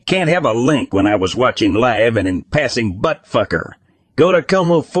Can't have a link when I was watching live and in passing butt fucker. Go to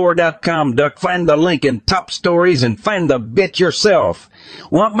Como4.com, Duck, find the link in top stories and find the bitch yourself.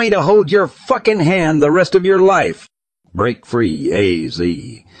 Want me to hold your fucking hand the rest of your life? Break free, AZ.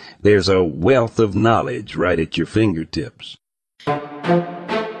 There's a wealth of knowledge right at your fingertips.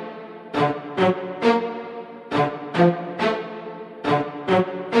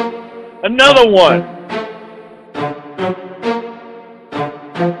 Another one.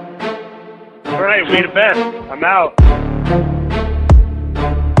 All right, we the best. I'm out.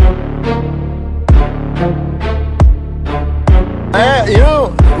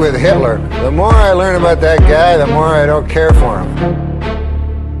 With Hitler, the more I learn about that guy, the more I don't care for him.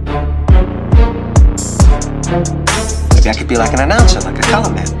 Maybe I could be like an announcer, like a color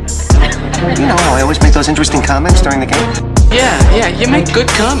man. You know how I always make those interesting comments during the game? Yeah, you make good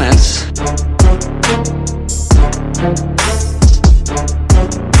comments.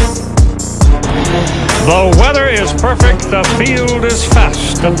 The weather is perfect, the field is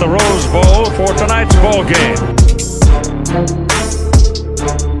fast at the Rose Bowl for tonight's ball game.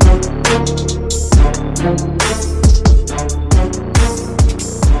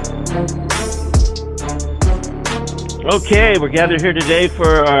 Okay, we're gathered here today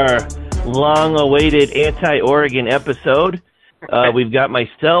for our long-awaited anti-Oregon episode. We've got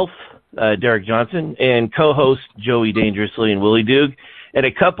myself, Derek Johnson, and co-host Joey Dangerously and Willie Doog, and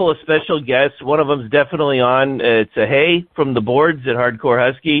a couple of special guests. One of them's definitely on. It's a Hay from the boards at Hardcore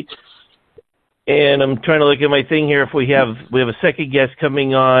Husky. And I'm trying to look at my thing here if we have a second guest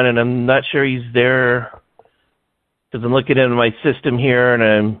coming on, and I'm not sure he's there because I'm looking at my system here,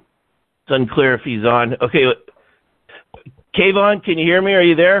 and it's unclear if he's on. Okay, Kayvon, can you hear me? Are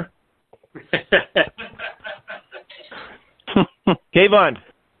you there? Kayvon.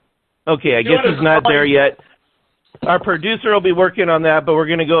 Okay, I guess he's not there yet. Our producer will be working on that, but we're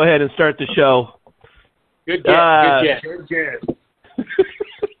going to go ahead and start the show. Good guess. Good guess.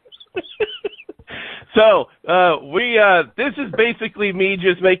 So, this is basically me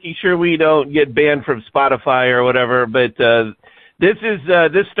just making sure we don't get banned from Spotify or whatever, but this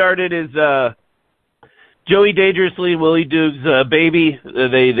started as Joey Dangerously, Willie Doog's baby,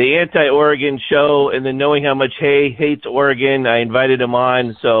 the anti-Oregon show, and then knowing how much Hay hates Oregon, I invited him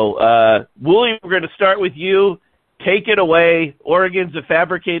on. So, Willie, we're going to start with you. Take it away. Oregon's a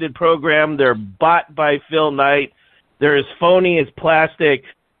fabricated program. They're bought by Phil Knight. They're as phony as plastic.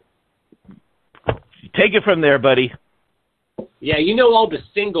 Take it from there, buddy. Yeah, you know all the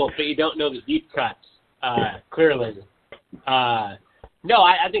singles, but you don't know the deep cuts, clearly. No,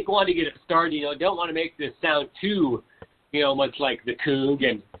 I think I want to get it started. Don't want to make this sound too, much like the Coug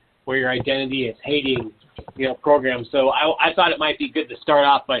and where your identity is hating, programs. So I thought it might be good to start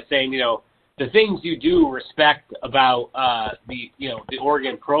off by saying, the things you do respect about the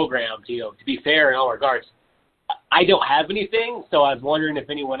Oregon program. To be fair in all regards, I don't have anything, so I was wondering if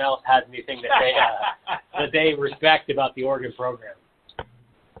anyone else has anything that they that they respect about the Oregon program.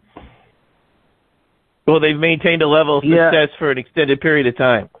 Well, they've maintained a level of success for an extended period of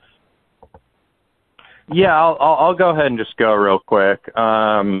time. Yeah, I'll go ahead and just go real quick.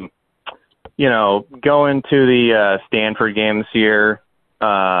 Going to the Stanford game this year,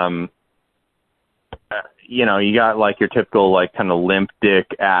 you got like your typical like kind of limp dick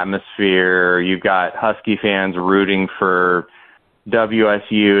atmosphere. You've got Husky fans rooting for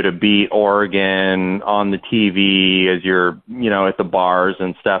WSU to beat Oregon on the TV as you're, at the bars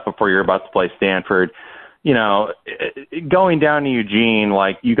and stuff before you're about to play Stanford. Going down to Eugene,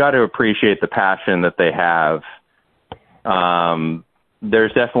 like, you got to appreciate the passion that they have.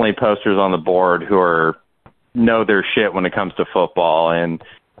 There's definitely posters on the board who know their shit when it comes to football, and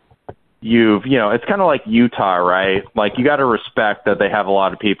it's kind of like Utah, right? Like, you got to respect that they have a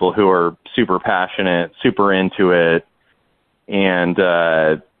lot of people who are super passionate, super into it, and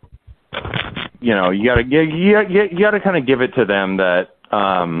you got to kind of give it to them that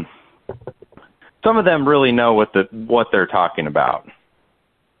some of them really know what they're talking about.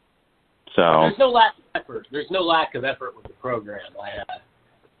 So there's no lack of effort. There's no lack of effort with the program.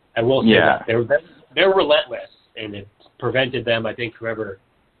 I will say that they're relentless, and it's prevented them, I think, from ever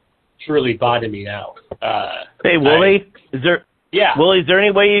truly bottoming out. Hey, Willie, Willie, is there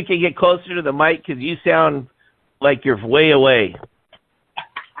any way you can get closer to the mic? Because you sound like you're way away.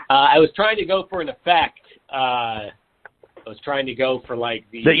 I was trying to go for an effect. I was trying to go for like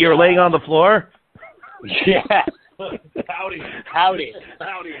the... That you're laying on the floor? Yeah. Howdy.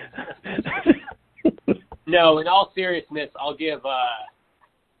 No, in all seriousness, I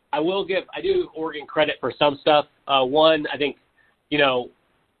do Oregon credit for some stuff. One, I think,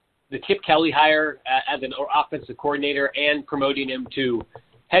 the Chip Kelly hire as an offensive coordinator and promoting him to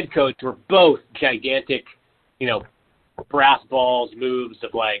head coach were both gigantic, brass balls moves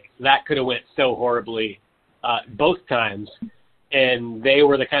of like that could have went so horribly both times, and they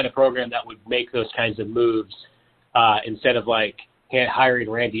were the kind of program that would make those kinds of moves instead of like hiring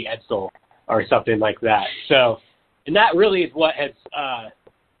Randy Edsall or something like that. So, and that really is what has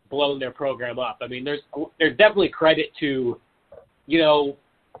blown their program up. I mean, there's definitely credit to, the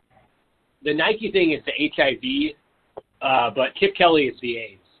Nike thing is the HIV, but Chip Kelly is the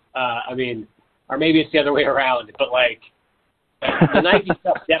AIDS. I mean, or maybe it's the other way around, but like the Nike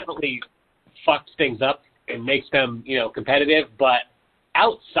stuff definitely fucks things up and makes them, competitive. But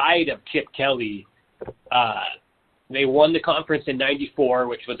outside of Chip Kelly, they won the conference in '94,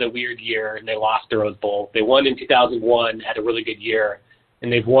 which was a weird year, and they lost the Rose Bowl. They won in 2001, had a really good year,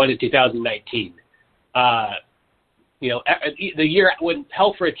 and they've won in 2019. The year when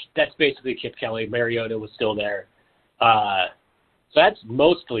Helfrich, that's basically Chip Kelly. Mariota was still there. So that's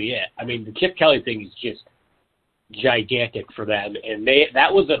mostly it. I mean, the Chip Kelly thing is just gigantic for them, and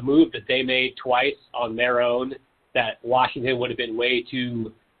that was a move that they made twice on their own that Washington would have been way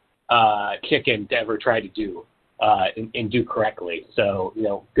too chicken to ever try to do and do correctly. So,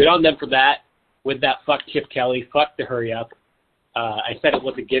 good on them for that. With that, fuck Chip Kelly, fuck the hurry up. I said it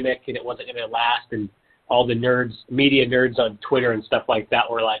was a gimmick and it wasn't going to last, and all the nerds, media nerds on Twitter and stuff like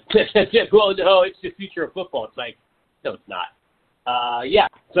that were like, well, no, it's the future of football. It's like, no, it's not.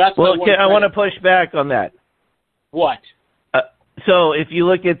 So that's well. I want to push back on that. What? So if you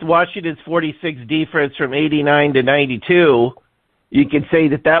look at Washington's 46 defense from 89 to 92, you could say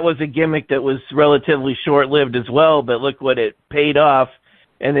that was a gimmick that was relatively short-lived as well. But look what it paid off,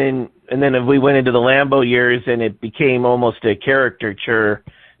 and then if we went into the Lambeau years, and it became almost a caricature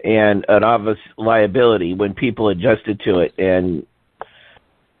and an obvious liability when people adjusted to it. And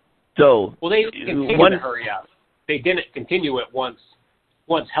so, well, they didn't continue to hurry up. They didn't continue it once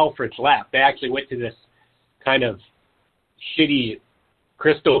Helfrich left. They actually went to this kind of shitty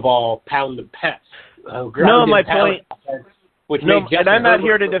crystal ball pound the pets. No, my point. And I'm not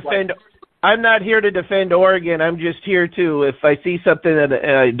here to defend. I'm not here to defend Oregon. I'm just here to, if I see something that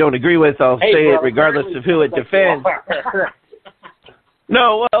I don't agree with, I'll say it regardless of who it defends.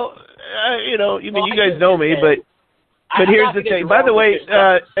 No, well, you guys know me, but here's the thing. By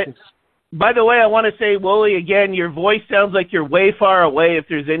the way, I want to say, Wooly, again, your voice sounds like you're way far away. If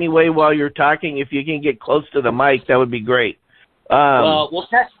there's any way while you're talking, if you can get close to the mic, that would be great. Well, we'll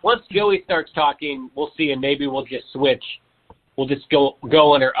test. Once Joey starts talking, we'll see, and maybe we'll just switch. We'll just go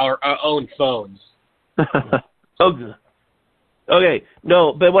on our own phones. Okay.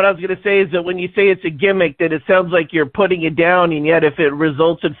 No, but what I was going to say is that when you say it's a gimmick, that it sounds like you're putting it down, and yet if it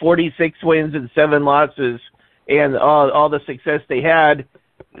results in 46 wins and 7 losses and all the success they had,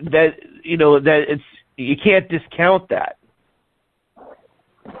 that it's, you can't discount that.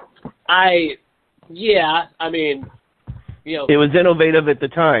 I mean, it was innovative at the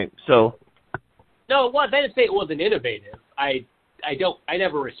time, so. No, well, I didn't say it wasn't innovative. I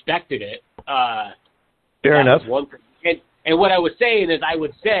never respected it. Fair enough. One thing. And what I was saying is, I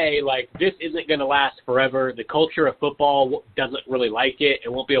would say, like, this isn't going to last forever. The culture of football doesn't really like it. It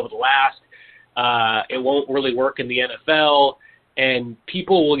won't be able to last. It won't really work in the NFL. And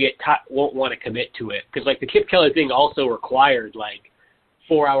people won't want to commit to it. Because, like, the Chip Kelly thing also required, like,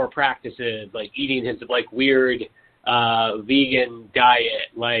 4-hour practices, like, eating his, like, weird vegan diet,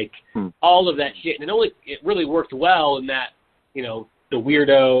 like, all of that shit. And it really worked well in that, the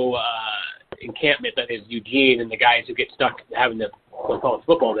weirdo encampment that is Eugene and the guys who get stuck having to play college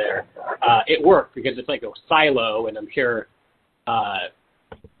football there. It worked because it's like a silo, and I'm sure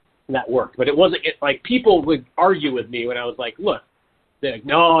that worked. But it wasn't like people would argue with me when I was like, look, they're like,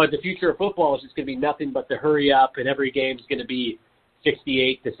 no, the future of football is just going to be nothing but the hurry up, and every game's going to be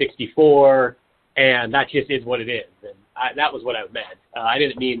 68 to 64, and that just is what it is. And that was what I meant. I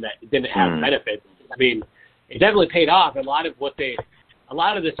didn't mean that it didn't have benefits. I mean, it definitely paid off. A lot of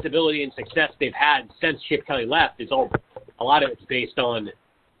the stability and success they've had since Chip Kelly left a lot of it's based on,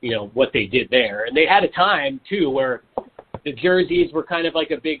 what they did there. And they had a time too where the jerseys were kind of like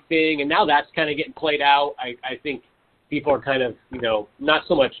a big thing, and now that's kind of getting played out. I think people are kind of, not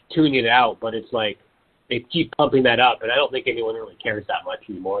so much tuning it out, but it's like they keep pumping that up, and I don't think anyone really cares that much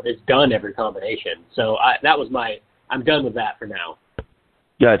anymore. It's done every combination. So I'm done with that for now.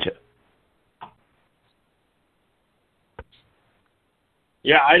 Gotcha.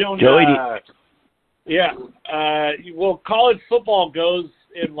 Yeah, I don't. Joey, well, college football goes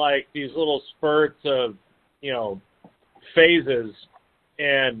in like these little spurts of, phases,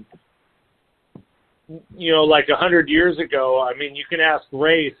 and like 100 years ago. I mean, you can ask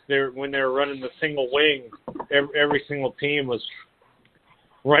Race. When they were running the single wing, every single team was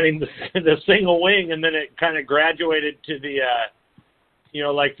running the single wing, and then it kind of graduated to the,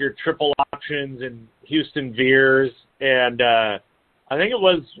 like your triple options and Houston Veers. And I think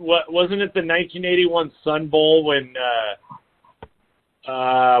wasn't it the 1981 Sun Bowl when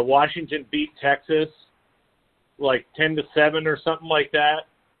Washington beat Texas like 10-7 or something like that?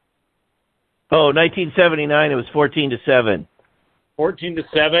 Oh, 1979, it was 14-7.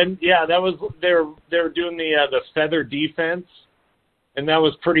 14-7. Yeah, that was they were doing the feather defense, and that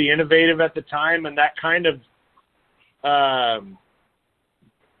was pretty innovative at the time, and that kind of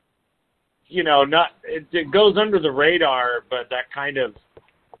it goes under the radar, but that kind of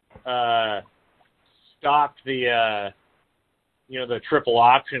stopped the the triple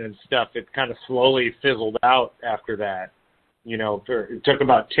option and stuff. It kind of slowly fizzled out after that. It took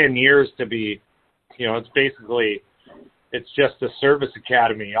about 10 years to be, it's just a service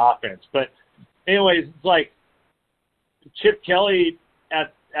academy offense. But anyways, it's like Chip Kelly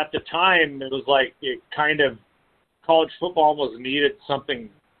at the time, it was like college football almost needed something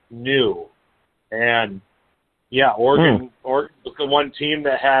new. And yeah, Oregon was the one team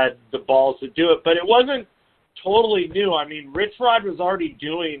that had the balls to do it, but it wasn't totally new. I mean, Rich Rod was already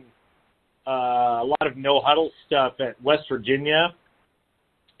doing a lot of no huddle stuff at West Virginia,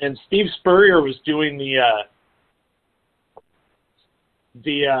 and Steve Spurrier was doing the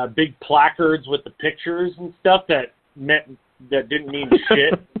big placards with the pictures and stuff that didn't mean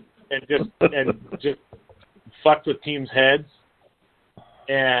shit and just fucked with teams' heads.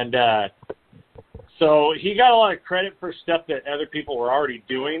 And so he got a lot of credit for stuff that other people were already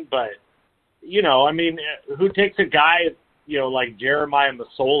doing, but who takes a guy like Jeremiah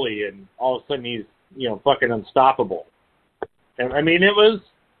Masoli and all of a sudden he's fucking unstoppable? And I mean, it was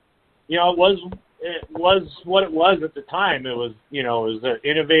what it was at the time. It was an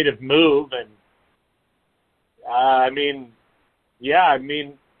innovative move, and I've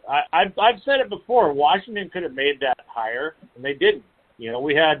said it before. Washington could have made that higher, and they didn't.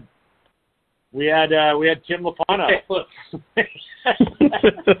 We had Tim Lafano.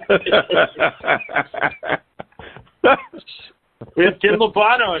 We have Tim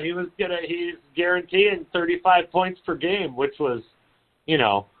Lafano, and he's guaranteeing 35 points per game, which was,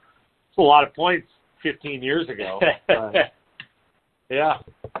 it's a lot of points 15 years ago. Yeah.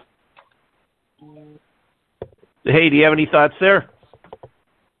 Hey, do you have any thoughts there?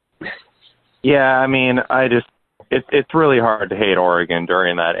 Yeah, I mean, it's really hard to hate Oregon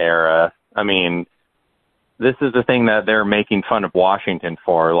during that era. I mean, this is the thing that they're making fun of Washington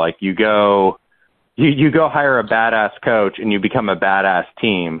for. Like, you go hire a badass coach and you become a badass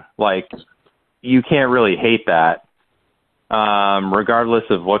team. Like, you can't really hate that, regardless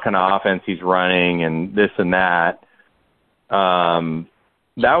of what kind of offense he's running and this and that. That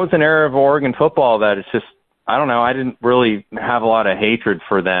was an era of Oregon football that it's just, I don't know, I didn't really have a lot of hatred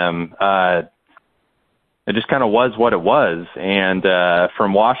for them. It just kind of was what it was. And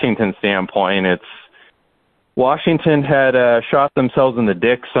from Washington's standpoint, Washington had shot themselves in the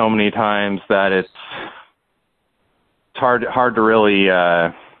dick so many times that it's hard to really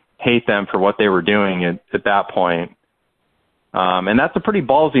hate them for what they were doing at that point. And that's a pretty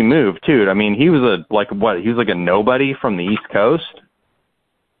ballsy move too. I mean, he was like a nobody from the East Coast.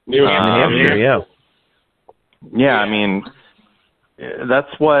 New Hampshire, yeah. Yeah, I mean,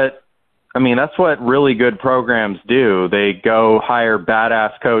 that's what really good programs do. They go hire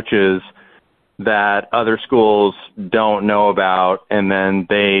badass coaches that other schools don't know about, and then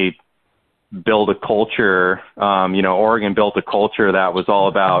they build a culture. Oregon built a culture that was all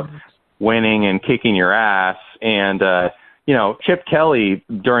about winning and kicking your ass. And, Chip Kelly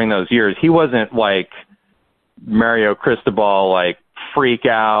during those years, he wasn't like Mario Cristobal, like freak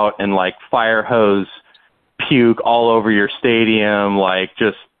out and like fire hose puke all over your stadium, like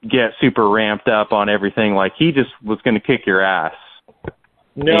just get super ramped up on everything. Like, he just was going to kick your ass.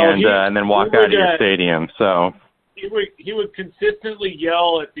 No, and then walk out of your stadium. So he would consistently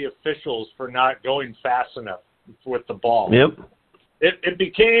yell at the officials for not going fast enough with the ball. Yep. It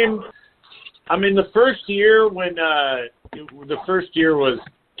became, I mean, the first year was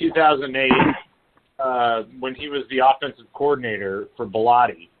 2008, when he was the offensive coordinator for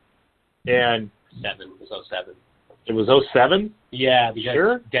Bellotti, and it was 07. It was 07? Yeah, because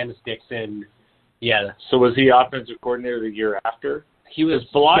sure? Dennis Dixon. Yeah. So was he offensive coordinator the year after? He was.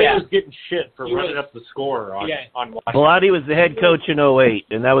 Bellotti was getting shit for running up the score on Washington. Bellotti was the head coach in 08,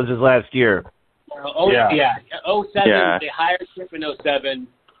 and that was his last year. 07, Yeah. They hired Chip in 07.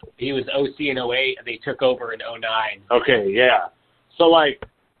 He was OC in 08, and they took over in 09. Okay, yeah. So, like...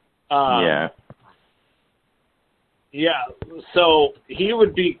 Yeah, so he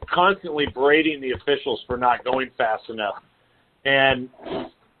would be constantly berating the officials for not going fast enough. And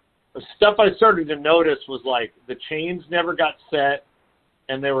stuff I started to notice was like the chains never got set,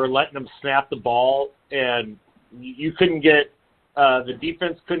 and they were letting them snap the ball, and you couldn't get the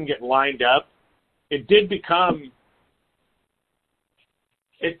defense couldn't get lined up. It did become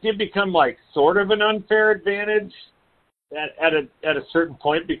like sort of an unfair advantage at a certain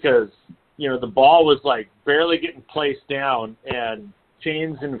point, because the ball was like barely getting placed down, and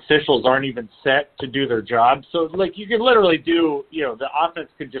chains and officials aren't even set to do their job. So like you could literally do, the offense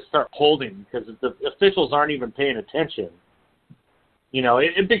could just start holding because the officials aren't even paying attention.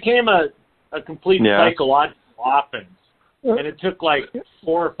 It became a complete psychological offense, and it took like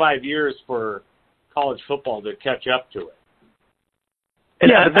 4 or 5 years for college football to catch up to it.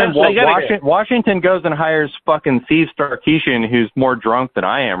 Yeah, but then Washington goes and hires fucking Steve Sarkisian, who's more drunk than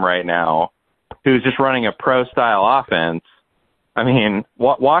I am right now, who's just running a pro-style offense. I mean,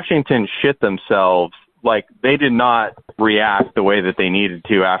 Washington shit themselves. Like, they did not react the way that they needed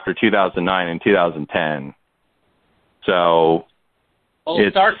to after 2009 and 2010. So,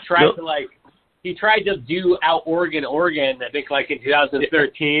 Stark tried to do out Oregon, I think, like in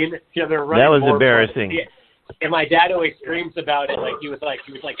 2013. Yeah, they're running. That was embarrassing. And my dad always screams about it. Like he was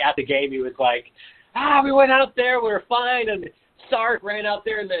at the game. He was like, we went out there, we were fine, and Sark ran out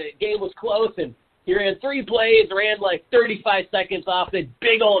there, and the game was close, and he ran 3 plays, ran like 35 seconds off. Then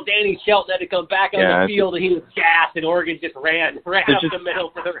big old Danny Shelton had to come back on the field, and he was gassed, and Oregon just ran up the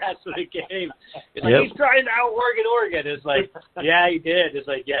middle for the rest of the game. It's like he's trying to out Oregon. It's like, yeah, he did. It's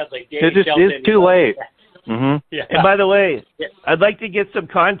like Danny Shelton. It's too late. Mm-hmm. Yeah. And by the way, I'd like to get some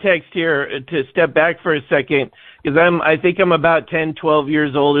context here to step back for a second, because I think I'm about 10, 12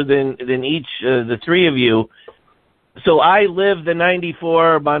 years older than each the three of you. So I lived the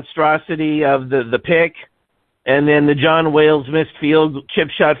 94 monstrosity of the pick, and then the John Wales missed chip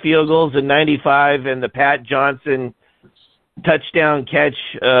shot field goals in 95, and the Pat Johnson touchdown catch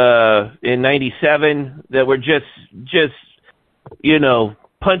in 97 that were just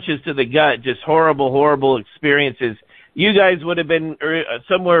punches to the gut, just horrible experiences. You guys would have been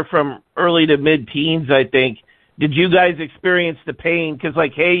somewhere from early to mid-teens, I think. Did you guys experience the pain? Because,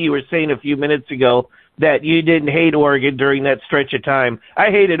 you were saying a few minutes ago that you didn't hate Oregon during that stretch of time. I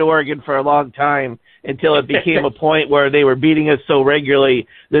hated Oregon for a long time until it became a point where they were beating us so regularly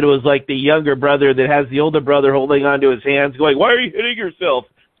that it was like the younger brother that has the older brother holding onto his hands going, "Why are you hitting yourself?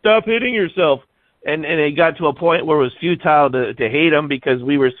 Stop hitting yourself." And it got to a point where it was futile to hate them because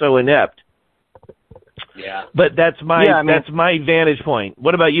we were so inept. Yeah. But that's my vantage point.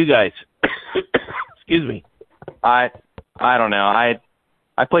 What about you guys? Excuse me. I don't know.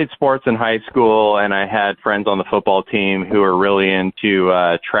 I played sports in high school, and I had friends on the football team who were really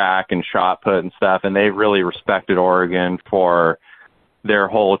into track and shot put and stuff, and they really respected Oregon for their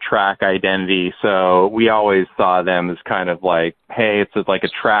whole track identity. So we always saw them as kind of like, hey, it's like a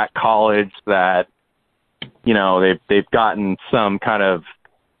track college that, they've gotten some kind of,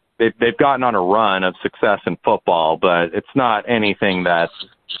 they've gotten on a run of success in football, but it's not anything that's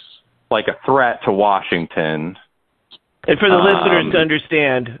like a threat to Washington. And for the listeners to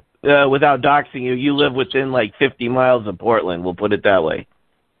understand, without doxing you, you live within like 50 miles of Portland. We'll put it that way.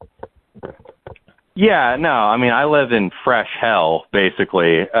 Yeah, no, I mean, I live in fresh hell,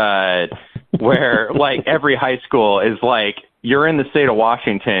 basically, where, like, every high school is like, you're in the state of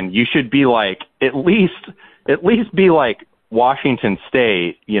Washington, you should be, like, at least be, like, Washington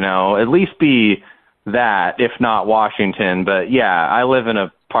State, at least be that, if not Washington. But, yeah, I live in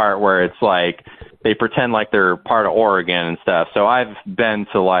a part where it's, like, they pretend like they're part of Oregon and stuff. So I've been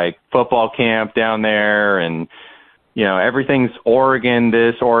to, like, football camp down there, and everything's Oregon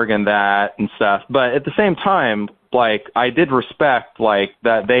this, Oregon that, and stuff. But at the same time, like, I did respect, like,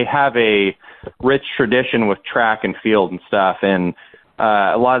 that they have a rich tradition with track and field and stuff. And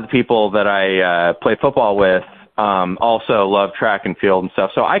a lot of the people that I play football with also love track and field and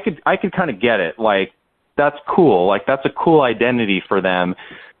stuff. So I could kind of get it. Like, that's cool. Like, that's a cool identity for them.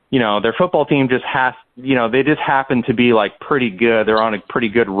 Their football team just has, they just happen to be, like, pretty good. They're on a pretty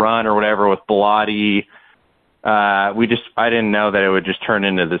good run or whatever with Bilotti. I didn't know that it would just turn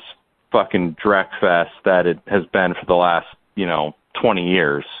into this fucking Dreck fest that it has been for the last, 20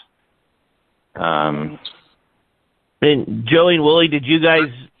 years. And Joey and Wooly, did you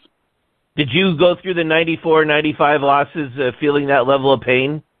go through the 94, 95 losses feeling that level of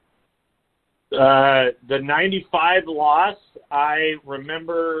pain? The 95 loss, I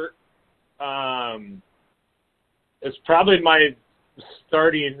remember, it's probably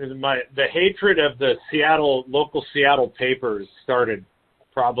the hatred of the local Seattle papers started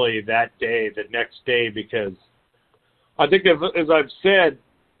probably the next day, because I think, as I've said,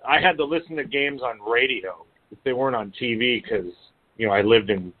 I had to listen to games on radio if they weren't on TV, because I lived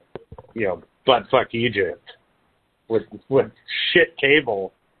in buttfuck Egypt with shit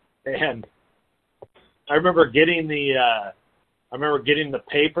cable. And I remember getting the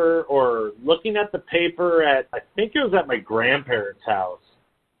paper or looking at the paper I think it was at my grandparents' house,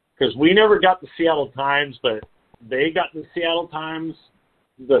 because we never got the Seattle Times, but they got the Seattle Times,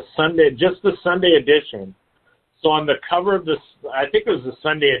 the Sunday edition. So on the cover of I think it was the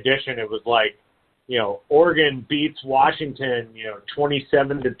Sunday edition, it was like, Oregon beats Washington,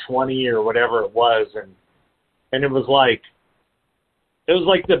 27-20 or whatever it was, and it was like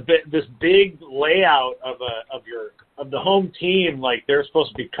this big layout of the home team, like they're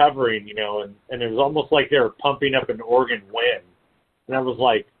supposed to be covering, and it was almost like they were pumping up an Oregon win, and I was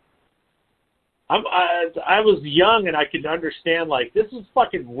like, I was young and I could understand, like, this is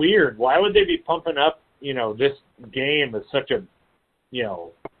fucking weird. Why would they be pumping up, this game as such a,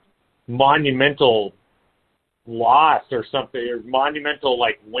 monumental loss or something, or monumental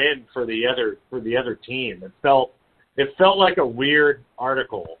win for the other team? It felt like a weird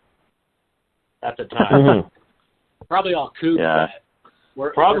article at the time. Probably all Cougs. Yeah.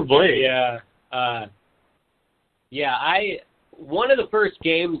 Probably. One of the first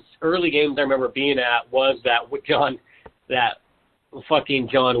early games I remember being at was that fucking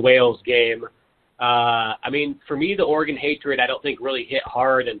John Wales game. For me, the Oregon hatred, I don't think really hit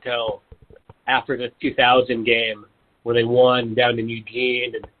hard until after the 2000 game where they won down in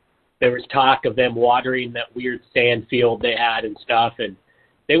Eugene, and there was talk of them watering that weird sand field they had and stuff, and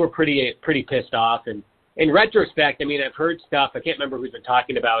they were pretty pissed off. And in retrospect, I've heard stuff, I can't remember who's been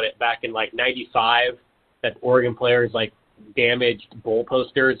talking about it, back in 95, that Oregon players damaged bull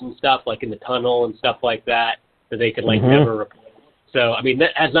posters and stuff in the tunnel and stuff like that they could never replace. So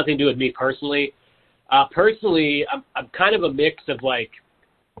that has nothing to do with me personally. Personally, I'm kind of a mix of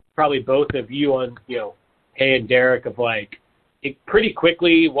probably both of you on Hay and Derek, of it pretty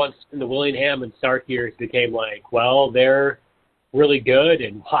quickly once in the Willingham and Sark years became they're really good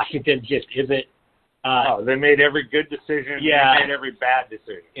and Washington just isn't. They made every good decision. Yeah, they made every bad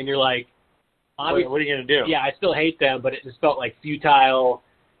decision. And you're like, what are you going to do? Yeah, I still hate them, but it just felt futile.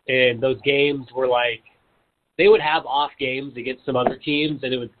 And those games were they would have off games against some other teams,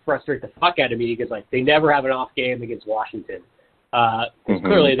 and it would frustrate the fuck out of me because they never have an off game against Washington.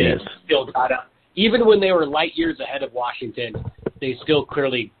 Clearly they still got up. Even when they were light years ahead of Washington, they still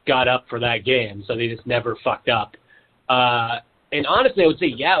clearly got up for that game, so they just never fucked up. And honestly, I would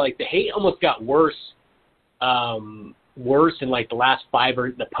say, the hate almost got worse in the last 5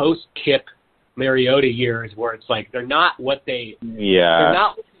 or the post-Kip Mariota years, where it's they're not what they're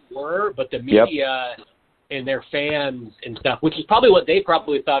not what they were, but the media and their fans and stuff, which is probably what they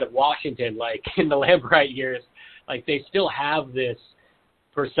probably thought of Washington, in the Lambright years, they still have this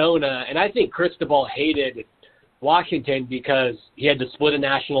persona. And I think Cristobal hated Washington because he had to split a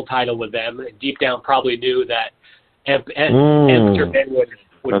national title with them, and deep down probably knew that Amsterdam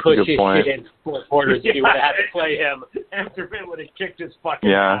would push his shit in 4 quarters if he would have had to play him. Amsterdam would have kicked his fucking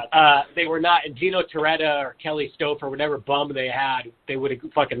ass. They were not, and Gino Torretta or Kelly Stouffer, whatever bum they had, they would have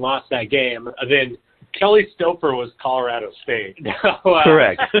fucking lost that game. Then Kelly Stouffer was Colorado State.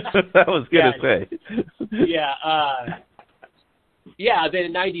 Correct. I was going to say. Then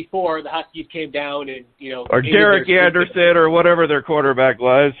in '94, the Huskies came down and, or Derek Anderson or whatever their quarterback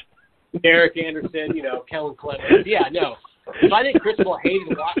was. Derek Anderson, Kellen Clemens. So I think Cristobal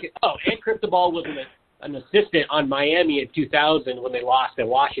hated Washington. Oh, and Cristobal was an assistant on Miami in 2000 when they lost at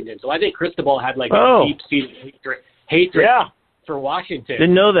Washington. So I think Cristobal had a deep-seated hatred for Washington.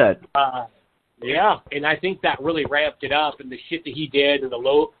 Didn't know that. And I think that really ramped it up, and the shit that he did, and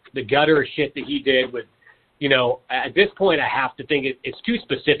the gutter shit that he did with, at this point I have to think it's too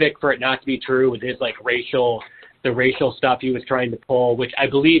specific for it not to be true with his the racial stuff he was trying to pull, which I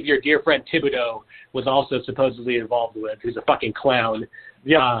believe your dear friend Thibodeau was also supposedly involved with, who's a fucking clown.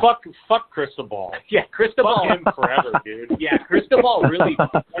 Yeah, fuck Cristobal. Yeah, Cristobal. Fuck him forever, dude. Yeah, Cristobal really.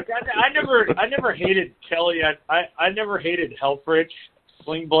 I never hated Kelly. I never hated Helfrich,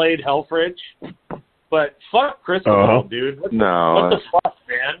 Sling Blade Helfrich, but fuck Cristobal, dude. What the fuck,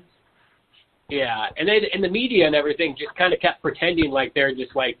 man? Yeah, and the media and everything just kind of kept pretending like they're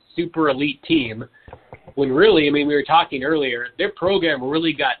just super elite team, when really, we were talking earlier, their program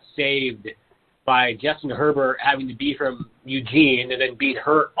really got saved by Justin Herbert having to be from Eugene and then being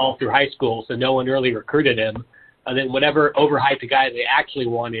hurt all through high school, so no one really recruited him. And then whatever overhyped guy they actually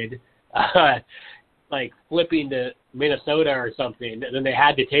wanted, flipping to Minnesota or something, and then they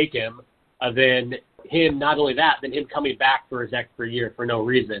had to take him. Then him, not only that, then him coming back for his extra year for no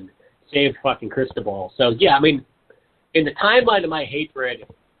reason, saved fucking Cristobal. So, in the timeline of my hatred,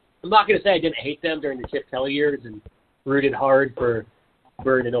 I'm not going to say I didn't hate them during the Chip Kelly years and rooted hard for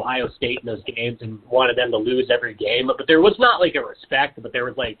Auburn and Ohio State in those games and wanted them to lose every game. But there was not like a respect, but there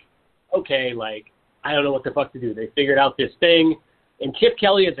was like, okay, like, I don't know what the fuck to do. They figured out this thing. And Chip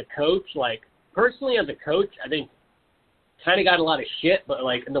Kelly as a coach, like, personally as a coach, I think kind of got a lot of shit. But,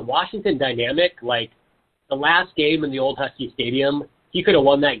 like, in the Washington dynamic, like, the last game in the old Husky Stadium, he could have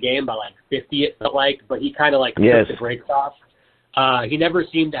won that game by, like, 50, it felt like. But he kind of, like, took the brakes off. He never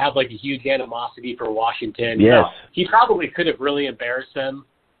seemed to have, like, a huge animosity for Washington. Yes. He probably could have really embarrassed them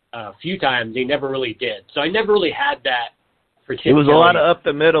a few times. He never really did. So I never really had that for Chip It was Kelly. a lot of up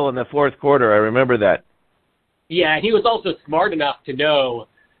the middle in the fourth quarter. I remember that. Yeah, and he was also smart enough to know,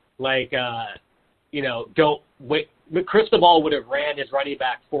 like, don't wait. Cristobal would have ran his running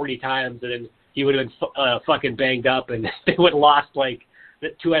back 40 times, and then he would have been fucking banged up, and they would have lost, like,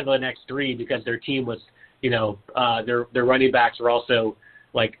 2 out of the next 3 because their team was, their running backs were also,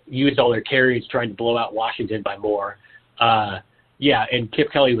 like, used all their carries trying to blow out Washington by more. Yeah, and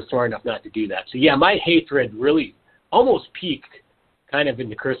Chip Kelly was smart enough not to do that. So, yeah, my hatred really almost peaked kind of in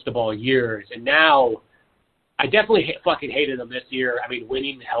the Cristobal years, and now I definitely fucking hated him this year. I mean,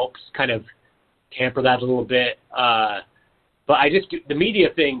 winning helps kind of tamper that a little bit. But the media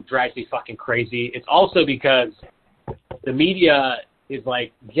thing drives me fucking crazy. It's also because the media is,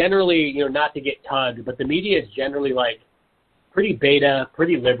 like, generally, not to get tugged, but the media is generally, like, pretty beta,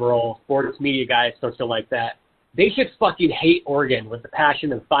 pretty liberal, sports media guys, social like that. They should fucking hate Oregon with the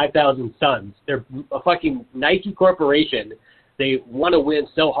passion of 5,000 suns. They're a fucking Nike corporation. They want to win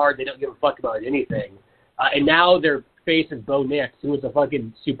so hard they don't give a fuck about anything. And now their face is Bo Nix, who is a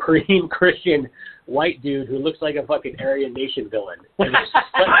fucking supreme Christian white dude who looks like a fucking Aryan Nation villain.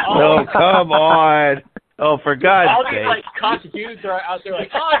 Oh, come on. Oh, for God's all sake. these, like, cock dudes are out there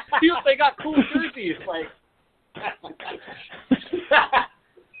like, oh, it's cute, they got cool jerseys. Like,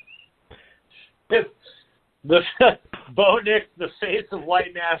 Bo Nix, the face of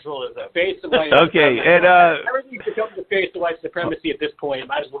white nationalism. Face of white Okay, and everything becomes the face of white supremacy at this point.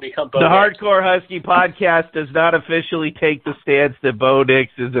 Might as well become Bo the Nix. Hardcore Husky podcast does not officially take the stance that Bo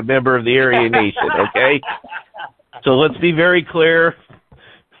Nix is a member of the Aryan Nation, okay? So let's be very clear.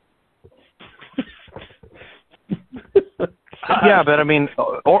 Yeah, but I mean,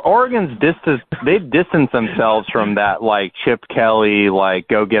 Oregon's they've distanced themselves from that, like, Chip Kelly, like,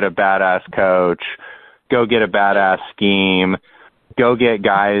 go get a badass coach, go get a badass scheme, go get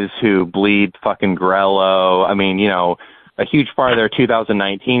guys who bleed fucking Grello. I mean, a huge part of their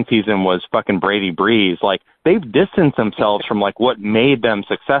 2019 season was fucking Brady Breeze. Like, they've distanced themselves from, like, what made them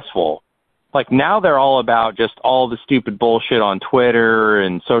successful. Like, now they're all about just all the stupid bullshit on Twitter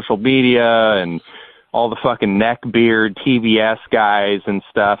and social media and all the fucking neckbeard TBS guys and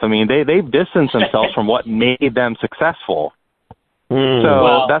stuff. I mean, they've distanced themselves from what made them successful.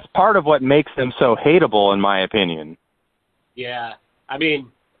 So that's part of what makes them so hateable, in my opinion. Yeah. I mean,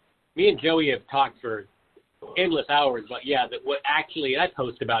 me and Joey have talked for endless hours, but yeah, what actually, and I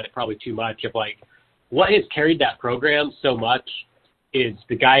post about it probably too much, of, like, what has carried that program so much is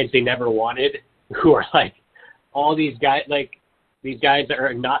the guys they never wanted, who are, like, all these guys, like, these guys that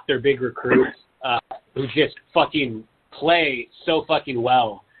are not their big recruits, who just fucking play so fucking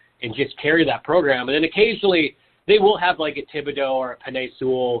well and just carry that program. And then occasionally they will have, like, a Thibodeau or a Penei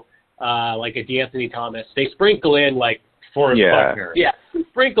Sewell, like a D'Anthony Thomas. They sprinkle in, like, Forrest Buckner. Yeah,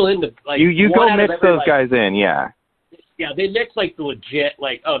 sprinkle in the, like, you go mix those guys in, yeah. Yeah, they mix, like, the legit,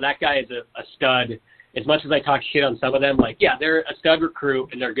 like, oh, that guy is a stud. As much as I talk shit on some of them, like, yeah, they're a stud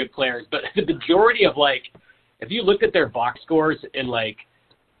recruit and they're good players. But the majority of, like, if you looked at their box scores in, like,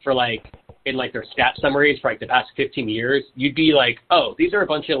 for, like, in, like, their stat summaries for, like, the past 15 years, you'd be like, oh, these are a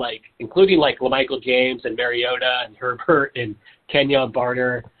bunch of, like, including, like, LaMichael James and Mariota and Herbert and Kenyon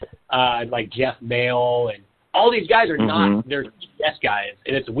Barner, and, like, Jeff Mayle, and all these guys are not, they're yes guys.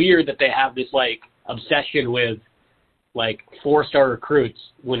 And it's weird that they have this, like, obsession with, like, 4-star recruits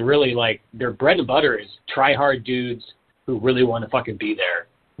when really, like, their bread and butter is try-hard dudes who really want to fucking be there.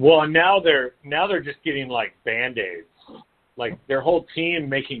 Well, now they're just getting, like, Band-Aids. Like, their whole team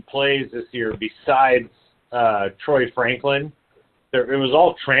making plays this year besides Troy Franklin, it was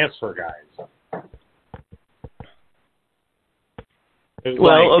all transfer guys. It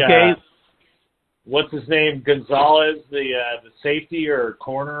was okay. What's his name? Gonzalez, the safety or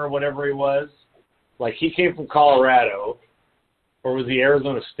corner or whatever he was. Like, he came from Colorado, or was he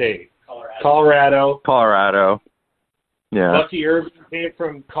Arizona State? Colorado. Yeah. Bucky Irving came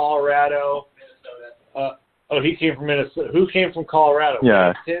from Colorado. He came from Minnesota. Who came from Colorado?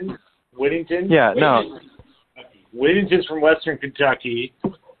 Yeah. Whittington? Yeah, Whittington's from Western Kentucky.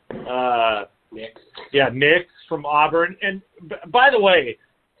 Nix. Yeah, Nix from Auburn. And by the way,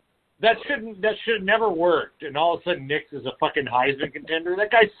 That should have never worked. And all of a sudden, Nix is a fucking Heisman contender.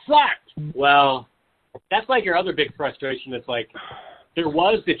 That guy sucked. Well, that's like your other big frustration. It's like there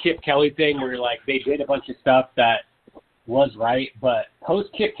was the Chip Kelly thing where like they did a bunch of stuff that was right, but post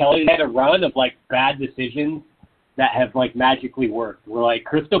Chip Kelly, they had a run of like bad decisions that have like magically worked. We're like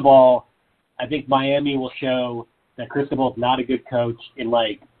Cristobal. I think Miami will show that Cristobal is not a good coach. And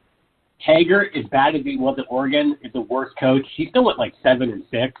like Taggart, as bad as he was at Oregon, is the worst coach. He's still at like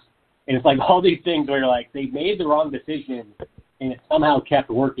 7-6. And it's like all these things where you're like, they made the wrong decision and it somehow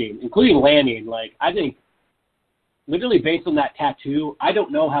kept working, including Lanning. Like, I think, literally based on that tattoo, I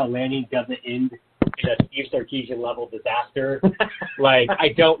don't know how Lanning doesn't end in a Steve Sarkisian level disaster. Like, I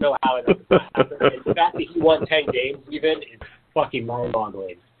don't know how it doesn't happen. And the fact that he won 10 games even is fucking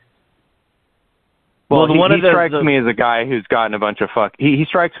mind-boggling. Well, he strikes me as a guy who's gotten a bunch of He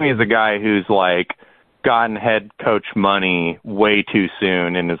strikes me as a guy who's like gotten head coach money way too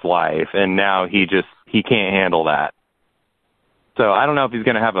soon in his life, and now he can't handle that. So I don't know if he's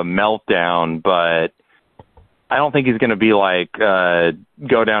going to have a meltdown, but I don't think he's going to be like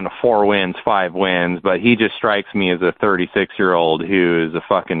go down to 4 wins, 5 wins. But he just strikes me as a 36-year-old who is a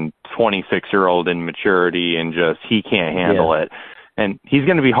fucking 26-year-old in maturity, and just he can't handle it. And he's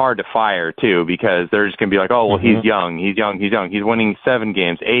going to be hard to fire, too, because they're just going to be like, oh, well, he's young. He's winning 7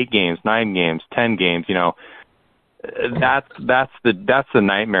 games, 8 games, 9 games, 10 games. You know, that's the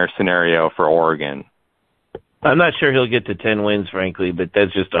nightmare scenario for Oregon. I'm not sure he'll get to 10 wins, frankly, but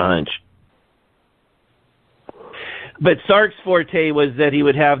that's just a hunch. But Sark's forte was that he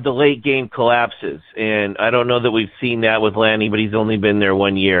would have the late game collapses, and I don't know that we've seen that with Lanning, but he's only been there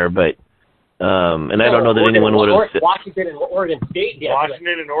 1 year, but and I don't know that anyone would have. Washington and Oregon State. Yeah,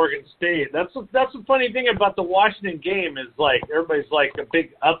 Washington and Oregon State. That's the funny thing about the Washington game is like everybody's like a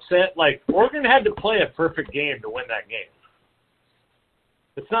big upset. Like Oregon had to play a perfect game to win that game.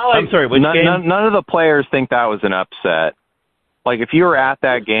 It's not like I'm sorry. Which game? None of the players think that was an upset. Like if you were at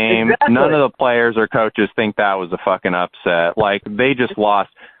that game, none of the players or coaches think that was a fucking upset. Like they just lost.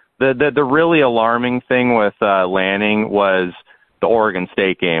 The really alarming thing with Lanning was the Oregon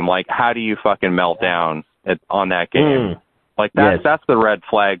State game. Like, how do you fucking melt down on that game? Like, that's the red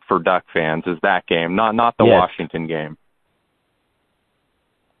flag for Duck fans is that game, not the Washington game.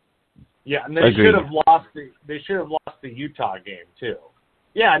 Yeah, and they should have lost the Utah game too.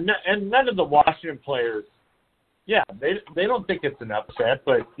 Yeah, and none of the Washington players, they don't think it's an upset,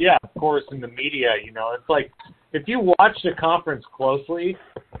 but yeah, of course, in the media, you know, it's like if you watch the conference closely,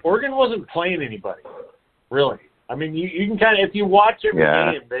 Oregon wasn't playing anybody, really. I mean, you can kind of, if you watch every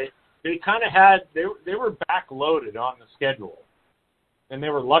game, they kind of had, they were backloaded on the schedule. And they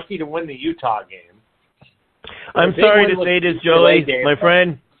were lucky to win the Utah game. I'm sorry to say this, Joey, my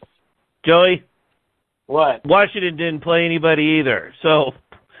friend. Joey? What? Washington didn't play anybody either. So,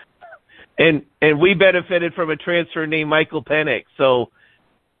 and we benefited from a transfer named Michael Penix. So,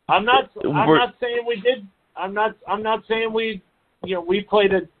 I'm not saying we did. I'm not saying we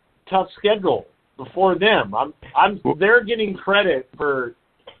played a tough schedule before them. They're getting credit for,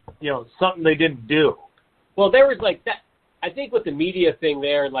 something they didn't do. Well, there was like that. I think with the media thing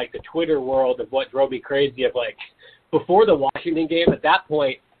there, like the Twitter world of what drove me crazy of like before the Washington game, at that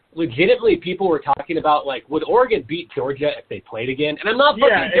point, legitimately people were talking about like, would Oregon beat Georgia if they played again? And I'm not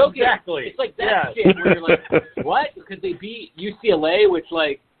fucking joking. Exactly. It's like that shit where you're like, what? Because they beat UCLA, which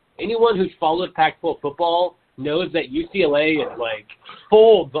like anyone who's followed Pac-12 football knows that UCLA is like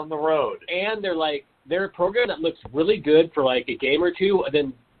folds on the road, and they're a program that looks really good for like a game or two, and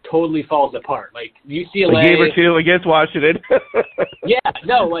then totally falls apart. Like UCLA, a game or two against Washington. They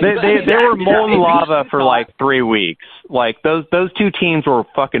were molten lava for like 3 weeks. Like those two teams were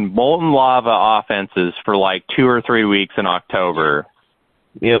fucking molten lava offenses for like 2 or 3 weeks in October.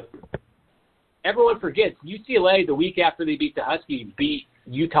 Yep. Everyone forgets UCLA the week after they beat the Huskies beat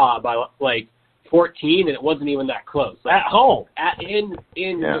Utah by like 14, and it wasn't even that close. Like, at home.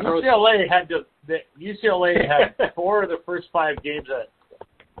 UCLA UCLA had 4 of the first 5 games.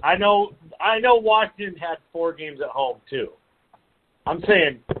 I know Washington had 4 games at home too. I'm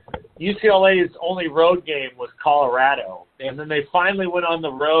saying UCLA's only road game was Colorado, and then they finally went on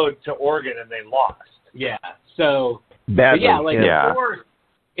the road to Oregon and they lost. Yeah. So badly.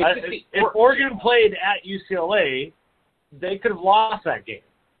 If Oregon played at UCLA, they could have lost that game.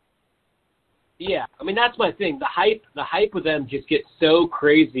 Yeah, I mean that's my thing. The hype with them just gets so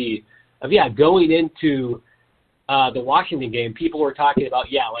crazy. Going into the Washington game, people were talking about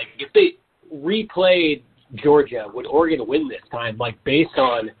like if they replayed Georgia, would Oregon win this time? Like based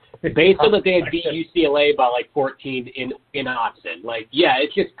on that they had beat UCLA by like 14 in Austin. Like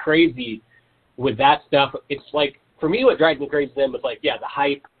it's just crazy with that stuff. It's like for me, what drives me crazy to them is like the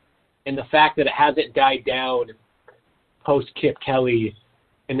hype and the fact that it hasn't died down post Chip Kelly,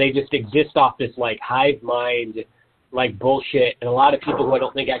 and they just exist off this like hive mind, like bullshit, and a lot of people who I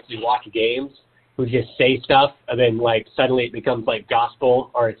don't think actually watch games who just say stuff, and then like suddenly it becomes like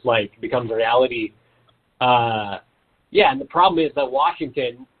gospel, or it's like becomes a reality. Yeah, and the problem is that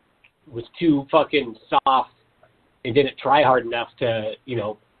Washington was too fucking soft and didn't try hard enough to,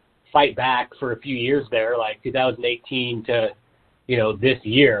 fight back for a few years there, like 2018 to, this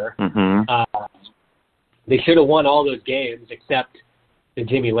year. Mm-hmm. They should have won all those games except the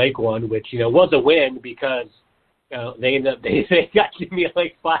Jimmy Lake one, which, was a win because they got Jimmy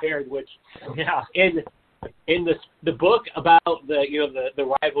Lake fired, which in the book about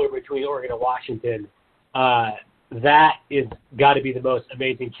the rivalry between Oregon and Washington, that is got to be the most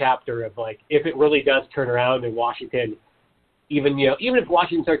amazing chapter of like if it really does turn around in Washington, even if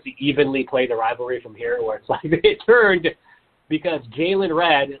Washington starts to evenly play the rivalry from here, where it's like it turned because Jalen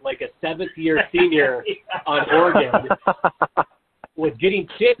Red, like a 7th-year senior on Oregon, was getting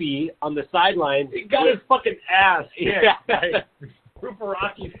chippy on the sidelines. He got his fucking ass. Yeah.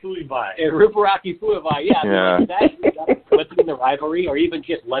 Ruparaki Fuibai. And Ruparaki Fuibai, yeah. That flipping the rivalry or even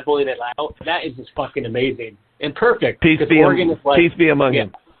just leveling it out, that is just fucking amazing and perfect. Peace be among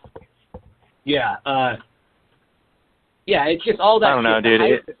him. Yeah. Yeah, it's just all that. I don't know,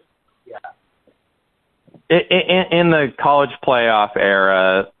 dude. In the college playoff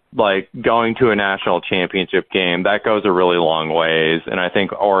era, like going to a national championship game, that goes a really long ways, and I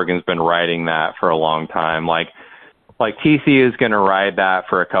think Oregon's been riding that for a long time. Like TCU is going to ride that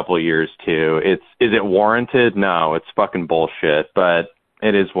for a couple of years too. Is it warranted? No, it's fucking bullshit, but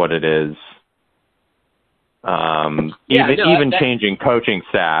it is what it is. Even changing coaching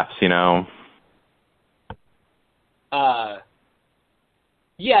staffs,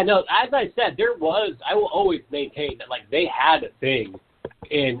 as I said, I will always maintain that, like, they had a thing.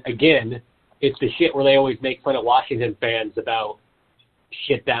 And, again, it's the shit where they always make fun of Washington fans about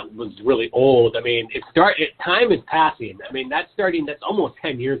shit that was really old. I mean, time is passing. I mean, that's almost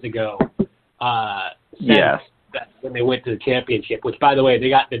 10 years ago. When they went to the championship, which, by the way, they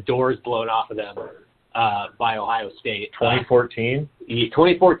got the doors blown off of them by Ohio State. 2014?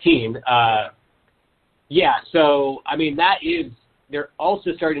 2014. So, I mean, they're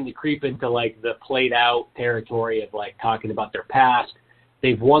also starting to creep into, like, the played-out territory of, like, talking about their past.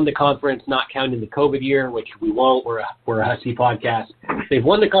 They've won the conference, not counting the COVID year, which we won't. We're a Husky podcast. They've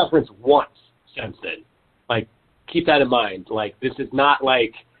won the conference once since then. Like, keep that in mind. Like, this is not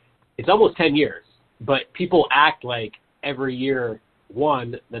like – it's almost 10 years. But people act like every year,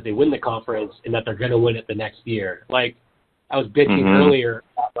 one, that they win the conference and that they're going to win it the next year. Like, I was bitching earlier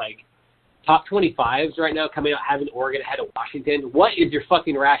about, like, top 25s right now coming out having Oregon ahead of Washington. What is your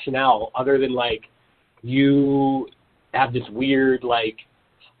fucking rationale other than, like, you have this weird, like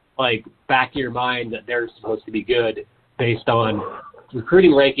back of your mind that they're supposed to be good based on recruiting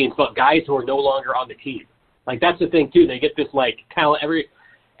rankings, but guys who are no longer on the team. Like, that's the thing, too. They get this, like, talent.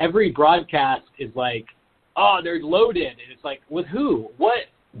 Every broadcast is like, oh, they're loaded. And it's like, with who? What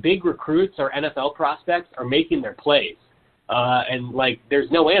big recruits or NFL prospects are making their plays? And, like,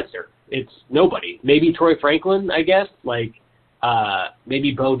 there's no answer. It's nobody. Maybe Troy Franklin, I guess. Like,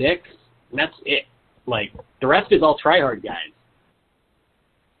 maybe Bo Nix. And that's it. Like, the rest is all try-hard guys.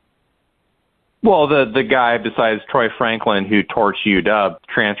 Well, the guy besides Troy Franklin who torched UW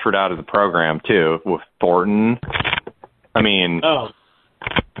transferred out of the program, too, with Thornton. I mean... Oh.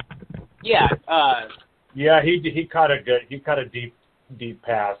 Yeah. He caught a deep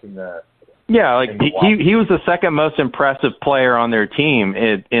pass in the... Yeah, like he was the second most impressive player on their team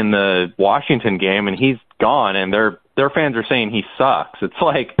in the Washington game, and he's gone, and their fans are saying he sucks. It's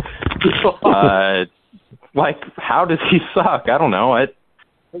like, how does he suck? I don't know.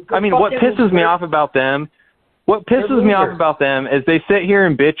 I mean, what pisses me off about them? What pisses me off about them is they sit here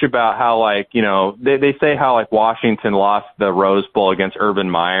and bitch about how, like, they say how, like, Washington lost the Rose Bowl against Urban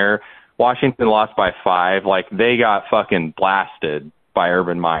Meyer. Washington lost by 5. Like, they got fucking blasted by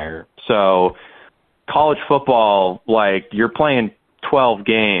Urban Meyer. So college football, like, you're playing 12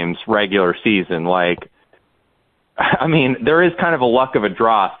 games regular season. Like, I mean, there is kind of a luck of a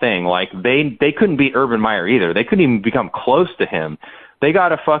draw thing. Like, they couldn't beat Urban Meyer either. They couldn't even become close to him. They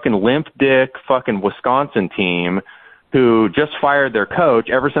got a fucking limp dick fucking Wisconsin team who just fired their coach.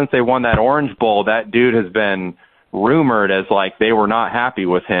 Ever since they won that Orange Bowl, that dude has been rumored as, like, they were not happy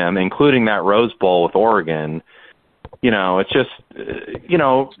with him, including that Rose Bowl with Oregon. It's just,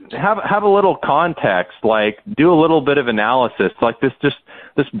 have a little context, like, do a little bit of analysis, like this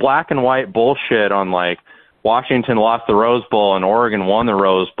black and white bullshit on, like, Washington lost the Rose Bowl and Oregon won the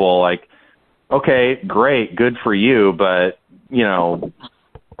Rose Bowl. Like, okay, great, good for you, but,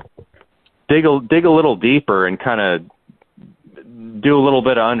 dig a little deeper and kind of do a little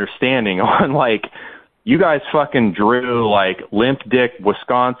bit of understanding on, like, you guys fucking drew, like, limp dick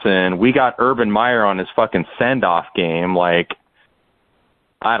Wisconsin. We got Urban Meyer on his fucking send-off game. Like,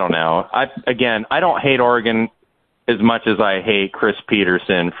 I don't know. I don't hate Oregon as much as I hate Chris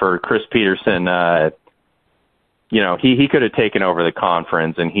Peterson. For Chris Peterson, he could have taken over the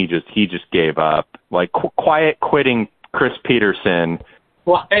conference, and he just gave up. Like, quiet quitting Chris Peterson,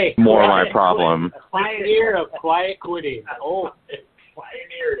 more my problem. Pioneer of quiet quitting. Oh,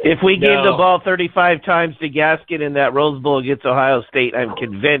 if we gave the ball 35 times to Gaskin in that Rose Bowl against Ohio State, I'm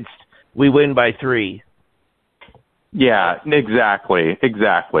convinced we win by 3. Yeah, exactly.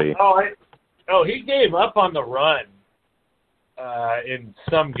 Oh, he gave up on the run in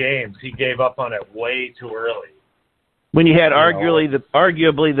some games. He gave up on it way too early. When you had arguably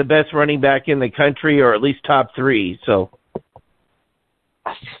the best running back in the country, or at least top 3. So,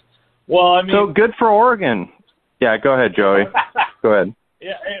 well, I mean, so good for Oregon. Yeah, go ahead, Joey. Go ahead.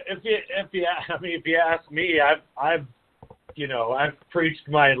 Yeah, if you ask me, I've preached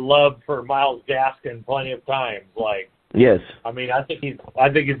my love for Myles Gaskin plenty of times. Like, yes, I mean, I think he's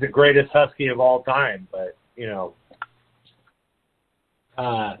the greatest Husky of all time. But it's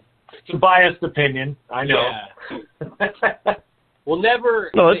a biased opinion. I know. Yeah. Well,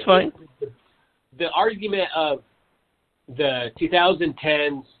 never. No, it's fine. The argument of the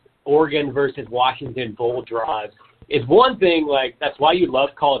 2010s Oregon versus Washington bowl draws is one thing. Like, that's why you love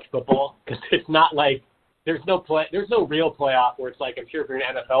college football, because it's not like there's no real playoff where it's like, I'm sure if you're an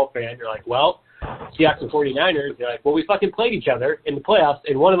NFL fan, you're like, well, Seahawks and 49ers, you're like, well, we fucking played each other in the playoffs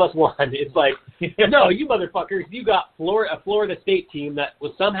and one of us won. It's like, no, you motherfuckers, you got a Florida State team that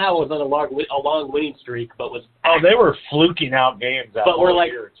was somehow on a long winning streak, but was they were fluking out games. But we're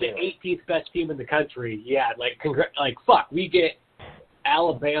like the 18th best team in the country. Yeah, like fuck, we get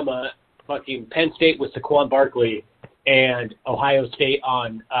Alabama, fucking Penn State with Saquon Barkley, and Ohio State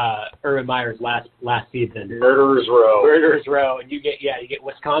on Urban Meyer's last season. Murderers Row. And you get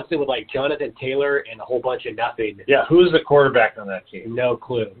Wisconsin with like Jonathan Taylor and a whole bunch of nothing. Yeah, who's the quarterback on that team? No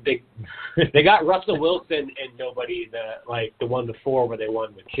clue. They got Russell Wilson and nobody, the one before where they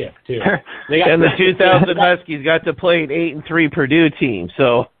won with Chip too. And the 2000 Huskies got to play an 8-3 Purdue team.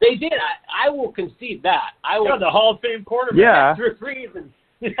 So they did. I will concede that. The Hall of Fame quarterback. Yeah. Through 3 and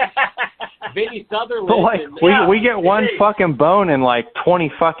Vinny Sutherland. But like, we get one fucking bone in like 20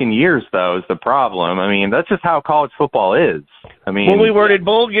 fucking years, though, is the problem. I mean, that's just how college football is. I mean, we weren't in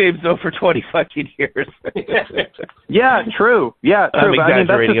bowl games though for 20 fucking years. Yeah, true. Yeah, true. But, I mean,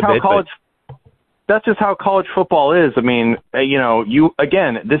 that's just how college football is. I mean,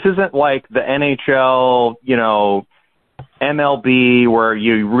 this isn't like the NHL, MLB, where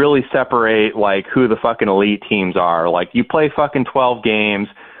you really separate like who the fucking elite teams are. Like, you play fucking 12 games.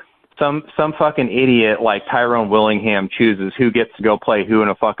 Some fucking idiot like Tyrone Willingham chooses who gets to go play who in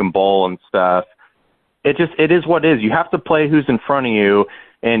a fucking bowl and stuff. It is what it is. You have to play who's in front of you.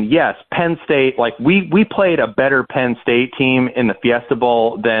 And yes, Penn State, like we played a better Penn State team in the Fiesta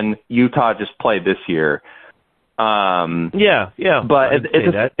Bowl than Utah just played this year. Yeah. But at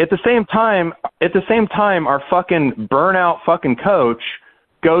the same time, our fucking burnout fucking coach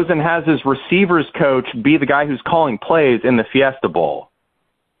goes and has his receivers coach be the guy who's calling plays in the Fiesta Bowl.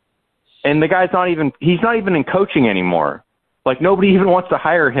 And the guy's he's not even in coaching anymore. Like, nobody even wants to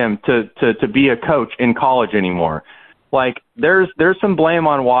hire him to be a coach in college anymore. Like, there's some blame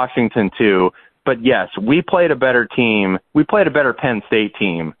on Washington too. But yes, we played a better team. We played a better Penn State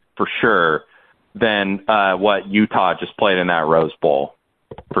team for sure than what Utah just played in that Rose Bowl,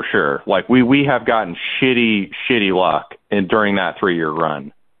 for sure. Like, we have gotten shitty luck during that 3-year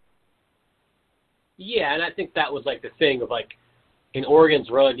run. Yeah, and I think that was like the thing of like in Oregon's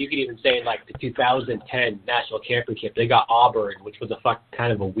run. You could even say in like the 2010 national championship, they got Auburn, which was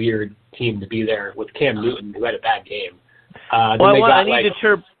kind of a weird team to be there with Cam Newton, who had a bad game. I'm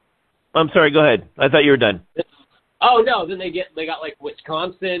sorry. Go ahead. I thought you were done. Oh no! Then they got like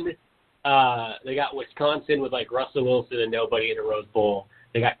Wisconsin. They got Wisconsin with like Russell Wilson and nobody in a Rose Bowl.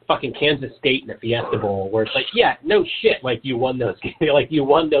 They got fucking Kansas State in the Fiesta Bowl, where it's like, yeah, no shit, like you won those games.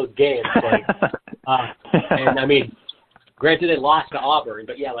 Like, and I mean, granted they lost to Auburn,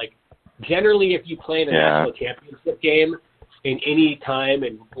 but yeah, like generally if you play in a national championship game in any time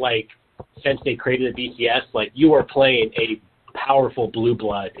and like since they created the BCS, like you are playing a powerful blue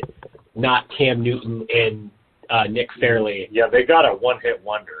blood, not Cam Newton and Nick Fairley. Yeah, they got a one-hit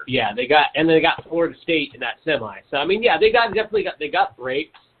wonder. Yeah, they got Florida State in that semi. So I mean, yeah, they got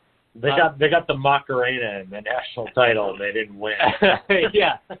breaks. They got the Macarena and the national title, and they didn't win.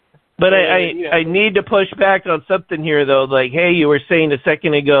 Yeah. But I need to push back on something here though. Like, hey, you were saying a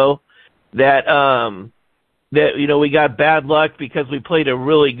second ago that we got bad luck because we played a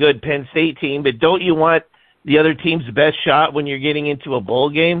really good Penn State team, but don't you want the other team's best shot when you're getting into a bowl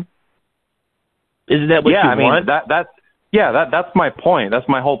game? Isn't that what you want? That's my point. That's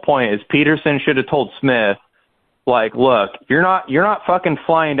my whole point. Is Peterson should have told Smith, like, look, you're not fucking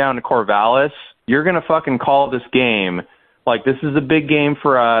flying down to Corvallis. You're gonna fucking call this game. Like, this is a big game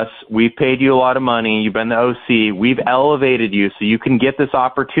for us. We've paid you a lot of money. You've been the OC. We've elevated you so you can get this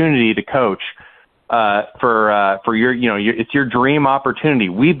opportunity to coach for your, it's your dream opportunity.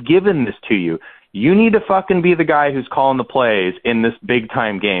 We've given this to you. You need to fucking be the guy who's calling the plays in this big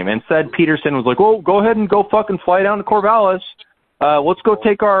time game. Instead, Peterson was like, well, go ahead and go fucking fly down to Corvallis. Let's go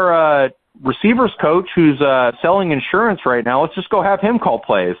take our receivers coach who's selling insurance right now. Let's just go have him call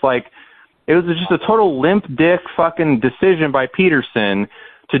plays. Like, it was just a total limp dick fucking decision by Peterson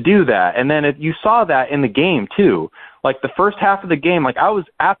to do that. And then you saw that in the game too. Like, the first half of the game, like, I was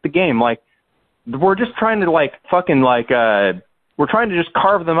at the game, like, we're just trying to we're trying to just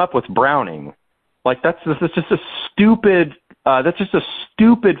carve them up with Browning. Like, that's just a stupid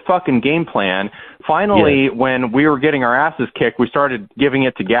fucking game plan. Finally, when we were getting our asses kicked, we started giving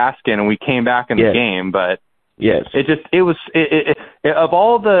it to Gaskin and we came back in the game. But of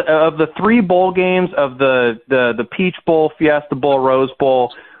all the three bowl games of the Peach Bowl, Fiesta Bowl, Rose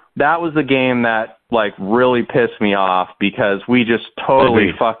Bowl, that was the game that like really pissed me off because we just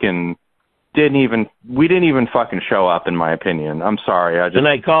totally fucking didn't even fucking show up, in my opinion. I'm sorry. I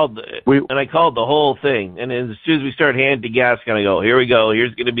called the whole thing, and as soon as we started handing to Gaskin, I go, here we go.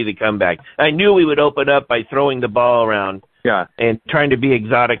 Here's going to be the comeback. I knew we would open up by throwing the ball around, and trying to be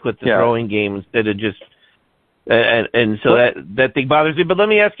exotic with the throwing game instead of just. And so that thing bothers me. But let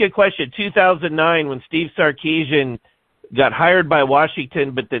me ask you a question. 2009, when Steve Sarkisian got hired by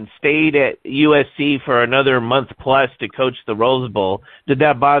Washington, but then stayed at USC for another month plus to coach the Rose Bowl, did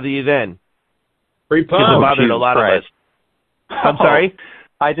that bother you then? It bothered a lot of us. I'm sorry?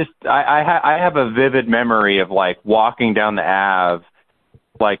 I have a vivid memory of like walking down the Ave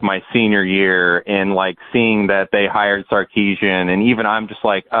like my senior year and like seeing that they hired Sarkisian, and even I'm just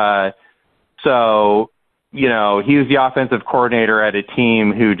like, so, he was the offensive coordinator at a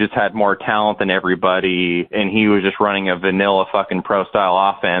team who just had more talent than everybody, and he was just running a vanilla fucking pro style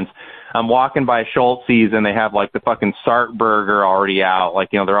offense. I'm walking by Schultz's and they have like the fucking Sark burger already out. Like,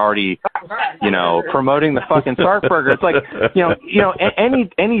 they're already, promoting the fucking Sark burger. It's like,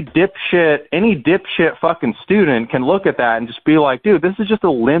 any dipshit fucking student can look at that and just be like, dude, this is just a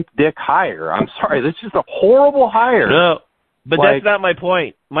limp dick hire. I'm sorry. This is just a horrible hire. No, but that's not my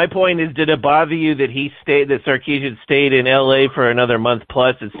point. My point is, did it bother you that that Sarkisian stayed in LA for another month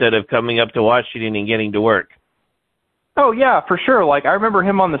plus instead of coming up to Washington and getting to work? Oh, yeah, for sure. Like, I remember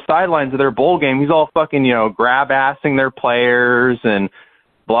him on the sidelines of their bowl game. He's all fucking, grab-assing their players and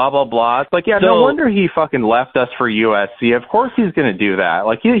blah, blah, blah. It's like, no wonder he fucking left us for USC. Of course he's going to do that.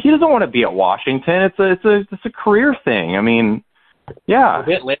 Like, he doesn't want to be at Washington. It's a career thing. I mean, yeah.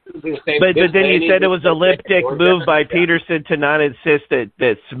 But then you said it was a limp dick move by Peterson to not insist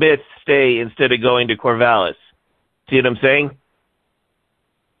that Smith stay instead of going to Corvallis. See what I'm saying?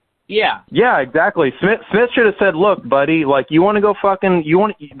 Yeah, exactly. Smith should have said, look, buddy, like, this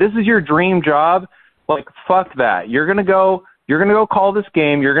is your dream job. Like, fuck that. You're going to go call this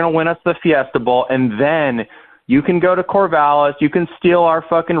game. You're going to win us the Fiesta Bowl. And then you can go to Corvallis. You can steal our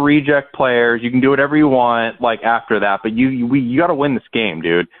fucking reject players. You can do whatever you want, like, after that. But you got to win this game,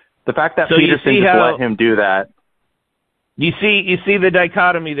 dude. The fact that Peterson just let him do that. You see the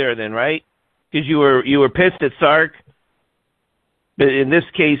dichotomy there then, right? Because you were pissed at Sark. But in this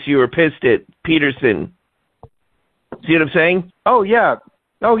case, you were pissed at Peterson. See what I'm saying? Oh, yeah,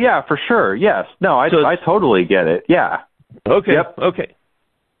 for sure. Yes. No, I totally get it. Yeah. Okay. Yep. Okay.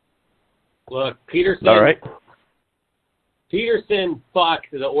 Look, Peterson. All right. Peterson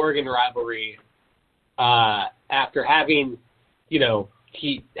fucked the Oregon rivalry after having,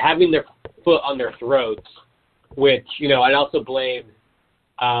 having their foot on their throats, which, I'd also blame,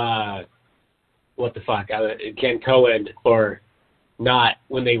 Ken Cohen for not,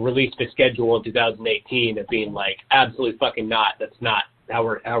 when they released the schedule in 2018, of being like, absolutely fucking not. That's not how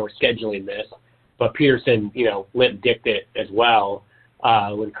we're scheduling this. But Peterson, limp dicked it as well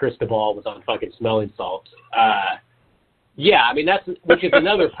when Cristobal was on fucking smelling salts. Which is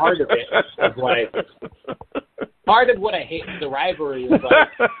another part of it. Part of what I hate the rivalry is like.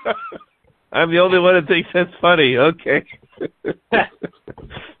 I'm the only one that thinks that's funny. Okay.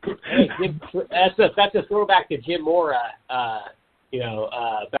 Hey, that's a throwback to Jim Mora.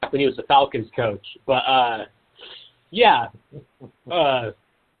 Back when he was the Falcons coach. But,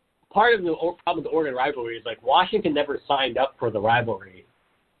 part of the problem with the Oregon rivalry is, like, Washington never signed up for the rivalry.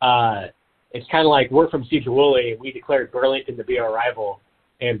 it's kind of like we're from Cedar-Woolley. We declared Burlington to be our rival,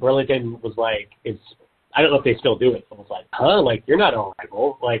 and Burlington was like, I don't know if they still do it. But it was like, huh? Like, you're not our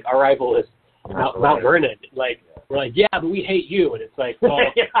rival. Like, our rival is Mount Vernon. Like, we're like, yeah, but we hate you. And it's like, well,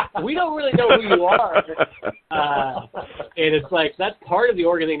 we don't really know who you are. And it's like, that's part of the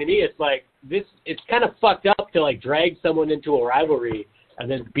Oregon thing to me. It's like, it's kind of fucked up to, like, drag someone into a rivalry and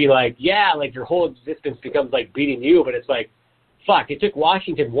then be like, yeah, like, your whole existence becomes, like, beating you. But it's like, fuck, it took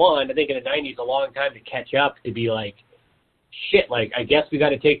Washington I think in the 90s, a long time to catch up to be like, shit, like, I guess we got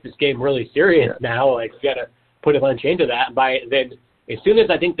to take this game really serious now. Like, we got to put a bunch into that. And then as soon as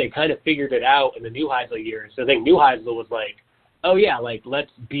I think they kind of figured it out in the Neuheisel years, so I think Neuheisel was like, oh, yeah, like,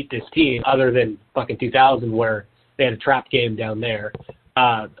 let's beat this team, other than fucking 2000 where they had a trap game down there.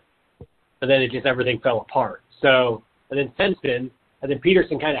 And then it just, everything fell apart. So, and then since then, and then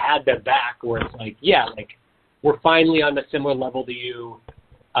Peterson kind of had them back where it's like, yeah, like, we're finally on a similar level to you,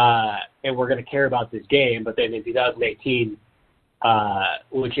 and we're going to care about this game. But then in 2018,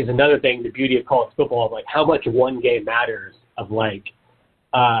 which is another thing, the beauty of college football, of like how much one game matters, of like,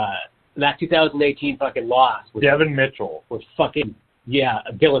 that 2018 fucking loss. Devin Mitchell. Was fucking,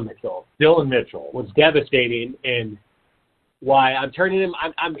 Dylan Mitchell. Dylan Mitchell. Was devastating, and why I'm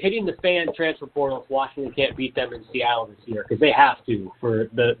hitting the fan transfer portal if Washington can't beat them in Seattle this year, because they have to, for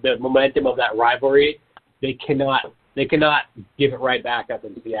the momentum of that rivalry. They cannot give it right back up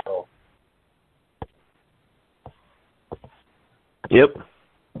in Seattle. Yep.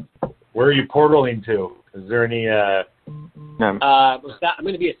 Where are you portaling to? Is there any I'm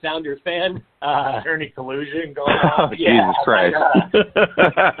going to be a Sounders fan. Is there any collusion going on? Oh, Jesus Christ.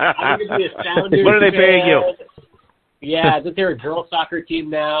 I'm going to be a Sounders What are they paying you? Yeah, isn't there a girls soccer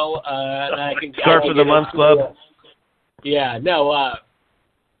team now? I can Scarf of the Month Club? Yeah, no.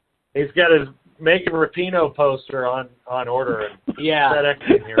 He's got his Megan Rapinoe poster on order and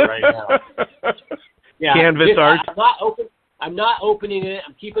FedExing here right now. Yeah, Canvas art. I'm not opening it.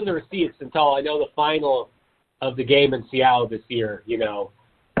 I'm keeping the receipts until I know the final of the game in Seattle this year. You know,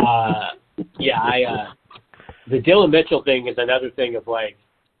 the Dylan Mitchell thing is another thing of like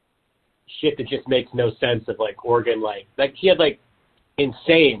shit that just makes no sense. Of like Oregon, like he had like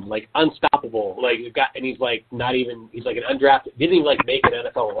insane, like unstoppable, like and he's like not even, he's like an undrafted, didn't even like make an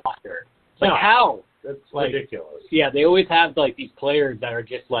NFL roster. It's like how? That's like, ridiculous. Yeah, they always have like these players that are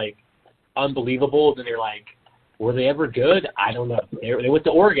just like unbelievable, and they're like, were they ever good? I don't know. They went to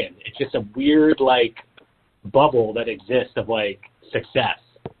Oregon. It's just a weird like bubble that exists of like success.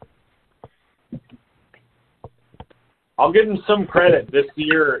 I'll give them some credit this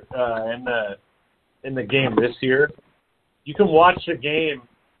year in the game this year. You can watch the game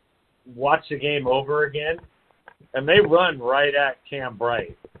over again, and they run right at Cam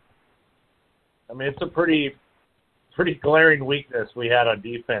Bright. I mean, it's a pretty glaring weakness we had on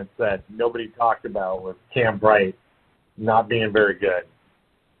defense that nobody talked about with Cam Bright not being very good.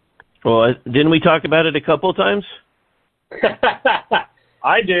 Well, didn't we talk about it a couple of times?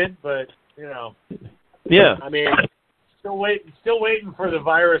 I did, but you know. Yeah. I mean, still waiting for the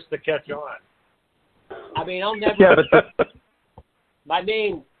virus to catch on. I mean, I'll never. Yeah, my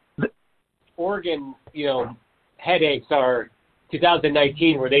main Oregon, headaches are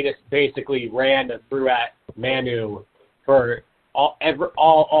 2019, where they just basically ran and threw at Manu for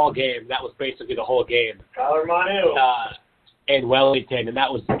all game. That was basically the whole game. Kyler Manu. And Wellington, and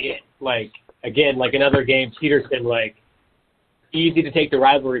that was it. Like again, like another game, Peterson, like easy to take the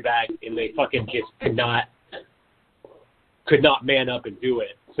rivalry back, and they fucking just could not man up and do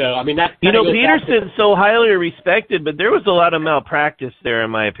it. So I mean, that Peterson's so highly respected, but there was a lot of malpractice there,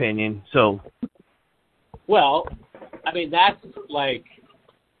 in my opinion. So, well, I mean, that's like,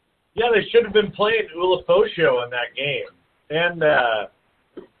 yeah, they should have been playing Ulofoshio in that game, and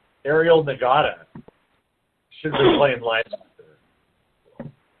Ariel Nagata should have been playing linebacker.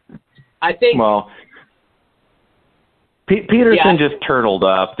 I think. Well, Peterson just turtled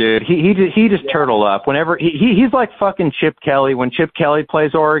up, dude. He just turtled up. Whenever he's like fucking Chip Kelly. When Chip Kelly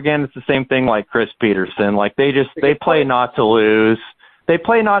plays Oregon, it's the same thing like Chris Peterson. Like they play not to lose. They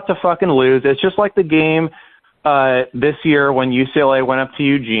play not to fucking lose. It's just like the game this year when UCLA went up to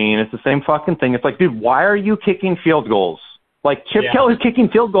Eugene. It's the same fucking thing. It's like, dude, why are you kicking field goals? Like Chip Kelly's kicking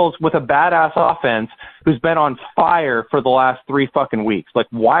field goals with a badass offense who's been on fire for the last 3 fucking weeks. Like,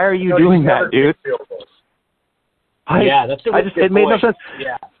 why are you doing that, dude? It made no sense.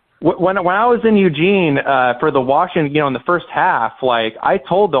 Yeah. When I was in Eugene for the Washington, in the first half, like I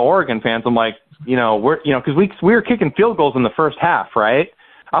told the Oregon fans, I'm like, because we were kicking field goals in the first half, right?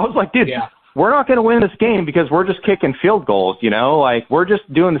 I was like, dude, we're not going to win this game because we're just kicking field goals, like we're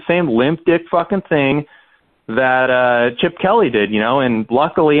just doing the same limp dick fucking thing that Chip Kelly did, and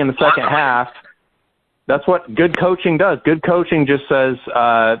luckily in the second half, that's what good coaching does. Good coaching just says,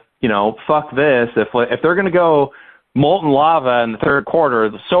 fuck this. If they're going to go molten lava in the third quarter,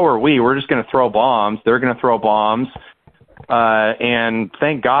 so are we. We're just going to throw bombs. They're going to throw bombs. And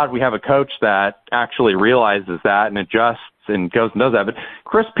thank God we have a coach that actually realizes that and adjusts and goes and does that. But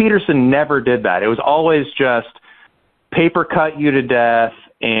Chris Peterson never did that. It was always just paper cut you to death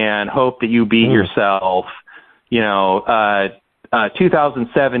and hope that you beat yourself.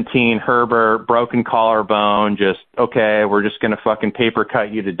 2017 Herbert, broken collarbone, okay, we're just going to fucking paper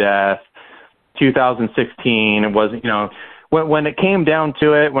cut you to death. 2016, it wasn't, when it came down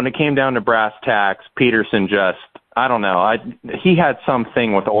to it, when it came down to brass tacks, Peterson just, I don't know, he had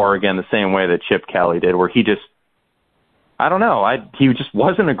something with Oregon the same way that Chip Kelly did, where he just, I don't know, he just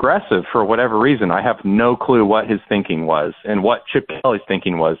wasn't aggressive for whatever reason. I have no clue what his thinking was and what Chip Kelly's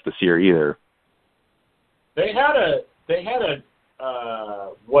thinking was this year either. They had a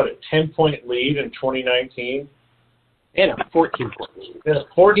 10-point lead in 2019? And a 14-point lead. And a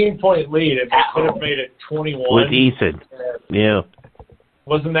 14-point lead, and they could have made it 21. With Eason. Yeah.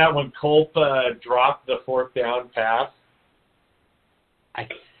 Wasn't that when Culp dropped the fourth down pass? I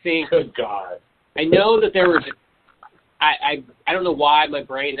think. Good God. I know that there was. I don't know why my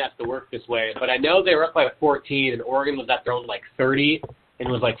brain has to work this way, but I know they were up by 14, and Oregon was at their own 30, and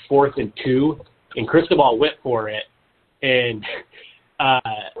it was 4th and 2, and Cristobal went for it, and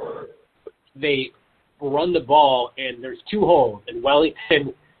they run the ball, and there's 2 holes, and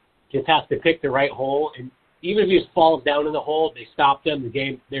Wellington just has to pick the right hole, and even if he just falls down in the hole, they stop them. The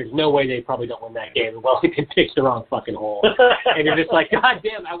game, there's no way they probably don't win that game. And Wellington picks the wrong fucking hole, and you're just like, God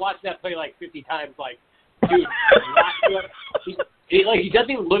damn! I watched that play 50 times. Dude, he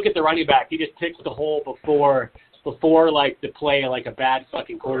doesn't even look at the running back. He just picks the hole before the play a bad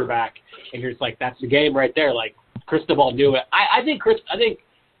fucking quarterback, and you're just like, that's the game right there. Cristobal knew it. I think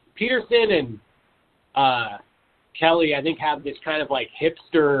Peterson and Kelly, I think, have this kind of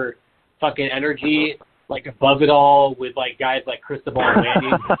hipster fucking energy, above it all, with guys like Cristobal and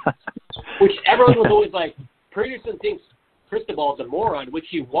Lanning, which everyone was always Peterson thinks Cristobal is a moron, which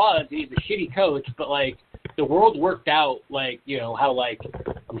he was. He's a shitty coach, but the world worked out. How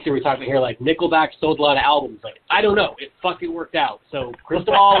I'm sure we talked about here, Nickelback sold a lot of albums. I don't know, it fucking worked out. So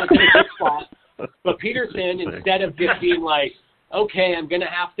Cristobal was in a good spot, but Peterson, instead of just being okay, I'm gonna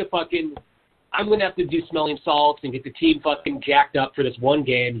have to do smelling salts and get the team fucking jacked up for this one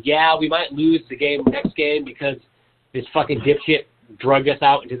game. Yeah, we might lose the next game because this fucking dipshit drugged us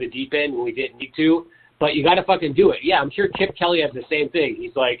out into the deep end when we didn't need to. But you got to fucking do it. Yeah, I'm sure Chip Kelly has the same thing.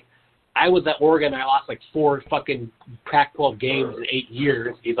 He's I was at Oregon, I lost 4 fucking Pac-12 games in 8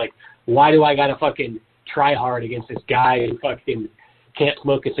 years. He's why do I got to fucking try hard against this guy who fucking can't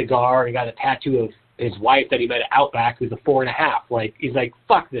smoke a cigar and got a tattoo of his wife that he met at Outback who's a 4.5. He's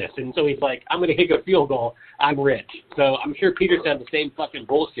fuck this. And so he's I'm going to kick a field goal. I'm rich. So I'm sure Peterson had the same fucking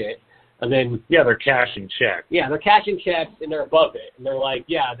bullshit. And then... Yeah, they're cashing checks. Yeah, they're cashing checks, and they're above it. And they're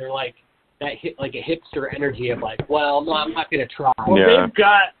that hit a hipster energy of well, no, I'm not going to try. Well, yeah. They've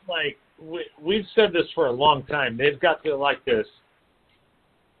got we've said this for a long time. They've got this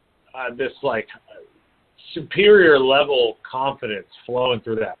superior level confidence flowing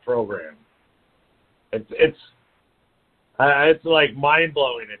through that program. It's mind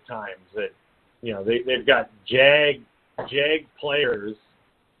blowing at times that they've got jag players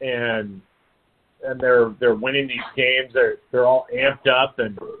and they're winning these games. They're all amped up,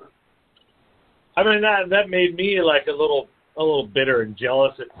 and I mean that made me a little bitter and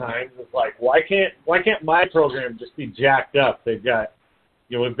jealous at times. It's why can't my program just be jacked up? They've got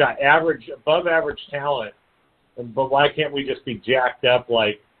we've got above average talent, but why can't we just be jacked up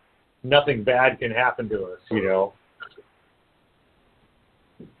nothing bad can happen to us?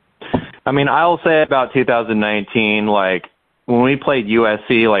 I mean, I'll say about 2019, when we played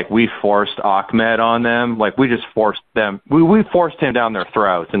USC, we forced Ahmed on them. We just forced them. We forced him down their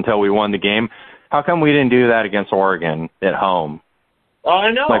throats until we won the game. How come we didn't do that against Oregon at home? Oh,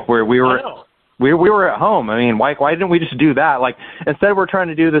 I know. Where we were at home. I mean, why didn't we just do that? Instead we're trying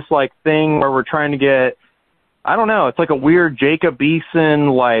to do this thing where we're trying to get, I don't know, it's a weird Jacob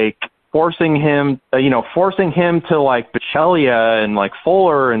Eason, forcing him to Bichelia and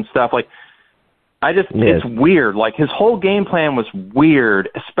Fuller and stuff. It's weird. His whole game plan was weird,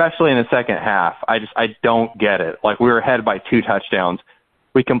 especially in the second half. I don't get it. We were ahead by 2 touchdowns.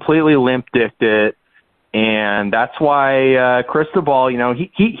 We completely limp-dicked it, and that's why Cristobal,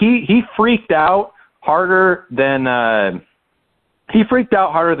 he freaked out harder than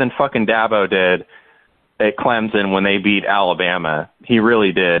fucking Dabo did at Clemson when they beat Alabama. He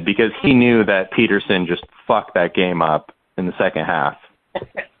really did, because he knew that Peterson just fucked that game up in the second half.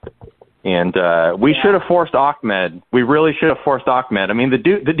 And we should have forced Ahmed. We really should have forced Ahmed. I mean, the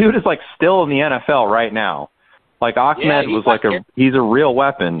dude is like still in the NFL right now. Like Ahmed was like he's a real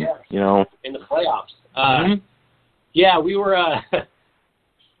weapon, you know. In the playoffs. Yeah, we were.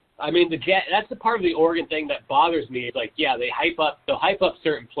 I mean, that's the part of the Oregon thing that bothers me. It's like, yeah, they'll hype up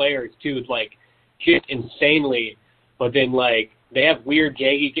certain players too. It's like just insanely, but then like they have weird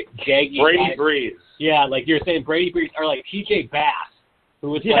jaggy Brady Breeze. Yeah, like you're saying, Brady Breeze, or like TJ Bass, who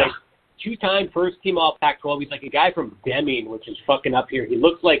was like 2-time first team All Pac-12. He's like a guy from Deming, which is fucking up here. He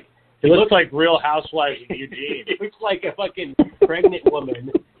looks like Real Housewives of Eugene. He looks like a fucking pregnant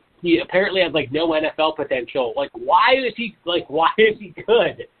woman. He apparently has like no NFL potential. Like, why is he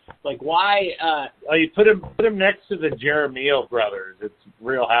good? Like, why? You put him next to the Jeremio brothers. It's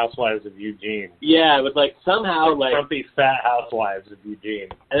Real Housewives of Eugene. Yeah, it was like somehow like Trumpy fat housewives of Eugene.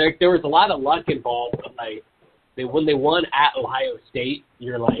 And there was a lot of luck involved. But like when they won at Ohio State,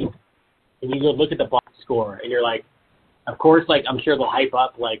 you're like, and you go look at the box score, and you're like, of course, like I'm sure they'll hype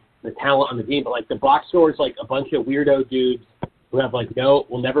up like the talent on the team, but like the box score is like a bunch of weirdo dudes who have like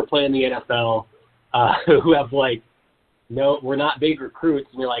will never play in the NFL, who have like we're not big recruits,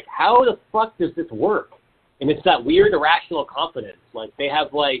 and you're like, how the fuck does this work? And it's that weird irrational confidence. Like they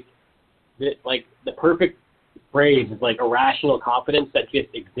have like the perfect phrase is like irrational confidence that just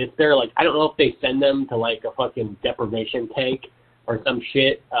exists there. Like I don't know if they send them to like a fucking deprivation tank or some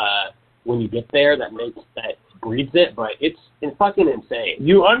shit when you get there that breeds it, but it's fucking insane.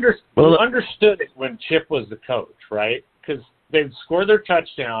 You understood it when Chip was the coach, right? Because they'd score their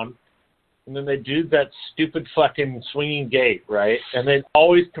touchdown, and then they'd do that stupid fucking swinging gate, right? And they'd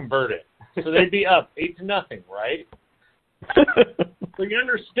always convert it. So they'd be up 8-0, right? So you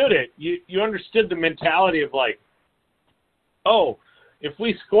understood it. You understood the mentality of like, oh, if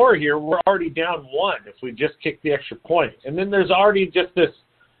we score here, we're already down 1 if we just kick the extra point. And then there's already just this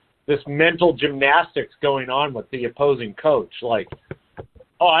mental gymnastics going on with the opposing coach. Like,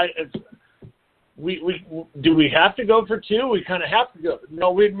 do we have to go for 2? We kind of have to go.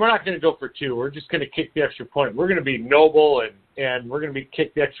 No, we're not going to go for 2. We're just going to kick the extra point. We're going to be noble and we're going to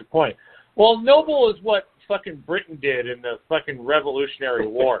kick the extra point. Well, noble is what fucking Britain did in the fucking Revolutionary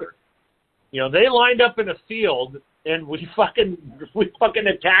War. You know, they lined up in a field and we fucking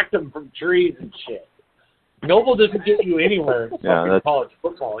attacked them from trees and shit. Noble doesn't get you anywhere in fucking college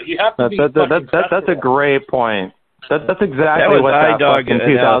football. You have to be that's a great point. That's exactly what that fucking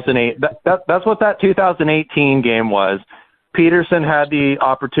 2008. That's what that 2018 game was. Peterson had the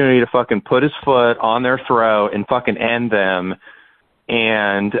opportunity to fucking put his foot on their throat and fucking end them.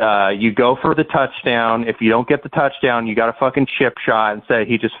 And you go for the touchdown. If you don't get the touchdown, you got a fucking chip shot. Instead,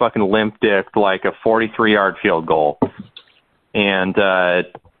 he just fucking limp-dicked like a 43-yard field goal. And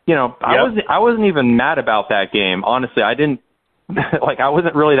you know, I wasn't even mad about that game. Honestly, I didn't I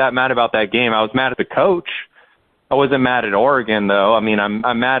wasn't really that mad about that game. I was mad at the coach. I wasn't mad at Oregon though. I mean,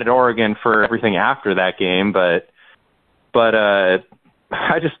 I'm mad at Oregon for everything after that game, but I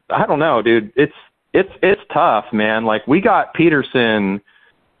don't know, dude. It's tough, man. Like we got Peterson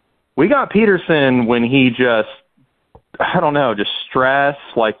when he just, I don't know, just stress,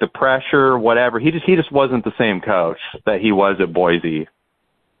 like the pressure, whatever. He just wasn't the same coach that he was at Boise.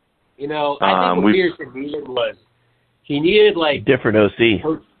 You know, I think what Peterson needed was he needed like different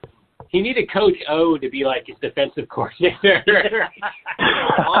OC. He needed Coach O to be like his defensive coordinator.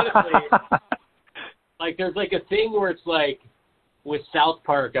 Honestly, like there's like a thing where it's like with South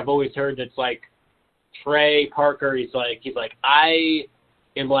Park, I've always heard it's like Trey Parker. He's like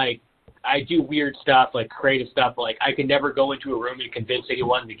I do weird stuff, like creative stuff. Like I can never go into a room and convince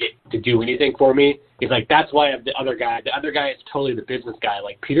anyone to do anything for me. He's like, that's why I have the other guy. The other guy is totally the business guy.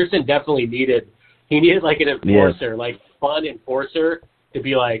 Like Peterson definitely needed like an enforcer, like fun enforcer to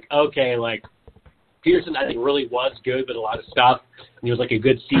be like, okay, like Peterson I think really was good with a lot of stuff. And he was like a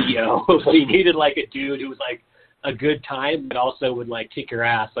good CEO. But he needed like a dude who was like a good time, but also would like kick your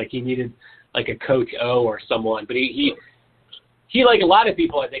ass. Like he needed like a Coach O or someone. But he like a lot of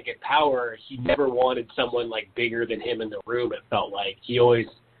people, I think, in power, he never wanted someone like bigger than him in the room. It felt like he always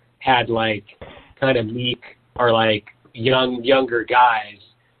had like kind of meek or like younger guys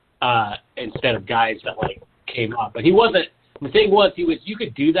instead of guys that like came up. But he wasn't. The thing was, you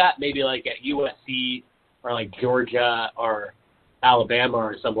could do that maybe like at USC or like Georgia or Alabama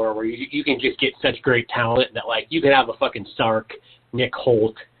or somewhere where you can just get such great talent that like you can have a fucking Sark, Nick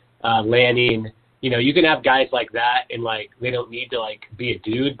Holt, Lanning. You know, you can have guys like that, and like they don't need to like be a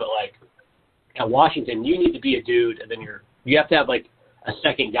dude, but like at Washington, you need to be a dude, and then you have to have like a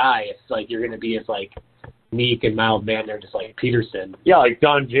second guy if like you're going to be as like meek and mild manner, just like Peterson. Yeah, like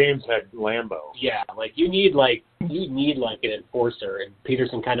Don James had Lambo. Yeah, like you need like an enforcer, and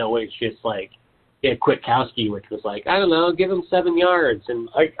Peterson kind of always just like Kwiatkowski, which was like, I don't know, give him 7 yards. And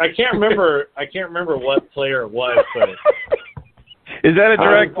I can't remember what player it was, but is that a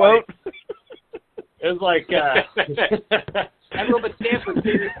direct quote? It was like everyone but Stanford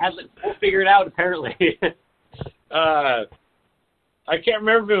hasn't figured it out apparently. I can't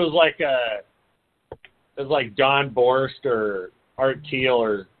remember if it was like Don Borst or Art Thiel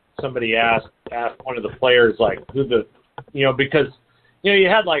or somebody asked one of the players like who the, because you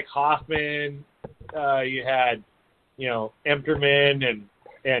had like Hoffman, you had Emterman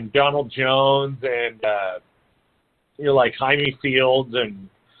and Donald Jones and like Jaime Fields and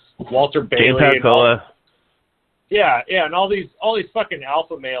Walter Bailey. And all these fucking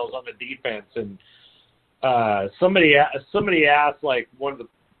alpha males on the defense, and somebody asked like one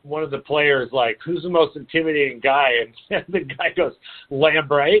of the players like, who's the most intimidating guy, and the guy goes,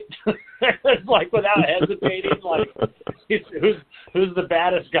 Lambright. It's like without hesitating, like who's the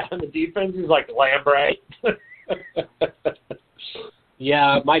baddest guy on the defense? He's like Lambright.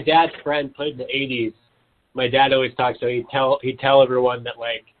 Yeah, my dad's friend played in the '80s. My dad always talks, so he'd tell everyone that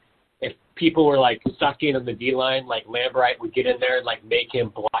like if people were like sucking on the D line, like Lambright would get in there and like make him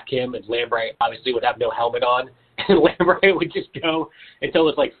block him, and Lambright obviously would have no helmet on, and Lambright would just go until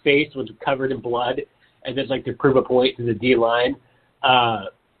his like face was covered in blood, and then like to prove a point to the D line.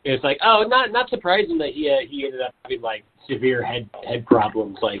 It's like, oh, not surprising that he ended up having like severe head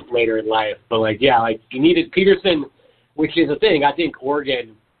problems like later in life, but like yeah, like you needed Peterson, which is a thing. I think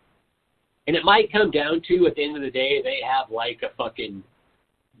Oregon. And it might come down to, at the end of the day, they have like a fucking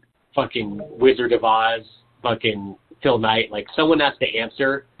Wizard of Oz, fucking Phil Knight. Like someone has to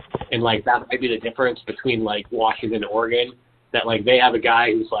answer, and like that might be the difference between like Washington and Oregon. That like they have a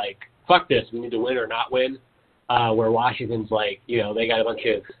guy who's like, fuck this, we need to win or not win. Where Washington's like, they got a bunch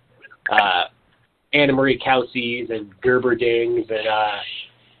of Anna Marie Kelsey's and Gerberdings and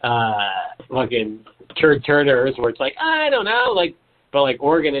fucking Turd Turners, where it's like, I don't know, like. But, like,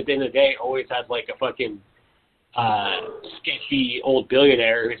 Oregon, at the end of the day, always has, like, a fucking sketchy old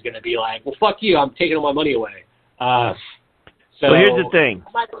billionaire who's going to be like, well, fuck you, I'm taking all my money away. So here's the thing.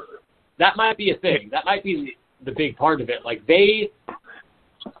 That might be a thing. That might be the big part of it. Like, they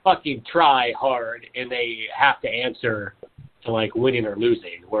fucking try hard, and they have to answer to, like, winning or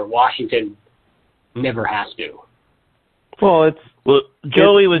losing, where Washington never has to. Well,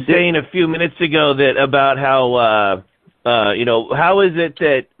 Joey was saying a few minutes ago that about how how is it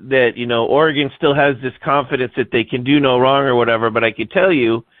that Oregon still has this confidence that they can do no wrong or whatever, but I could tell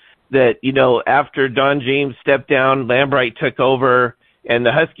you that, after Don James stepped down, Lambright took over, and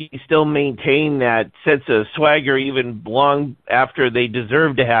the Huskies still maintain that sense of swagger even long after they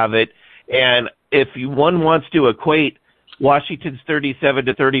deserve to have it. And if one wants to equate Washington's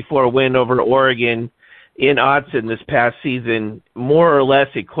 37-34 win over Oregon in Autzen this past season, more or less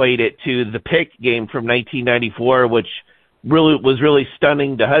equate it to the Pick game from 1994, which was really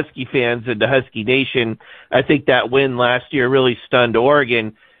stunning to Husky fans and to Husky Nation. I think that win last year really stunned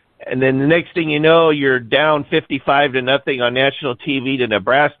Oregon. And then the next thing you know, you're down 55-0 on national TV to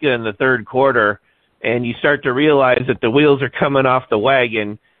Nebraska in the third quarter, and you start to realize that the wheels are coming off the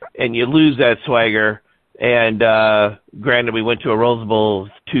wagon, and you lose that swagger. And granted, we went to a Rose Bowl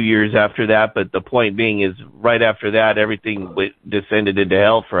 2 years after that, but the point being is right after that, everything descended into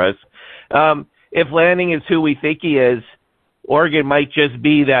hell for us. If Lanning is who we think he is, Oregon might just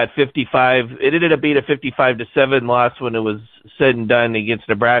be that 55. It ended up being a 55-7 loss when it was said and done against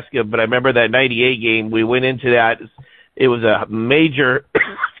Nebraska. But I remember that 98 game, we went into that. It was a major,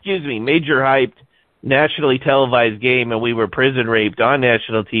 major hyped, nationally televised game, and we were prison raped on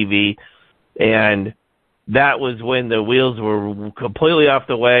national TV. And that was when the wheels were completely off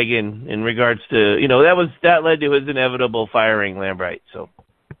the wagon in regards to, that led to his inevitable firing, Lambright. So.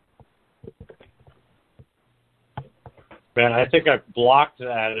 Man, I think I blocked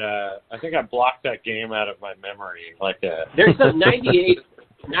that. That game out of my memory. There's some 98.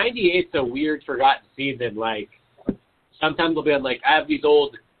 98's a weird, forgotten season. Like sometimes they'll be on I have these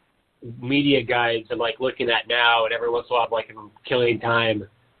old media guides I'm looking at now, and every once in a while, I'm killing time.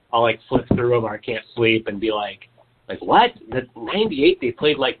 I'll flip through them, or I can't sleep, and be like what? The 98 they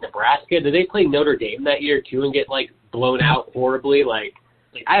played Nebraska. Did they play Notre Dame that year too and get blown out horribly?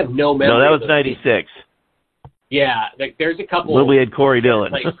 I have no memory. No, that was 96. Yeah, there's a couple. Well, we had Corey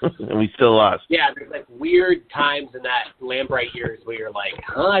Dillon, and we still lost. Yeah, there's weird times in that Lambright years where you're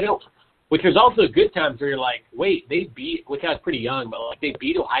I don't. Which there's also good times where you're wait, they beat, which I was pretty young, but they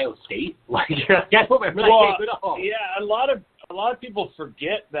beat Ohio State. I don't remember that game at all. Yeah, a lot a lot of people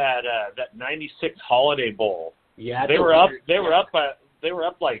forget that that '96 Holiday Bowl. Yeah, They were up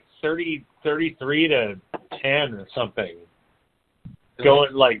like 33 to 10 or something.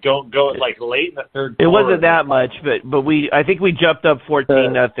 Going late in the third quarter. It wasn't that much, but I think we jumped up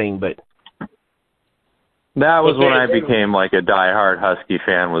 14-0, but that was when I became like a diehard Husky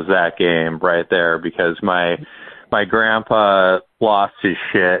fan, was that game right there, because my grandpa lost his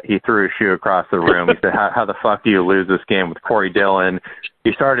shit. He threw a shoe across the room. He said, how the fuck do you lose this game with Corey Dillon?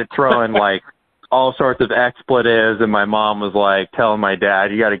 He started throwing like all sorts of expletives, and my mom was like telling my dad,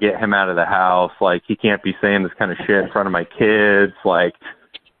 you got to get him out of the house. Like, he can't be saying this kind of shit in front of my kids. Like,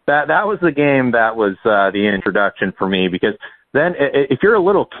 that was the game that was the introduction for me, because then if you're a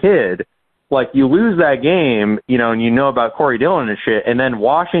little kid, like, you lose that game, you know, and you know about Corey Dillon and shit, and then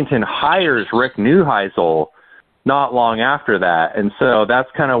Washington hires Rick Neuheisel not long after that. And so that's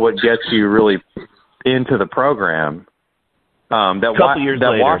kind of what gets you really into the program. That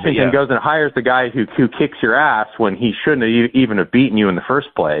Washington goes and hires the guy who kicks your ass when he shouldn't have even have beaten you in the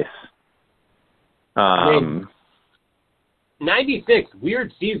first place. 96,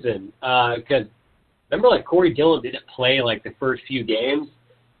 weird season, because remember, like, Corey Dillon didn't play like the first few games,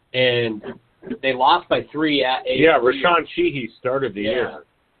 and they lost by 3 at ASU. Yeah, Rashawn Sheehy started the year.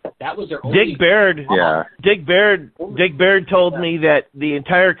 That was their only. Dick Baird told me that the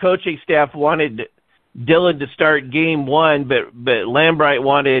entire coaching staff wanted Dillon to start game 1, but Lambright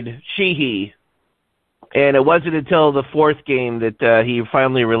wanted Sheehy, and it wasn't until the 4th game that he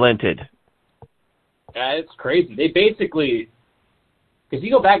finally relented. It's crazy. They basically, because you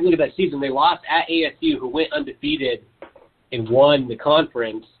go back and look at that season, they lost at ASU, who went undefeated and won the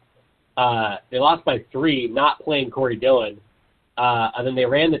conference. They lost by 3, not playing Corey Dillon. And then they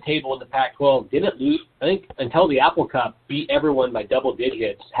ran the table in the Pac-12, didn't lose, I think, until the Apple Cup, beat everyone by double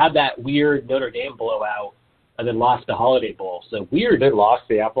digits, had that weird Notre Dame blowout, and then lost the Holiday Bowl. So weird. They lost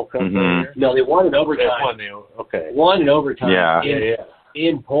the Apple Cup? Mm-hmm. No, they won in overtime. Won in overtime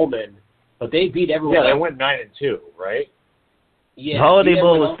in Pullman, but they beat everyone. Yeah, they went 9-2, right? Yeah. Holiday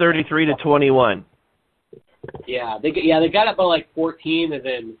Bowl was 33-21. Yeah, they got up by like 14, and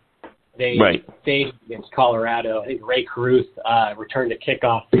then they stayed against Colorado. I think Ray Caruth returned a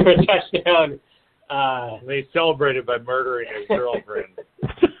kickoff for a touchdown. They celebrated by murdering his girlfriend.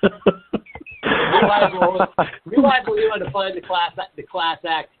 Realized we wanted to find the class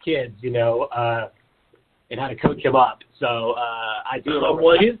act kids, you know, and how to coach them up. So I do.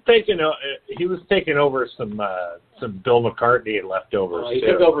 Well, he was taking over some Bill McCartney leftovers. He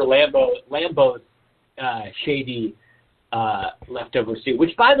took over Lambeau's shady leftovers too.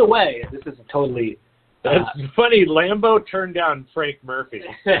 Which, by the way, this is a totally. That's funny. Lambeau turned down Frank Murphy,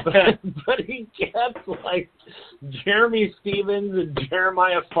 but he kept like Jeremy Stevens and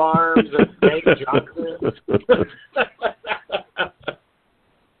Jeremiah Farms and Meg Johnson.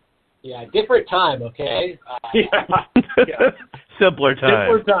 Yeah, different time, okay? Simpler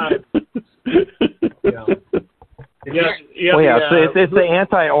time. So it's the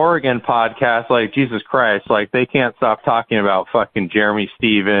anti-Oregon podcast. Like, Jesus Christ, like, they can't stop talking about fucking Jeremy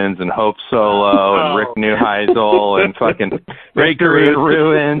Stevens and Hope Solo and Rick Neuheisel and fucking Ray Caruth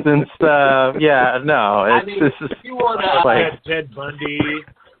Ruins and stuff. Yeah, no, this is like Ted Bundy.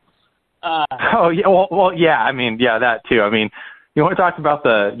 That too. I mean, you want to talk about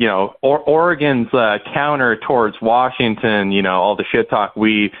the, you know, Oregon's counter towards Washington, you know, all the shit talk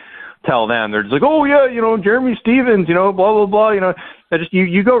we tell them. They're just like, oh yeah, you know, Jeremy Stevens, you know, blah blah blah, you know.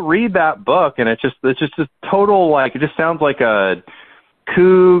 You go read that book, and it's just a total, like, it just sounds like a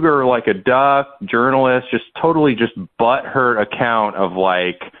Coug or like a Duck journalist, just totally just butthurt account of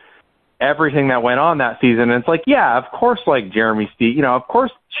like everything that went on that season. And it's like, yeah, of course, like Jeremy Stevens, you know, of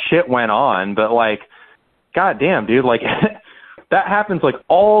course shit went on, but like, goddamn, dude, like. That happens like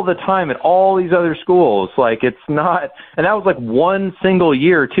all the time at all these other schools. Like, it's not, and that was like one single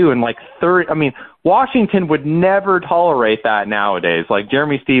year too. And like Washington would never tolerate that nowadays. Like,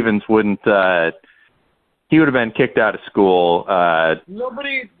 Jeremy Stevens wouldn't, he would have been kicked out of school,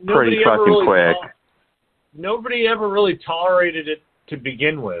 nobody pretty fucking really quick. Nobody ever really tolerated it to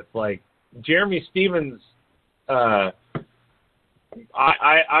begin with. Like, Jeremy Stevens,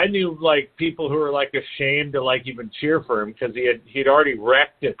 I knew like people who were like ashamed to like even cheer for him because he'd already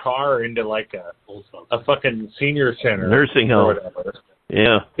wrecked a car into like a fucking senior center, nursing home, or whatever.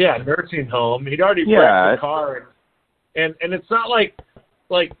 Yeah, nursing home. He'd already wrecked the car, and it's not like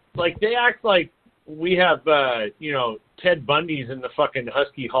they act like we have you know, Ted Bundy's in the fucking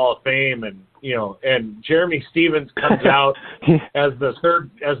Husky Hall of Fame, and you know, and Jeremy Stevens comes out as the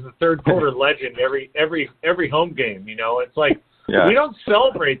third quarter legend every home game. You know, it's like Yeah. We don't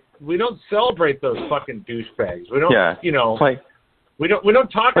celebrate those fucking douchebags. We don't. Yeah. You know. Like. We don't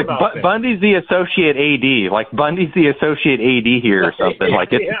talk like about things. Bundy's the associate AD. Like Bundy's the associate AD here or something. Like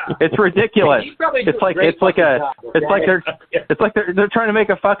it's ridiculous. It's like they're trying to make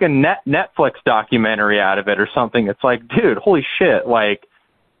a fucking Netflix documentary out of it or something. It's like, dude, holy shit! Like,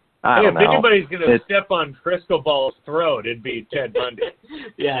 I don't know. If anybody's gonna step on Cristobalo's throat, it'd be Ted Bundy.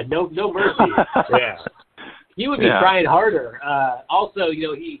 Yeah, no mercy. Yeah. He would be trying harder. Also, you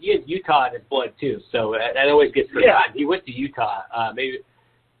know, he has Utah in his blood too, so that always gets forgotten. Yeah. He went to Utah, maybe.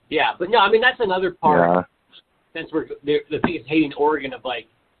 Yeah, but no, I mean that's another part. Yeah. Since the thing is hating Oregon of like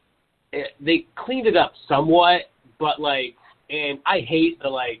they cleaned it up somewhat, but like, and I hate the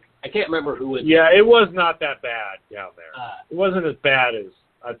like I can't remember who was. Yeah, it was not that bad down there. It wasn't as bad as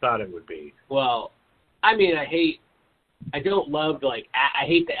I thought it would be. Well, I mean, I don't love, like, I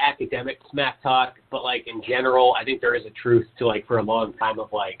hate the academic smack talk, but, like, in general, I think there is a truth to, like, for a long time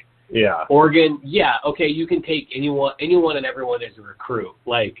of, like, Oregon, okay, you can take anyone and everyone as a recruit.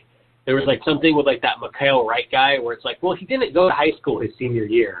 Like, there was, like, something with, like, that Mikhail Wright guy where it's like, well, he didn't go to high school his senior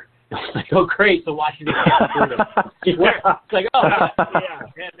year. It's like, oh, great, so Washington can't recruit him. It's like, oh,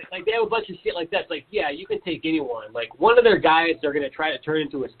 yeah. Like, they have a bunch of shit like that. It's like, yeah, you can take anyone. Like, one of their guys they're going to try to turn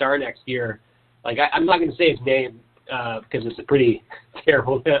into a star next year. Like, I'm not going to say his name, because it's a pretty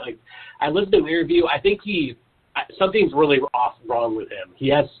terrible. Like, I listened to an interview. I think something's really wrong with him. He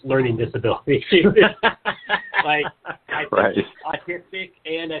has learning disabilities. Like, I think he's autistic,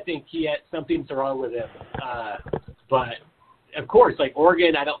 and I think something's wrong with him. But of course, like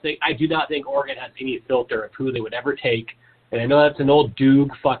Oregon, I do not think Oregon has any filter of who they would ever take. And I know that's an old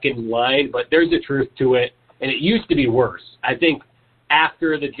Duke fucking line, but there's a truth to it. And it used to be worse. I think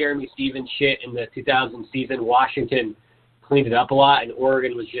after the Jeremy Stevens shit in the 2000 season, Washington cleaned it up a lot, and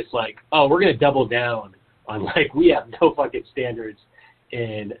Oregon was just like, oh, we're going to double down on, like, we have no fucking standards,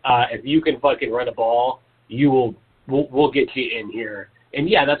 and if you can fucking run a ball, we'll get you in here. And,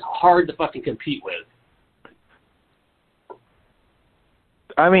 yeah, that's hard to fucking compete with.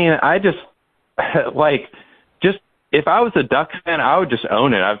 I mean, I just, if I was a Ducks fan, I would just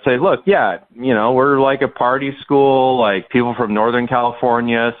own it. I'd say, look, yeah, you know, we're like a party school. Like people from Northern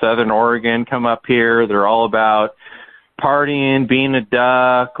California, Southern Oregon come up here. They're all about partying, being a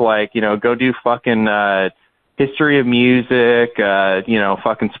Duck, like, you know, go do fucking history of music, you know,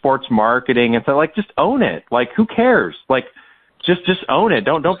 fucking sports marketing. And so, like, just own it. Like, who cares? Like, just own it.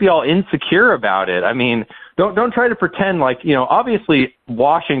 Don't be all insecure about it. I mean, don't try to pretend like, you know, obviously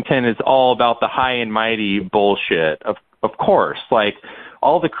Washington is all about the high and mighty bullshit. Of course, like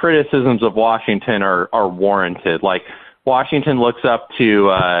all the criticisms of Washington are warranted. Like Washington looks up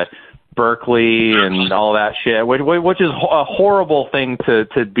to Berkeley and all that shit, which is a horrible thing to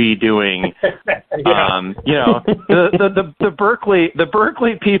be doing. You know, the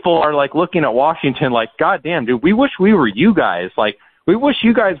Berkeley people are like looking at Washington like, God damn, dude, we wish we were you guys. Like, we wish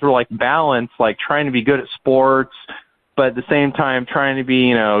you guys were like balanced, like trying to be good at sports, but at the same time trying to be,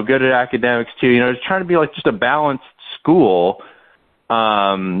 you know, good at academics too. You know, just trying to be like just a balanced school.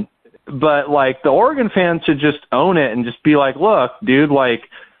 But like the Oregon fans should just own it and just be like, look, dude, like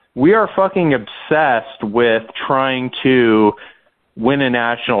we are fucking obsessed with trying to win a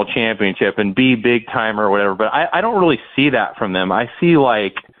national championship and be big time or whatever. But I don't really see that from them. I see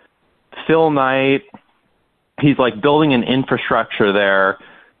like Phil Knight. He's like building an infrastructure there,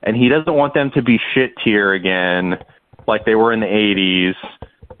 and he doesn't want them to be shit tier again like they were in the 80s.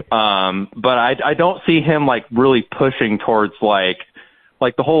 But I don't see him like really pushing towards like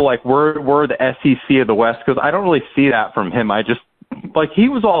the whole like we're the SEC of the West, because I don't really see that from him. I just like he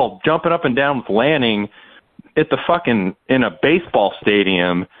was all jumping up and down with Lanning at the fucking in a baseball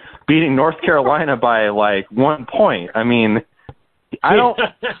stadium, beating North Carolina by like 1 point. I mean, I don't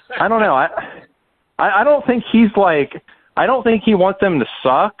know. I don't think I don't think he wants them to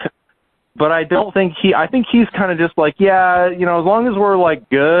suck, but I think he's kind of just like, yeah, you know, as long as we're like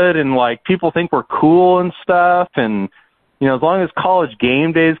good and like people think we're cool and stuff, and you know, as long as College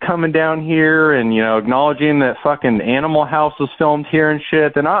Game Day is coming down here and, you know, acknowledging that fucking Animal House was filmed here and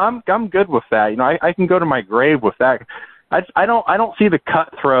shit, then I'm good with that. You know, I can go to my grave with that. I don't see the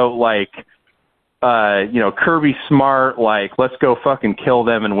cutthroat like you know, Kirby Smart, like, let's go fucking kill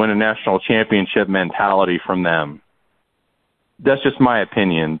them and win a national championship mentality from them. That's just my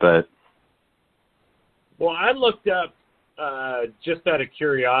opinion, but. Well, I looked up, just out of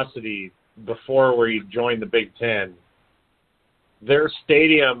curiosity, before we joined the Big Ten, their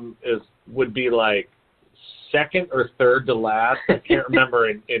stadium would be like second or third to last. I can't remember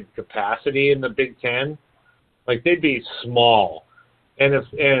in capacity in the Big Ten. Like, they'd be small.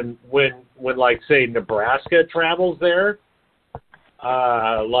 And when like say Nebraska travels there,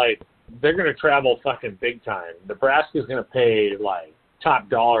 like they're going to travel fucking big time. Nebraska's going to pay like top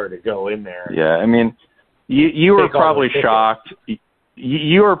dollar to go in there. Yeah, I mean, you were probably shocked.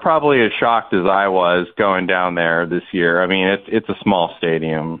 You were probably as shocked as I was going down there this year. I mean, it's a small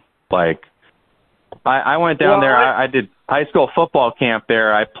stadium. Like, I went down there. I did high school football camp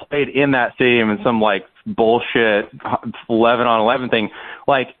there. I played in that stadium in some like bullshit 11-on-11 thing.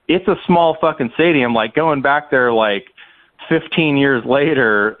 Like, it's a small fucking stadium. Like, going back there like 15 years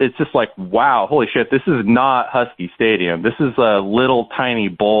later, it's just like, wow, holy shit, this is not Husky Stadium. This is a little tiny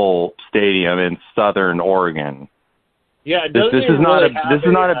bowl stadium in Southern Oregon. Yeah, this is not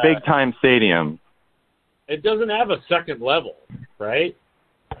a big time stadium. It doesn't have a second level, right?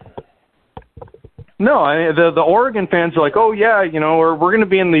 No, I mean, the Oregon fans are like, oh yeah, you know, we're going to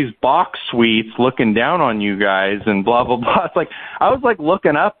be in these box suites looking down on you guys and blah blah blah. It's like I was like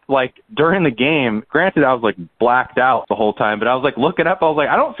looking up like during the game. Granted, I was like blacked out the whole time, but I was like looking up. I was like,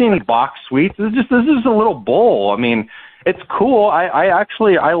 I don't see any box suites. This is a little bowl. I mean, it's cool. I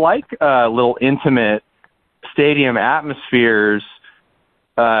actually like little intimate stadium atmospheres.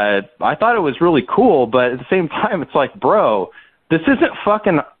 I thought it was really cool, but at the same time, it's like, bro, this isn't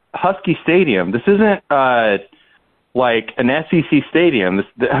fucking Husky Stadium. This isn't like an SEC stadium. This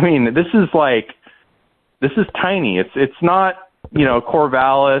is tiny. It's not, you know,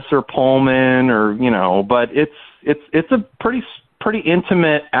 Corvallis or Pullman or, you know, but it's a pretty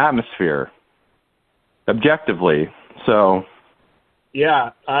intimate atmosphere, objectively. So yeah,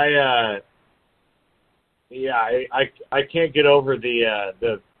 I can't get over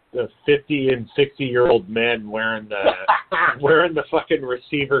the 50 and 60-year-old men wearing the fucking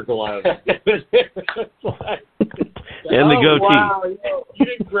receiver gloves. And the goatee. Wow, you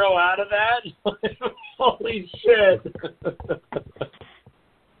didn't grow out of that? Holy shit.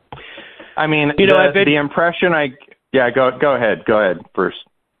 I mean, you know, the impression go ahead, Bruce.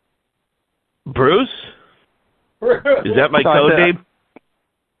 Bruce? Is that my code name?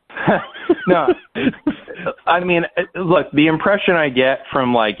 No, I mean, look, the impression I get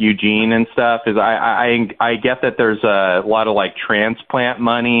from like Eugene and stuff is I get that there's a lot of like transplant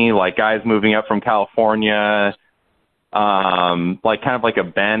money, like guys moving up from California, like kind of like a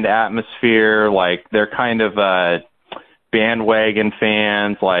Bend atmosphere, like they're kind of bandwagon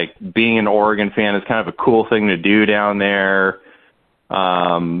fans, like being an Oregon fan is kind of a cool thing to do down there.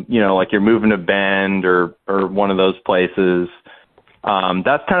 You know, like you're moving to Bend or one of those places.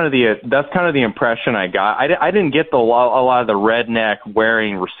 That's kind of the impression I got. I didn't get a lot of the redneck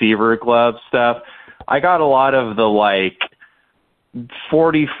wearing receiver glove stuff. I got a lot of the like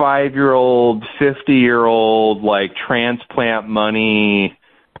 45-year-old, 50-year-old like transplant money,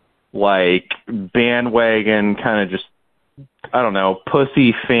 like bandwagon kind of just, I don't know,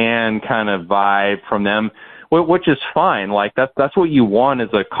 pussy fan kind of vibe from them, which is fine. Like that's what you want as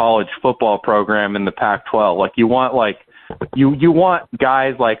a college football program in the Pac-12. Like you want like you want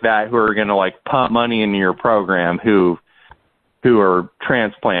guys like that who are going to like pump money into your program who are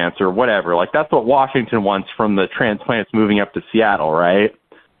transplants or whatever. Like that's what Washington wants from the transplants moving up to Seattle, right?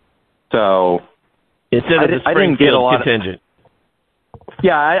 So instead of the Springfield contingent.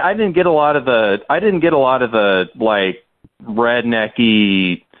 I didn't get a lot of the like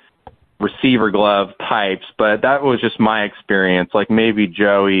rednecky receiver glove types, but that was just my experience. Like maybe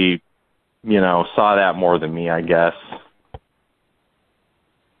Joey, you know, saw that more than me, I guess.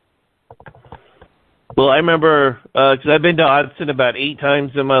 Well, I remember, because I've been to Autzen about 8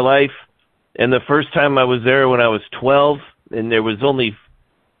 times in my life, and the first time I was there when I was 12, and there was only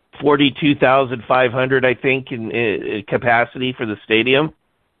 42,500, I think, in capacity for the stadium,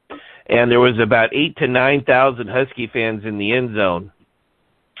 and there was about 8,000 to 9,000 Husky fans in the end zone,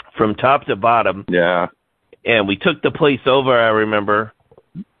 from top to bottom. Yeah. And we took the place over, I remember,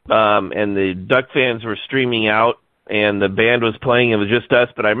 and the Duck fans were streaming out, and the band was playing. It was just us.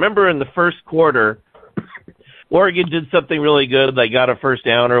 But I remember in the first quarter, Oregon did something really good. They got a first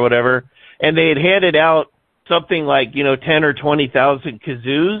down or whatever, and they had handed out something like, 10 or 20,000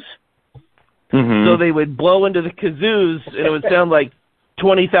 kazoos. Mm-hmm. So they would blow into the kazoos, and it would sound like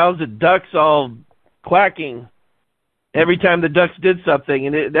 20,000 ducks all quacking every time the Ducks did something,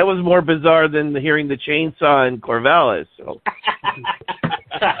 and that was more bizarre than hearing the chainsaw in Corvallis.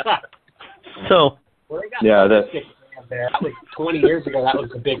 So yeah, that was 20 years ago. That was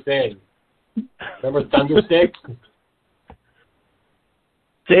the big thing. Remember Thundersticks?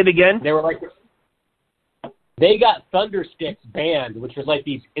 Say it again. They got Thundersticks banned, which was like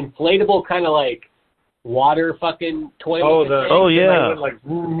these inflatable kind of like water fucking toilets. Yeah. Like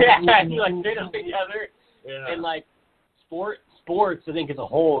fit them together. Yeah. And like sports sports, I think as a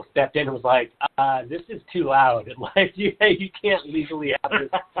whole, stepped in and was like, this is too loud. Like, you can't legally have this.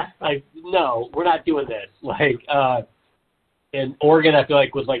 Like, no, we're not doing this. Like, and Oregon, I feel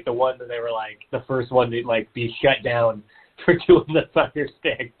like, was like the one that they were like the first one to like be shut down for doing the Thunder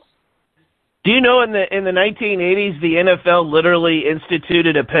Sticks. Do you know in the 1980s the NFL literally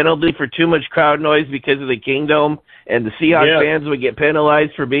instituted a penalty for too much crowd noise because of the Kingdome, and the Seahawks fans would get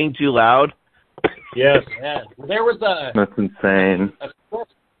penalized for being too loud? Yes. Yeah. There was That's insane.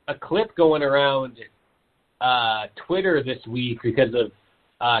 a clip going around Twitter this week because of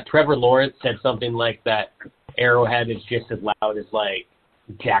Trevor Lawrence said something like that Arrowhead is just as loud as like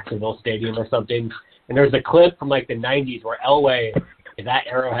Jacksonville Stadium or something. And there's a clip from like the 90s where Elway is at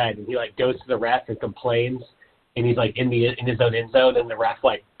Arrowhead and he like goes to the ref and complains, and he's like in his own end zone, and the ref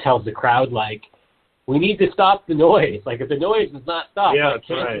like tells the crowd like, we need to stop the noise. Like, if the noise does not stop, like,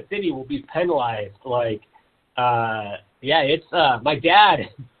 Kansas City will be penalized. Like, it's my dad.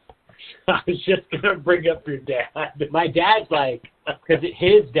 I was just gonna bring up your dad. My dad's like, because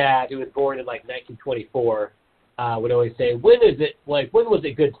his dad, who was born in like 1924, would always say, when was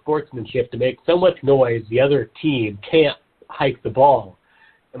it good sportsmanship to make so much noise the other team can't hike the ball?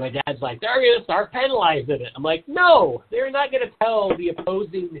 And my dad's like, they're going to start penalizing it. I'm like, no, they're not going to tell the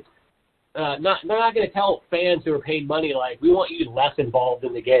opposing, they're not going to tell fans who are paying money, like, we want you less involved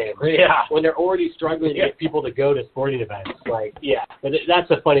in the game. Yeah. When they're already struggling to get people to go to sporting events. Like, yeah, but that's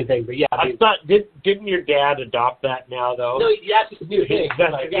a funny thing. But yeah, I thought, didn't your dad adopt that now though? No, that's a new thing.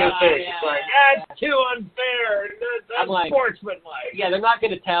 That's like, a new thing. It's like, that's too unfair. That's like, sportsmanlike. Yeah, they're not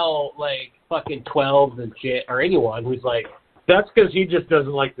going to tell like fucking 12s and shit or anyone who's like. That's because he just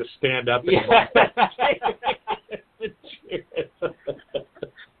doesn't like to stand up anymore.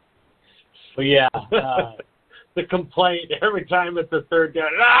 But yeah, the complaint every time it's the third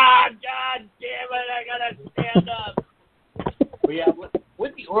down. God damn it! I gotta stand up. But yeah,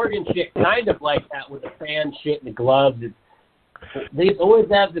 with the Oregon shit, kind of like that with the fan shit and the gloves. They always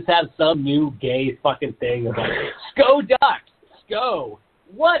have some new gay fucking thing about Sko Ducks, Sko.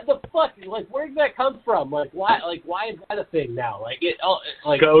 What the fuck? Like, where did that come from? Like, why? Like, why is that a thing now? Like,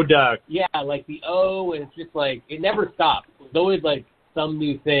 Go Duck. Yeah, like the O, and it's just like it never stops. There's always like some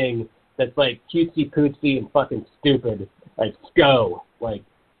new thing that's like cutesy pootsy and fucking stupid. Like Sko. Like,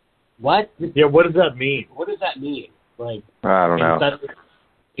 what? Yeah, what does that mean? What does that mean? Like, I don't know.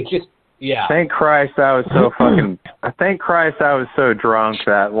 It's just. Yeah. Thank Christ I was so drunk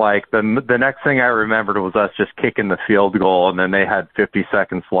that like the next thing I remembered was us just kicking the field goal, and then they had 50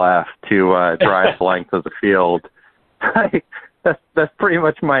 seconds left to drive the length of the field. That's pretty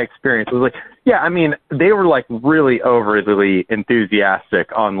much my experience. It was like, yeah, I mean, they were like really overly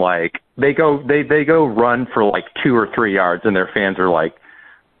enthusiastic on like they go run for like 2 or 3 yards and their fans are like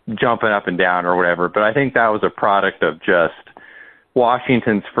jumping up and down or whatever. But I think that was a product of just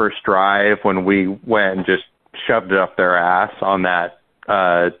Washington's first drive when we went and just shoved it up their ass on that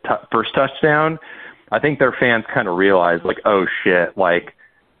first touchdown. I think their fans kind of realized, like, oh, shit, like,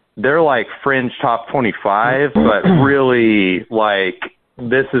 they're, like, fringe top 25, but really, like,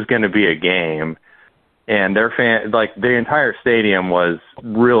 this is going to be a game. And their the entire stadium was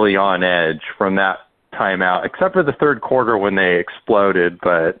really on edge from that timeout, except for the third quarter when they exploded,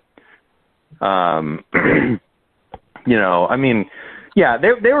 but you know, I mean, yeah,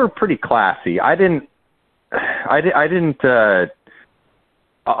 they were pretty classy. Honestly,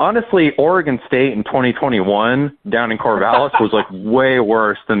 Oregon State in 2021 down in Corvallis was like way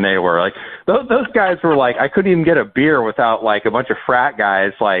worse than they were. Like those guys were like, I couldn't even get a beer without like a bunch of frat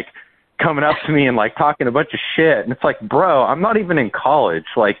guys like coming up to me and like talking a bunch of shit. And it's like, bro, I'm not even in college.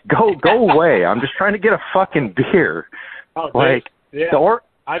 Like go away. I'm just trying to get a fucking beer. Oh, like yeah.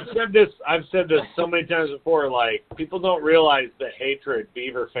 I've said this so many times before, like, people don't realize the hatred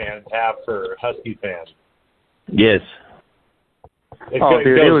Beaver fans have for Husky fans. Yes. Dude,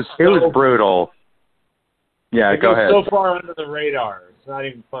 it was brutal. Yeah, go ahead. So far under the radar. It's not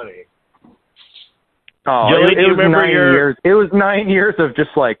even funny. Oh, Joey, it was 9 years. It was 9 years of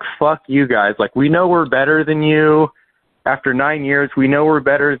just like, fuck you guys. Like, we know we're better than you. After 9 years, we know we're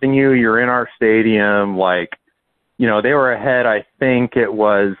better than you. You're in our stadium. Like, you know, they were ahead, I think it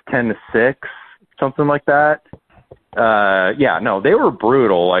was 10-6, something like that. Yeah, no, they were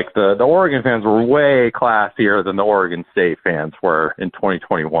brutal. Like, the Oregon fans were way classier than the Oregon State fans were in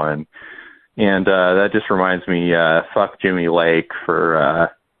 2021. And that just reminds me, fuck Jimmy Lake for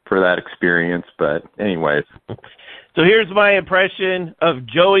that experience. But anyways. So here's my impression of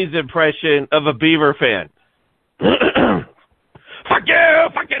Joey's impression of a Beaver fan. Fuck you,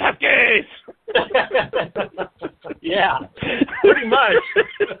 fucking Huskies! Yeah, pretty much.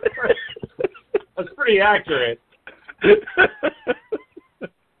 That's pretty accurate.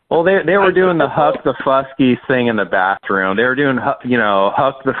 Well, they were doing the Huck the Fuskies thing in the bathroom. They were doing, Huck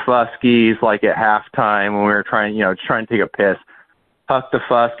the Fuskies like at halftime when we were trying to take a piss. Huck the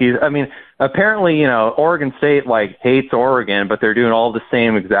Fuskies. I mean, apparently, Oregon State like hates Oregon, but they're doing all the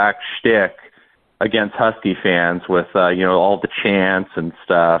same exact shtick against Husky fans with all the chants and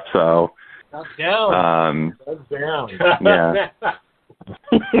stuff. So, down. Yeah.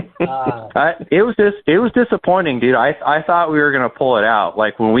 It was disappointing, dude. I thought we were gonna pull it out.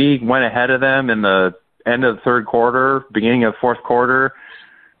 Like when we went ahead of them in the end of the third quarter, beginning of the fourth quarter,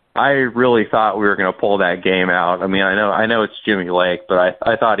 I really thought we were gonna pull that game out. I mean, I know it's Jimmy Lake, but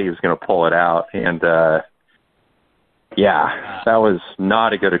I thought he was gonna pull it out, and that was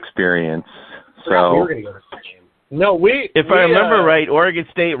not a good experience. So. No, if I remember right, Oregon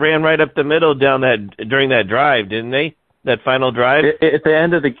State ran right up the middle during that drive, didn't they? That final drive? At the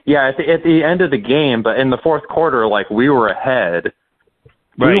end of the end of the game, but in the fourth quarter, like we were ahead.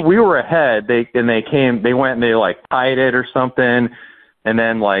 Right. We were ahead. They went and they like tied it or something, and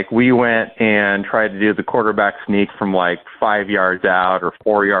then like we went and tried to do the quarterback sneak from like 5 yards out or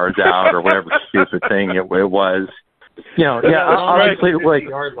 4 yards out or whatever stupid thing it was. Obviously like.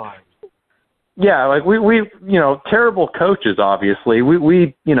 Yeah, like we terrible coaches. Obviously,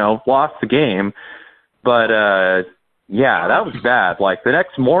 we lost the game, but. Yeah, that was bad. Like the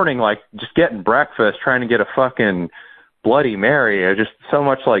next morning, like just getting breakfast, trying to get a fucking Bloody Mary, just so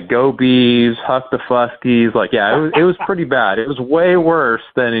much like Go Bees, Huck the Fuskies. Like, yeah, it was pretty bad. It was way worse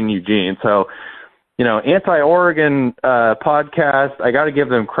than in Eugene. So, Anti-Oregon podcast, I got to give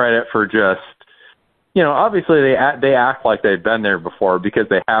them credit for just, obviously they act like they've been there before because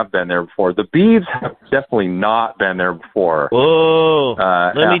they have been there before. The Beavs have definitely not been there before. Oh,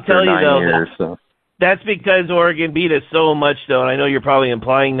 let me tell you though. Years, so. That's because Oregon beat us so much, though, and I know you're probably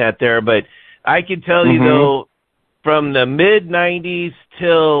implying that there, but I can tell you, though, from the mid-'90s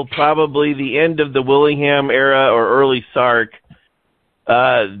till probably the end of the Willingham era or early Sark,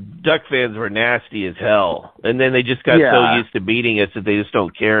 Duck fans were nasty as hell. And then they just got so used to beating us that they just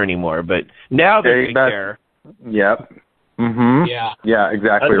don't care anymore. But now they care. Yep. Mm-hmm. Yeah. Yeah,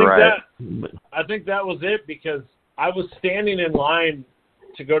 exactly right. I think that was it because I was standing in line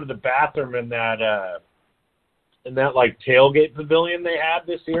to go to the bathroom in that like tailgate pavilion they had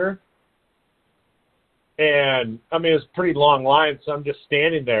this year. And I mean, it was a pretty long line, so I'm just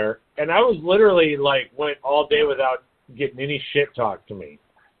standing there. And I was literally like, went all day without getting any shit talked to me.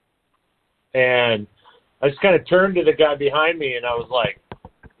 And I just kind of turned to the guy behind me and I was like,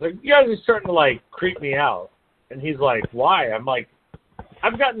 you guys are starting to like creep me out. And he's like, why? I'm like,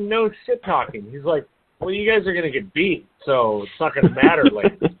 I've gotten no shit talking. He's like, well, you guys are going to get beat, so it's not going to matter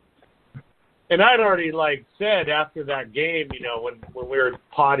later. And I'd already, like, said after that game, when we were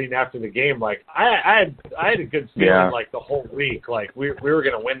potting after the game, like, I had a good feeling, like, the whole week, like, we were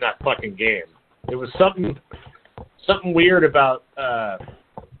going to win that fucking game. It was something weird about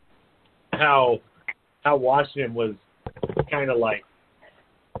how Washington was kind of like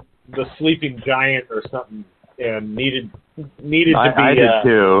the sleeping giant or something and needed to be... I did,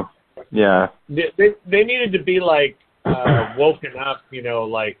 too. Yeah, they needed to be like woken up,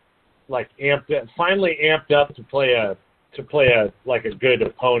 like finally amped up to play a like a good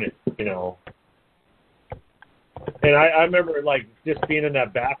opponent, And I remember like just being in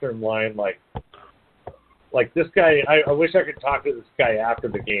that bathroom line, like this guy. I wish I could talk to this guy after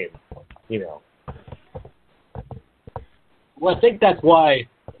the game, Well, I think that's why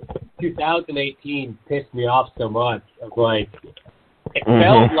 2018 pissed me off so much. Of like. It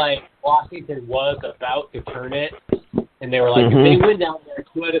felt like Washington was about to turn it, and they were like, if they win down there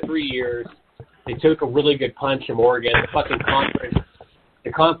 2 out of 3 years, they took a really good punch from Oregon.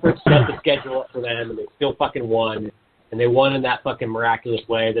 The conference set the schedule up for them, and they still fucking won, and they won in that fucking miraculous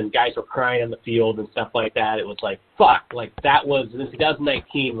way. Then guys were crying on the field and stuff like that. It was like, fuck, like that was, in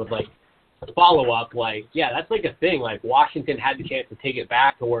 2019 was like, follow-up, like, yeah, that's like a thing. Like, Washington had the chance to take it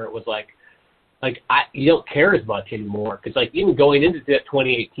back to where it was like you don't care as much anymore. Because, like, even going into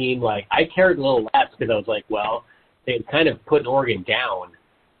 2018, like, I cared a little less because I was like, well, they had kind of put Oregon down.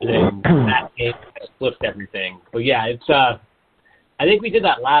 And then that game kind of flipped everything. But, yeah, it's, I think we did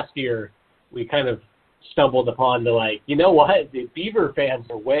that last year. We kind of stumbled upon the, like, you know what? The Beaver fans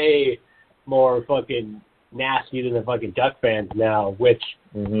are way more fucking nasty than the fucking Duck fans now, which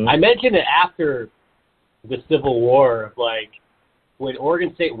I mentioned it after the Civil War of, like, when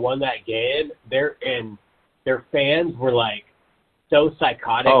Oregon State won that game, their fans were like so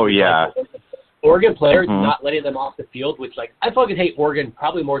psychotic. Oh yeah, like, Oregon players not letting them off the field, which like I fucking hate Oregon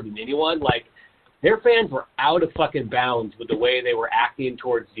probably more than anyone. Like their fans were out of fucking bounds with the way they were acting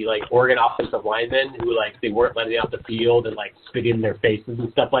towards the like Oregon offensive linemen who like they weren't letting out the field and like spitting in their faces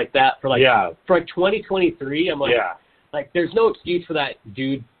and stuff like that for 2023. I'm like, like there's no excuse for that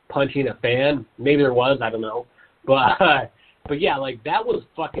dude punching a fan. Maybe there was, I don't know, but yeah, like that was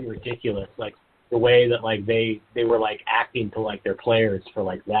fucking ridiculous. Like the way that like they were like acting to like their players for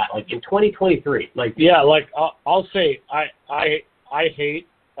like that, like in 2023. Like like I'll say I hate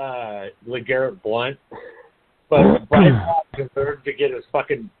LeGarrette Blount, but Bryce Hall deserved to get his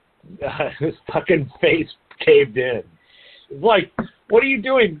fucking face caved in. It's like, what are you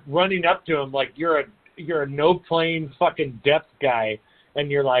doing running up to him like you're a no playing fucking depth guy,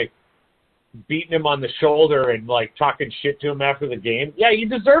 and you're like beating him on the shoulder and like talking shit to him after the game? Yeah, you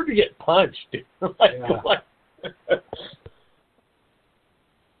deserve to get punched.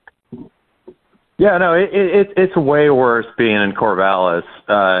 Yeah, no, it's way worse being in Corvallis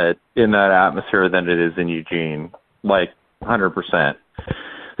in that atmosphere than it is in Eugene, like 100%.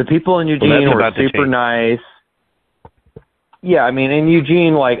 The people in Eugene were super nice. Yeah, I mean, in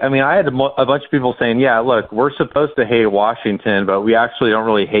Eugene, I had a bunch of people saying, yeah, look, we're supposed to hate Washington, but we actually don't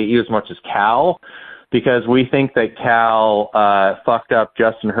really hate you as much as Cal, because we think that Cal fucked up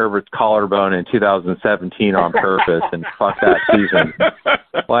Justin Herbert's collarbone in 2017 on purpose and fucked that season.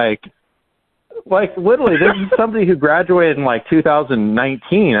 Like literally, this is somebody who graduated in like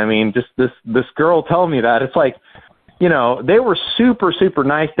 2019. I mean, just this girl telling me that. It's like, you know, they were super, super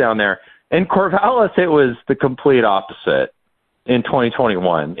nice down there. In Corvallis, it was the complete opposite in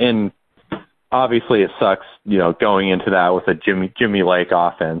 2021. And obviously it sucks, you know, going into that with a Jimmy Lake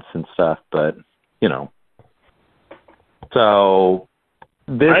offense and stuff, but you know. So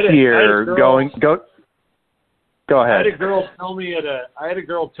this year Go ahead. I had a girl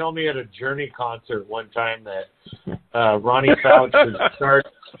tell me at a Journey concert one time that Ronnie Fouch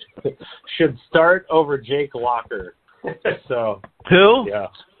should start over Jake Locker. So who? Yeah.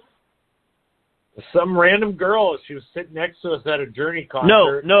 Some random girl. She was sitting next to us at a Journey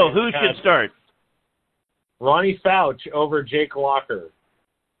concert. No. Who should start? Ronnie Fouch over Jake Locker.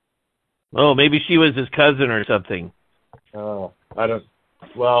 Oh, maybe she was his cousin or something. Oh, I don't.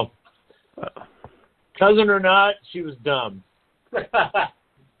 Well. Cousin or not, she was dumb.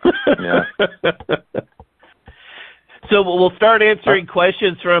 Yeah. So we'll start answering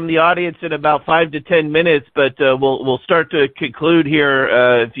questions from the audience in about 5 to 10 minutes, but we'll start to conclude here.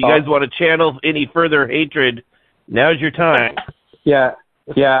 If you guys want to channel any further hatred, now's your time. Yeah.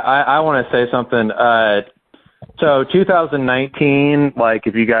 I want to say something. So 2019, like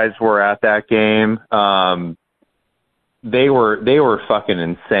if you guys were at that game, they were fucking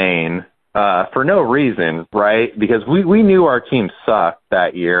insane. For no reason, right? Because we knew our team sucked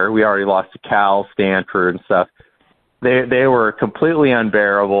that year. We already lost to Cal, Stanford, and stuff. They were completely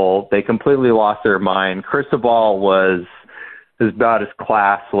unbearable. They completely lost their mind. Cristobal was about as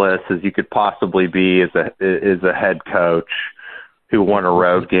classless as you could possibly be as a head coach who won a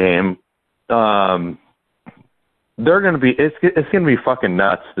road game. They're gonna be it's gonna be fucking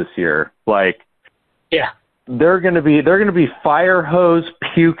nuts this year. Like, yeah. They're gonna be fire hose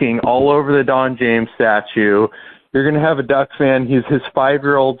puking all over the Don James statue. You're gonna have a Duck fan. His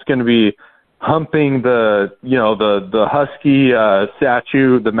 5-year-old's gonna be humping the Husky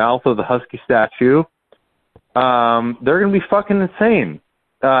statue, the mouth of the Husky statue. They're gonna be fucking insane.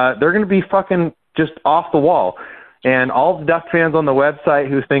 They're gonna be fucking just off the wall. And all the Duck fans on the website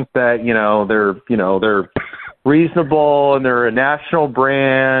who think that they're reasonable and they're a national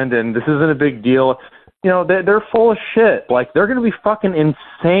brand and this isn't a big deal. They're full of shit. Like, they're going to be fucking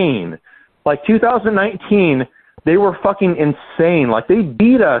insane. Like, 2019, they were fucking insane. Like, they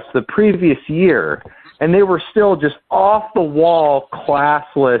beat us the previous year, and they were still just off-the-wall,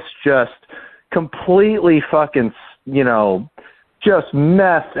 classless, just completely fucking, just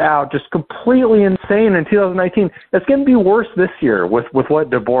messed out, just completely insane in 2019. It's going to be worse this year with what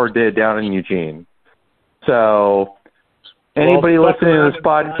DeBoer did down in Eugene. So... anybody listening to this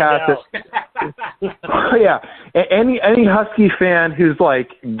podcast, yeah, any Husky fan who's like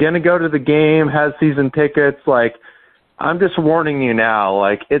gonna go to the game, has season tickets, like, I'm just warning you now,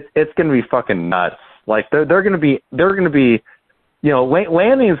 like it's gonna be fucking nuts. Like they're gonna be, Lanning's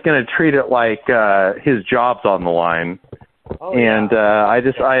gonna treat it like his job's on the line, and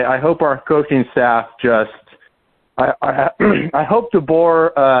I hope our coaching staff I hope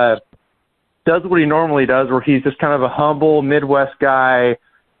DeBoer does what he normally does, where he's just kind of a humble Midwest guy,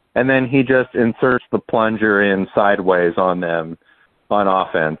 and then he just inserts the plunger in sideways on them on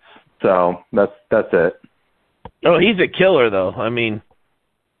offense. So that's it. Oh, he's a killer, though. I mean,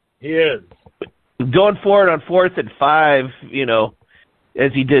 he is. Going forward on 4th and 5,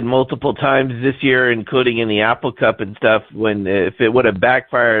 as he did multiple times this year, including in the Apple Cup and stuff. When if it would have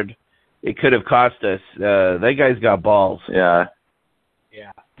backfired, it could have cost us. That guy's got balls. Yeah.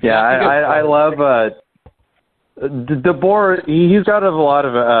 Yeah. Yeah, I love DeBoer. He's got a lot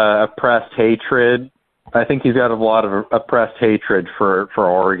of oppressed hatred. I think he's got a lot of oppressed hatred for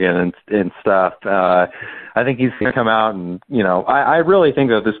Oregon and stuff. I think he's going to come out and, I really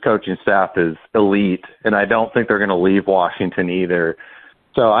think that this coaching staff is elite, and I don't think they're going to leave Washington either.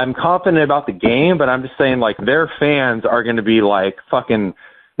 So I'm confident about the game, but I'm just saying, like, their fans are going to be like fucking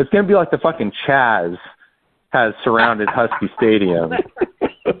 – it's going to be like the fucking Chaz has surrounded Husky Stadium.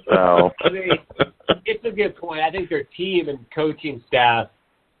 So I mean, it's a good point. I think their team and coaching staff,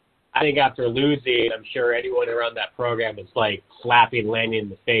 I think after losing, I'm sure anyone around that program is like slapping Lanny in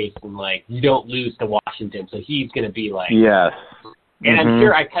the face and like, you don't lose to Washington. So he's going to be like, yes. And I'm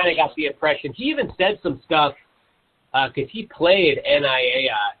sure I kind of got the impression he even said some stuff because he played NAIA.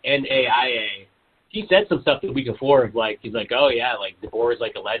 He said some stuff the week before of like, he's like, oh yeah, like DeBoer is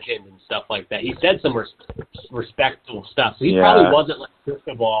like a legend and stuff like that. He said some respectful stuff. So he probably wasn't like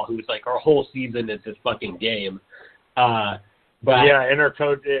Cristobal, who's like, our whole season is this fucking game. But yeah, and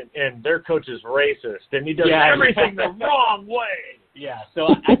their coach is racist, and he does everything the wrong way. Yeah,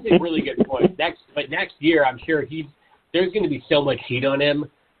 so I think really good point. Next year, I'm sure there's going to be so much heat on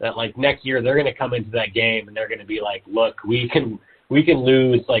him that like next year they're going to come into that game and they're going to be like, look, we can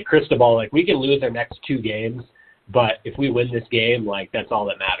lose, like Cristobal, like we can lose our next 2 games, but if we win this game, like that's all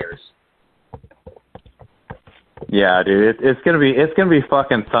that matters. Yeah, dude, it's gonna be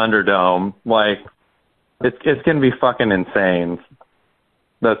fucking Thunderdome. Like, it's gonna be fucking insane.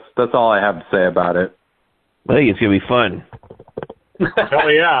 That's all I have to say about it. I think it's gonna be fun. Oh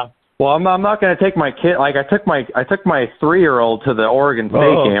yeah. Well, I'm not going to take my kid. Like I took my 3-year-old to the Oregon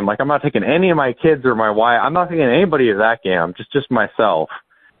State game. Like I'm not taking any of my kids or my wife. I'm not taking anybody to that game. Just myself.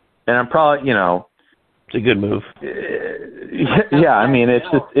 And I'm probably, it's a good move. Yeah, I mean it's.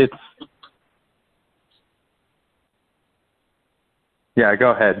 Yeah, go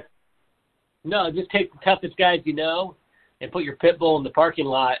ahead. No, just take the toughest guys you know and put your pit bull in the parking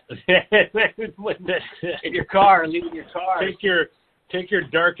lot in your car, leave in your car. Take your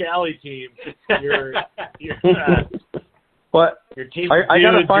dark alley team. Your team. I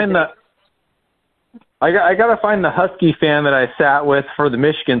gotta find I gotta find the Husky fan that I sat with for the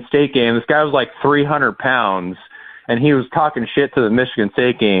Michigan State game. This guy was like 300 pounds, and he was talking shit to the Michigan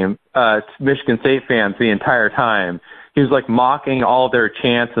State fans the entire time. He was like mocking all their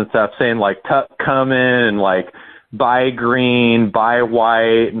chants and stuff, saying like "Tuck coming" and like "Buy green, buy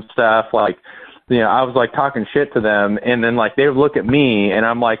white" and stuff like. I was like talking shit to them, and then like they would look at me, and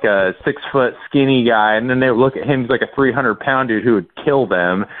I'm like a 6-foot skinny guy, and then they would look at him, he's like a 300-pound dude who would kill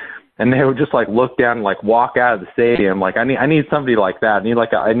them, and they would just like look down and like walk out of the stadium. Like I need somebody like that.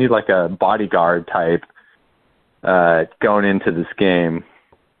 I need like a bodyguard type going into this game.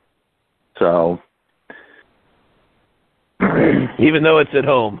 So even though it's at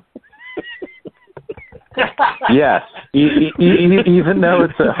home. Yes, even though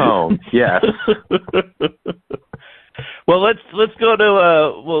it's at home. Yes. Well, let's go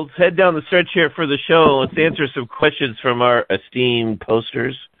to we'll head down the stretch here for the show. Let's answer some questions from our esteemed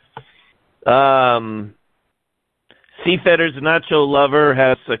posters. Seafetters Nacho Lover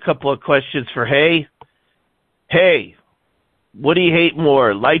has a couple of questions for Hay. Hey, what do you hate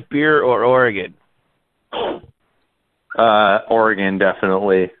more, light beer or Oregon? Oregon,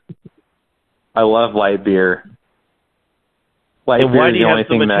 definitely. I love light beer. Light beer is the only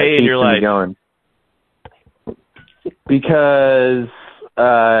thing that keeps me going. Because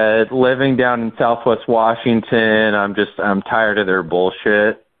living down in Southwest Washington, I'm tired of their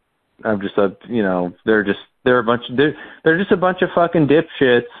bullshit. I'm just they're just a bunch of fucking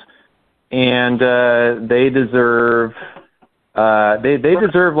dipshits, and they deserve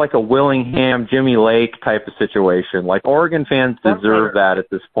like a Willingham, Jimmy Lake type of situation. Like Oregon fans deserve that at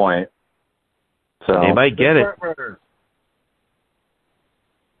this point. So they might get it.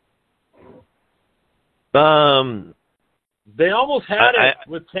 They almost had it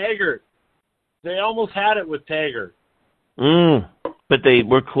with Taggart. But they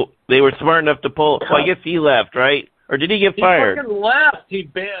were smart enough to pull. Well, I guess he left, right? Or did he get fired? He fucking left.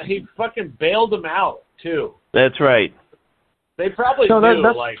 He fucking bailed him out too. That's right. They probably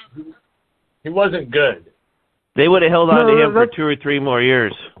knew like he wasn't good. They would have held on to him for 2 or 3 more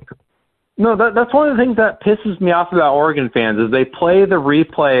years. No, that's one of the things that pisses me off about Oregon fans is they play the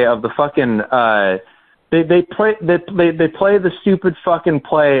replay of the fucking they play the stupid fucking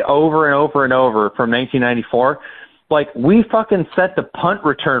play over and over and over from 1994. Like we fucking set the punt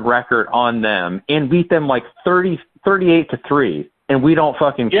return record on them and beat them like 38-3. and we don't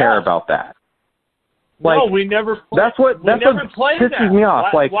fucking care about that. Like, no, we never. That's what pisses me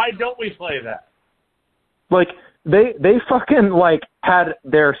off. Why don't we play that? Like, they fucking, like, had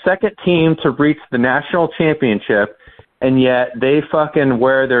their second team to reach the national championship, and yet they fucking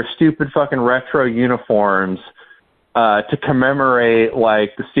wear their stupid fucking retro uniforms to commemorate,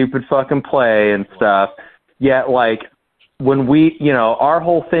 like, the stupid fucking play and stuff. Yet, like, when we, our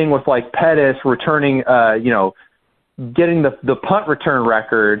whole thing with, like, Pettis returning, getting the punt return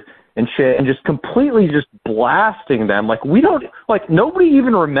record and shit, and just completely just blasting them. Like, we don't, like, nobody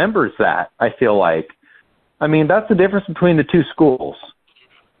even remembers that, I feel like. I mean, that's the difference between the two schools.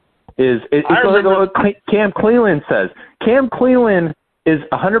 It's like what Cam Cleland says. Cam Cleland is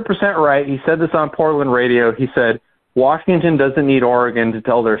 100% right. He said this on Portland radio. He said, Washington doesn't need Oregon to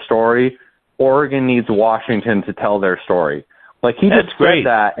tell their story. Oregon needs Washington to tell their story. Like, he just said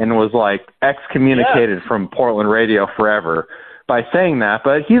that and was, like, excommunicated from Portland radio forever by saying that,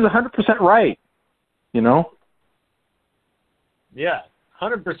 but he's 100% right, Yeah,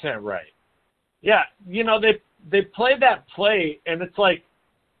 100% right. Yeah, they played that play, and it's like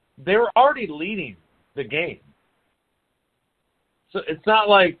they were already leading the game. So it's not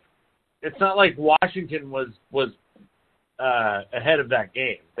like Washington was ahead of that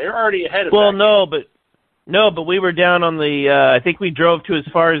game. They were already ahead of that game. But we were down on the I think we drove to as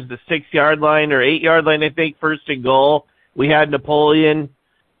far as the 6-yard line or 8-yard line, I think, first and goal. We had Napoleon.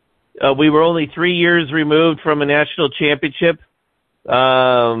 We were only 3 years removed from a national championship.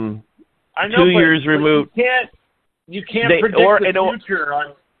 I know, 2 years removed. You can't predict the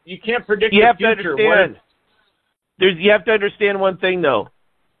future. You can't predict the future. You have to understand one thing, though.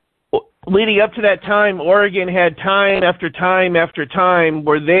 Leading up to that time, Oregon had time after time after time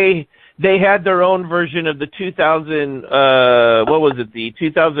where they had their own version of the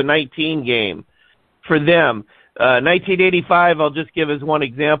 2019 game for them. 1985, I'll just give as one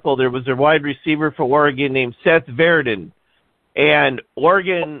example. There was a wide receiver for Oregon named Seth Verdon, and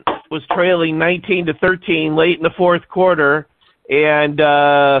Oregon was trailing 19-13 late in the fourth quarter. And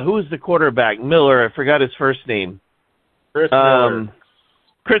who was the quarterback? Miller. I forgot his first name. Chris Miller.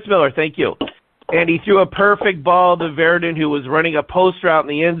 Chris Miller, thank you. And he threw a perfect ball to Verdon, who was running a post route in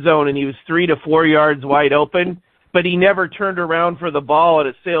the end zone, and he was 3 to 4 yards wide open, but he never turned around for the ball, and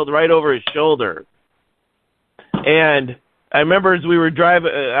it sailed right over his shoulder. And I remember as we were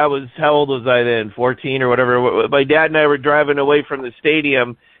driving, how old was I then? 14 or whatever. My dad and I were driving away from the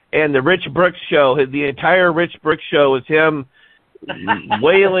stadium, and the Rich Brooks show, the entire Rich Brooks show was him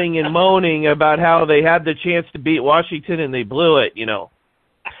wailing and moaning about how they had the chance to beat Washington and they blew it,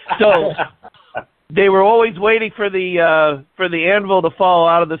 So they were always waiting for the anvil to fall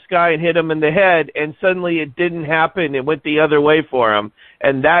out of the sky and hit him in the head, and suddenly it didn't happen. It went the other way for him,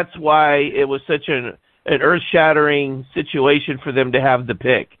 and that's why it was such an earth-shattering situation for them to have the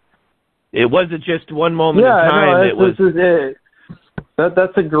pick. It wasn't just one moment in time.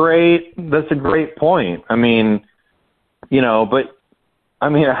 That's a great point. I mean, but I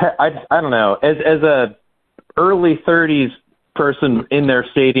mean, I don't know. As a early 30s person in their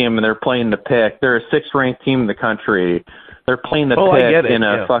stadium and they're playing the pick, they're a 6th ranked team in the country. They're playing the pick in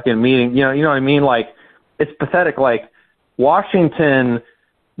a fucking meeting. You know what I mean? Like, it's pathetic. Like, Washington,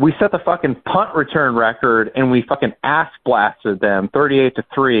 we set the fucking punt return record and we fucking ass blasted them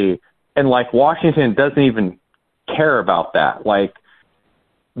 38-3, and like Washington doesn't even care about that. Like,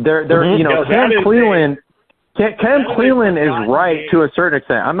 Cam Cleland is right to a certain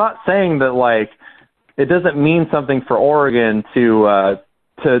extent. I'm not saying that, like, it doesn't mean something for Oregon to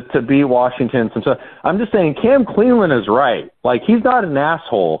beat Washington. I'm just saying Cam Cleland is right. Like, he's not an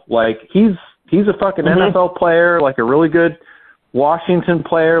asshole. Like, he's a fucking NFL player, like a really good Washington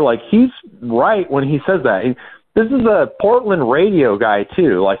player. Like, he's right when he says that. This is a Portland radio guy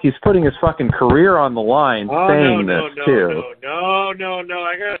too. Like, he's putting his fucking career on the line saying this too. No, I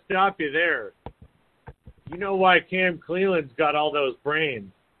gotta stop you there. You know why Cam Cleland's got all those brains?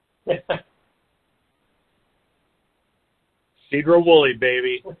 Cedar Woolley,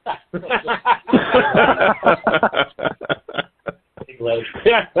 baby.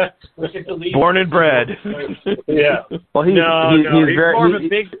 Born and bred. Yeah. Well,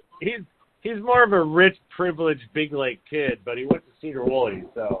 he's more of a rich, privileged, big lake kid, but he went to Cedar Woolley,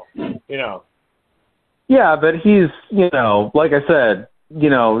 so Yeah, but he's, like I said,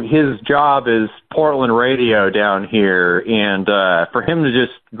 his job is Portland radio down here, and for him to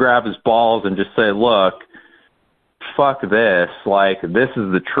just grab his balls and just say, look, fuck this, like, this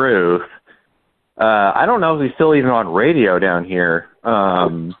is the truth. I don't know if he's still even on radio down here.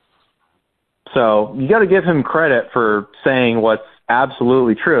 So you got to give him credit for saying what's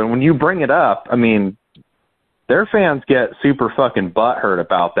absolutely true. And when you bring it up, I mean, their fans get super fucking butthurt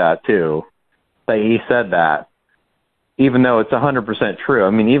about that too. That he said that, even though it's 100% true. I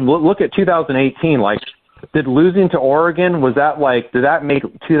mean, even look at 2018. Like, did losing to Oregon, did that make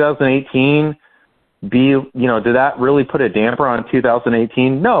 2018 be, did that really put a damper on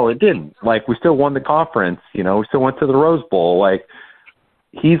 2018? No, it didn't. Like, we still won the conference, we still went to the Rose Bowl. Like,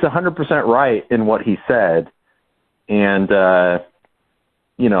 he's 100% right in what he said. And, the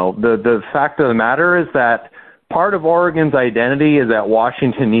fact of the matter is that part of Oregon's identity is that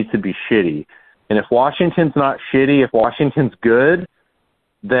Washington needs to be shitty. And if Washington's not shitty, if Washington's good,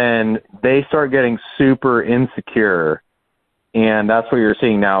 then they start getting super insecure. And that's what you're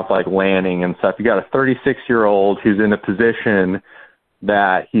seeing now with like Lanning and stuff. You got a 36-year-old who's in a position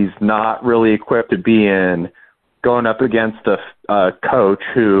that he's not really equipped to be in, going up against a coach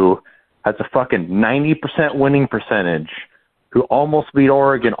who has a fucking 90% winning percentage, who almost beat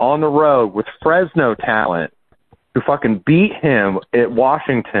Oregon on the road with Fresno talent, who fucking beat him at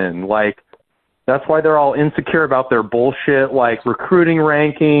Washington. Like, that's why they're all insecure about their bullshit, like recruiting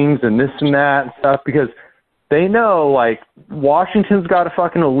rankings and this and that and stuff, because they know, like, Washington's got a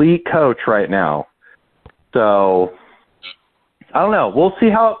fucking elite coach right now. So, I don't know. We'll see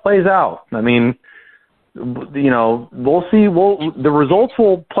how it plays out. I mean, we'll see. The results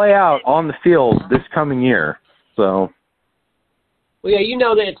will play out on the field this coming year. So. Well, yeah,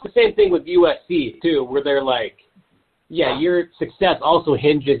 that it's the same thing with USC, too, where they're like, yeah, your success also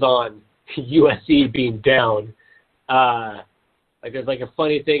hinges on USC being down. Like, there's like a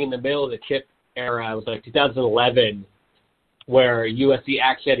funny thing in the middle of the Chip era. It was like 2011, where USC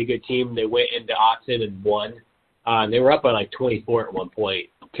actually had a good team. They went into Austin and won. And they were up by like 24 at one point,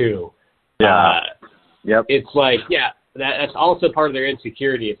 too. Yeah. Yep. It's like, yeah, that's also part of their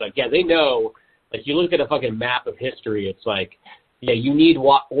insecurity. It's like, yeah, they know. Like, you look at a fucking map of history, it's like, yeah, you need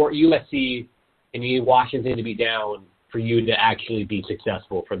USC and you need Washington to be down for you to actually be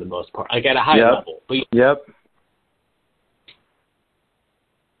successful for the most part, like at a high level. But, yep.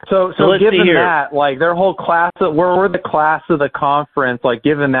 So given that, like, their whole class, we're the class of the conference, like,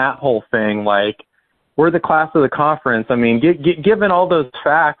 given that whole thing, like, we're the class of the conference. I mean, given all those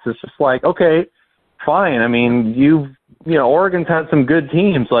facts, it's just like, okay, fine. I mean, Oregon's had some good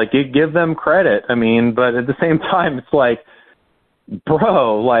teams. Like, give them credit. I mean, but at the same time, it's like,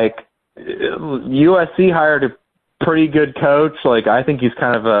 bro, like, USC hired a pretty good coach. Like, I think he's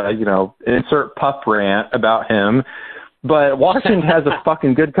kind of a, insert pup rant about him. But Washington has a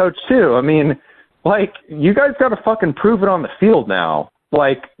fucking good coach, too. I mean, like, you guys got to fucking prove it on the field now.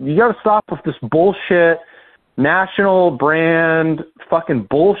 Like, you got to stop with this bullshit national brand fucking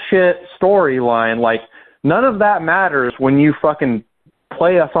bullshit storyline. Like, none of that matters when you fucking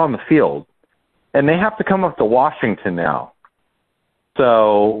play us on the field. And they have to come up to Washington now.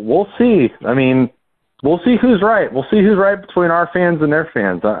 So we'll see. I mean, we'll see who's right. We'll see who's right between our fans and their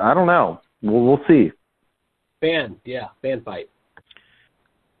fans. I don't know. We'll see. Fan fight.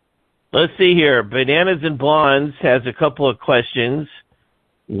 Let's see here. Bananas and Blondes has a couple of questions.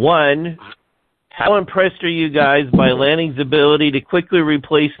 One, how impressed are you guys by Lanning's ability to quickly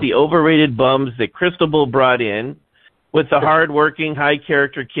replace the overrated bums that Cristobal brought in with the hard-working,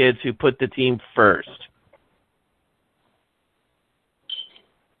 high-character kids who put the team first?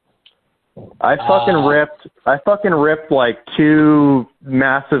 I fucking ripped like 2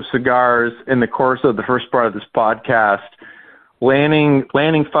 massive cigars in the course of the first part of this podcast. Lanning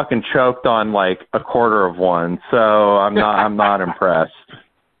fucking choked on like a quarter of one, so I'm not impressed.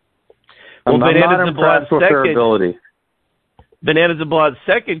 Well, I'm not impressed with their ability. Bananas and Blonde's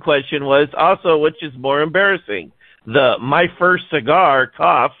second question was also, which is more embarrassing, the my first cigar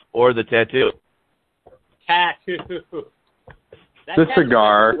cough or the tattoo? Tattoo. The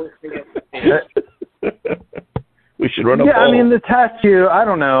cigar. We should run a poll. Yeah, I mean the tattoo. I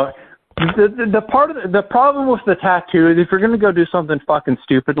don't know. The problem with the tattoo is if you're gonna go do something fucking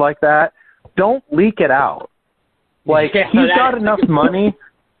stupid like that, don't leak it out. Like he's got enough money.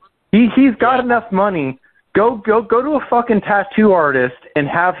 He's got enough money. Go to a fucking tattoo artist and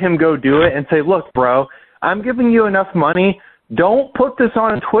have him go do it and say, look, bro, I'm giving you enough money. Don't put this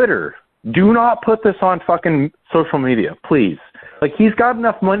on Twitter. Do not put this on fucking social media, please. Like, he's got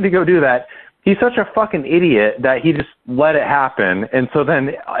enough money to go do that. He's such a fucking idiot that he just let it happen, and so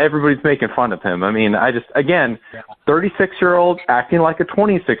then everybody's making fun of him. I mean, 36-year-old acting like a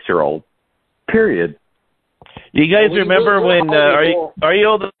 26-year-old, period. Do you guys remember when, are you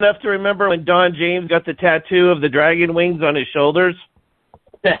old enough to remember when Don James got the tattoo of the dragon wings on his shoulders?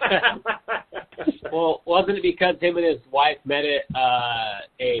 Well, wasn't it because him and his wife met at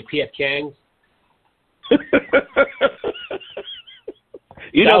a P.F. Chang's?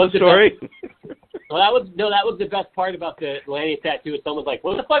 You know the story. Well, that was the best part about the Lanny tattoo. Someone's like,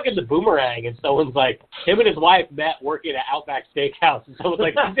 "What the fuck is the boomerang?" And someone's like, "Him and his wife met working at Outback Steakhouse." And someone's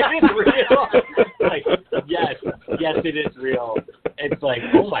like, "Is it real?" Like, yes, it is real. It's like,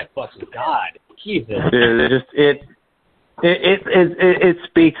 oh my fucking god, Jesus. Dude, it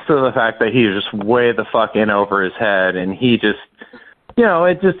speaks to the fact that he's just way the fuck in over his head, and he just,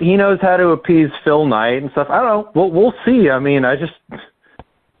 he knows how to appease Phil Knight and stuff. I don't know. We'll see. I mean,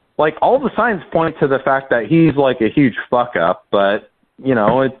 like, all the signs point to the fact that he's like a huge fuck up, but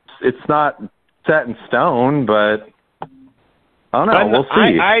it's not set in stone. But I don't know. We'll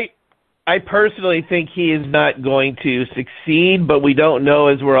see. I personally think he is not going to succeed, but we don't know,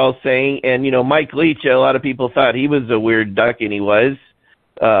 as we're all saying. And Mike Leach, a lot of people thought he was a weird duck, and he was.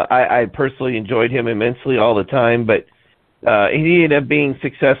 I personally enjoyed him immensely all the time, but he ended up being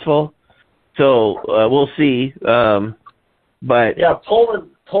successful. So we'll see. But yeah,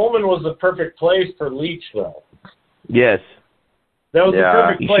 Pullman was the perfect place for Leach, though. Yes. That was the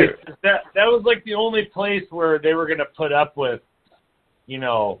perfect place. Sure. That was like the only place where they were going to put up with,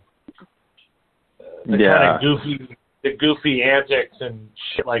 the kind of goofy antics and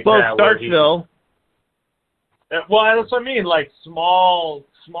shit like that. Starkville. Well, that's what I mean. Like small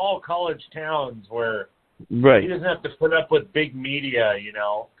college towns where he doesn't have to put up with big media,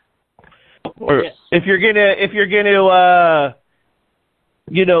 Or if you're gonna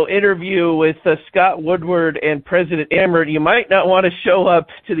interview with Scott Woodward and President Emmert, you might not want to show up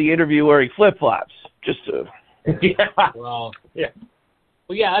to the interview wearing flip-flops. Just to... Yeah. Well, yeah.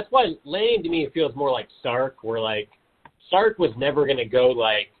 Well, yeah, that's why Lane to me feels more like Sark, where like Sark was never going to go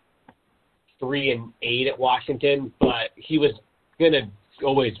like 3-8 at Washington, but he was going to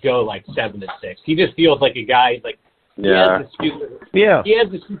always go like 7-6. He just feels like a guy like he has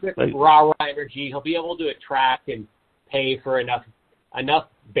the stupid rah-rah energy. He'll be able to attract and pay for enough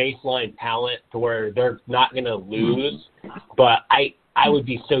baseline talent to where they're not going to lose. But I would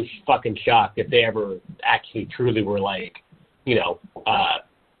be so fucking shocked if they ever actually truly were like,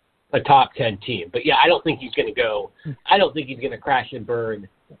 a top 10 team. But yeah, I don't think he's going to crash and burn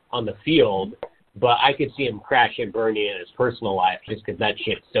on the field, but I could see him crash and burning in his personal life just because that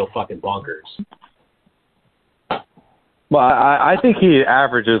shit's so fucking bonkers. Well, I think he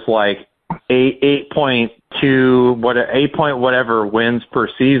averages like 8.2, 8 point whatever wins per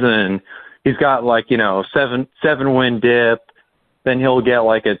season. He's got like, 7 win dip. Then he'll get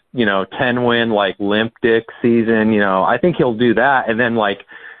like a, 10 win, like limp dick season. I think he'll do that. And then like,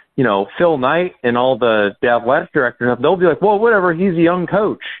 Phil Knight and all the athletic directors, they'll be like, well, whatever. He's a young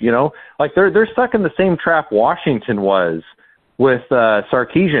coach, like they're stuck in the same trap Washington was with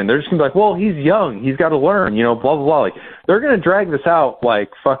Sarkisian. They're just gonna be like, well, he's young. He's got to learn, blah, blah, blah. Like they're going to drag this out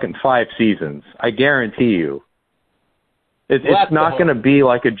like fucking 5 seasons. I guarantee you. It's not going to be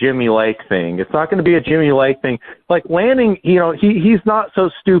like a Jimmy Lake thing. It's not going to be a Jimmy Lake thing. Like Lanning, he's not so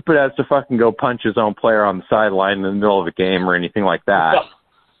stupid as to fucking go punch his own player on the sideline in the middle of a game or anything like that.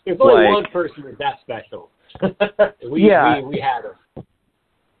 There's only one person that's that special. We had him.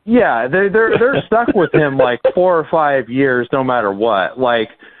 Yeah, they're stuck with him like 4 or 5 years, no matter what. Like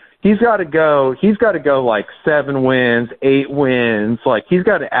he's got to go like 7 wins, 8 wins. Like he's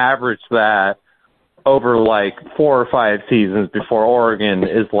got to average that over like 4 or 5 seasons before Oregon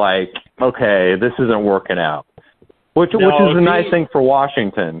is like, okay, this isn't working out. Which is a nice thing for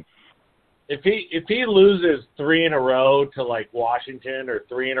Washington. If he loses 3 in a row to like Washington or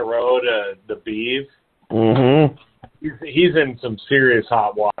 3 in a row to the Beavs, he's in some serious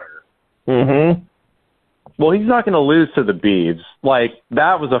hot water. Well, he's not going to lose to the Beavs. Like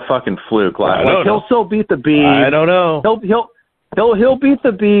that was a fucking fluke. Like he'll still beat the Beavs. I don't know. He'll beat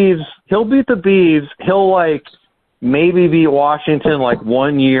the Beavs. He'll like maybe beat Washington like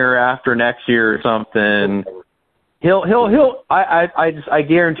 1 year after next year or something. I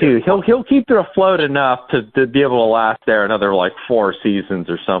guarantee you, he'll keep it afloat enough to be able to last there another like 4 seasons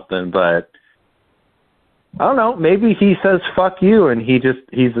or something. But I don't know. Maybe he says fuck you and he's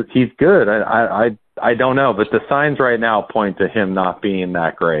good. I don't know. But the signs right now point to him not being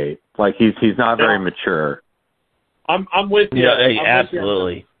that great. Like he's not very mature. I'm with you. Yeah,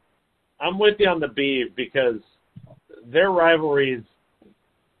 absolutely. I'm with you on the Beavs because their rivalry is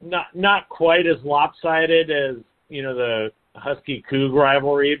not quite as lopsided as the Husky Coug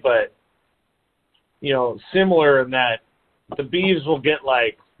rivalry, but similar in that the Beavs will get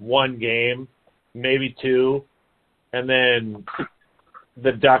like 1 game, maybe 2, and then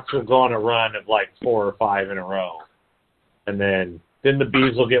the Ducks will go on a run of like 4 or 5 in a row, and then the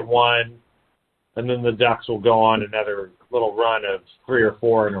Beavs will get 1. And then the Ducks will go on another little run of 3 or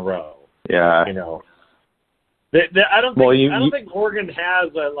 4 in a row. Yeah. I don't think Oregon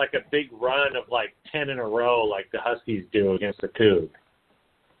has a big run of 10 in a row like the Huskies do against the Cougs.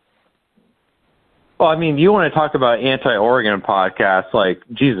 Well, I mean, you want to talk about anti-Oregon podcasts,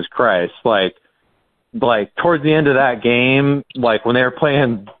 Jesus Christ, towards the end of that game, when they were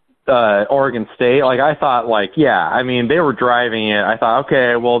playing Oregon State, I thought, I mean, they were driving it. I thought,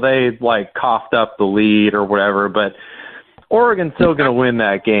 okay, well, they, coughed up the lead or whatever, but Oregon's still going to win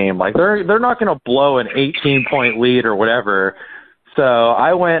that game. They're not going to blow an 18-point lead or whatever. So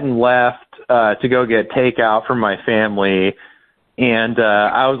I went and left to go get takeout from my family, and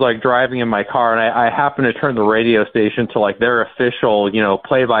I was, driving in my car, and I happened to turn the radio station to, their official,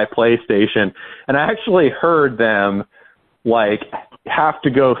 play-by-play station, and I actually heard them, have to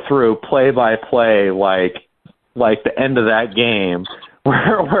go through play-by-play, the end of that game,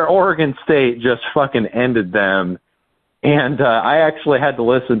 where Oregon State just fucking ended them. And I actually had to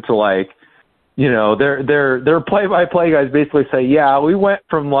listen to their play-by-play guys basically say, yeah, we went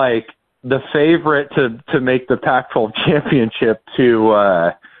from the favorite to make the Pac-12 championship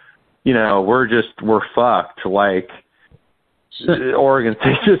to we're fucked. Oregon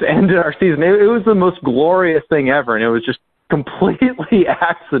State just ended our season. It was the most glorious thing ever, and it was just completely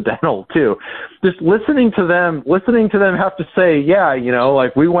accidental too. Just listening to them have to say, yeah,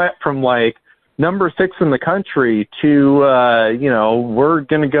 we went from number 6 in the country to, we're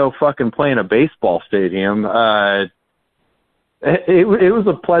going to go fucking play in a baseball stadium. It was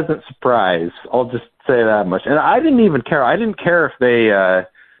a pleasant surprise. I'll just say that much. And I didn't even care. I didn't care if they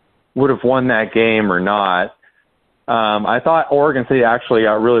would have won that game or not. I thought Oregon State actually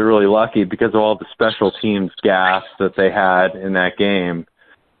got really, really lucky because of all the special teams gaffes that they had in that game.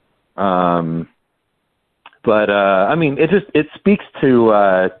 I mean, it speaks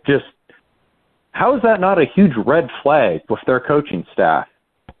to just, how is that not a huge red flag with their coaching staff?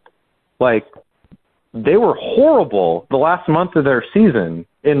 They were horrible the last month of their season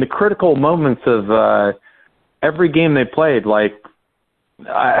in the critical moments of every game they played.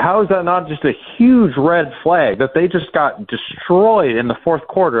 How is that not just a huge red flag that they just got destroyed in the fourth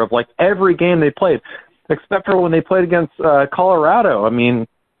quarter of every game they played, except for when they played against Colorado? I mean,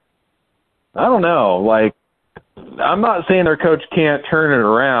 I don't know. I'm not saying their coach can't turn it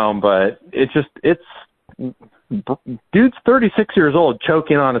around, but dude's 36 years old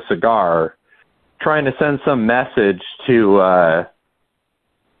choking on a cigar, trying to send some message to,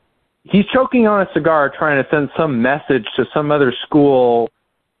 he's choking on a cigar trying to send some message to some other school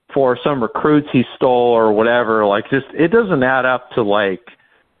for some recruits he stole or whatever. It doesn't add up to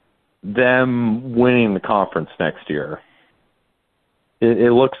them winning the conference next year.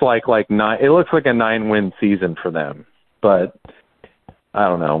 It looks like a 9-win season for them, but I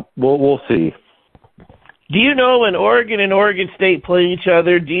don't know. We'll see. Do you know when Oregon and Oregon State play each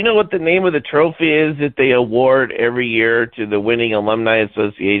other, do you know what the name of the trophy is that they award every year to the winning alumni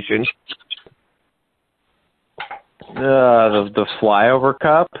association? The Flyover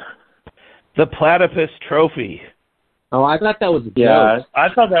Cup? The Platypus Trophy. Oh, I thought that was a joke. Yeah, I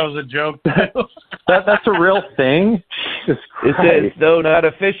thought that was a joke too. That's a real thing? Jesus Christ. It says, though not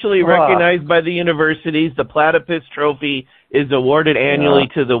officially recognized by the universities, the Platypus Trophy is awarded annually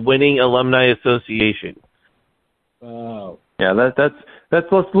to the winning alumni association. Oh. Yeah,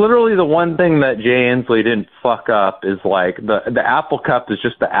 that's literally the one thing that Jay Inslee didn't fuck up is the Apple Cup is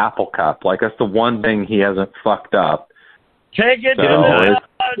just the Apple Cup. That's the one thing he hasn't fucked up. Take it to the tug.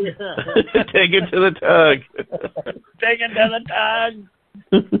 Take it to the tug. Take it to the tug.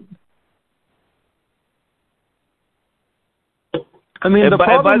 I mean, the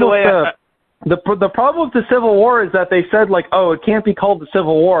problem with the Civil War is that they said it can't be called the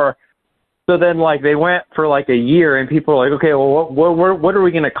Civil War. So then they went for a year, and people are okay, well, what are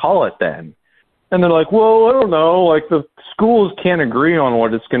we going to call it then? And they're well, I don't know, the schools can't agree on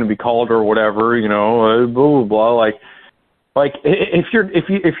what it's going to be called or whatever, blah blah blah.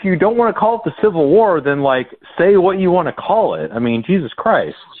 If you don't want to call it the Civil War, then say what you want to call it. I mean, Jesus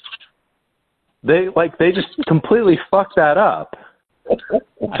Christ, they just completely fucked that up.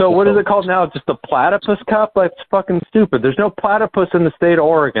 So what is it called now? Just the Platypus Cup? That's fucking stupid. There's no platypus in the state of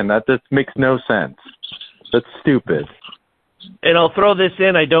Oregon. That just makes no sense. That's stupid. And I'll throw this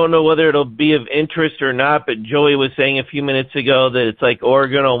in. I don't know whether it'll be of interest or not, but Joey was saying a few minutes ago that it's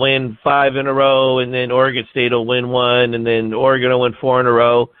Oregon will win 5 in a row, and then Oregon State will win 1, and then Oregon will win 4 in a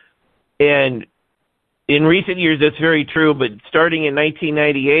row. And in recent years, that's very true, but starting in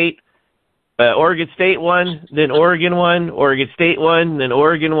 1998, Oregon State won, then Oregon won, Oregon State won, then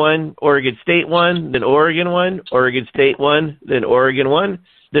Oregon won, Oregon State won, then Oregon won, Oregon State won, then Oregon won,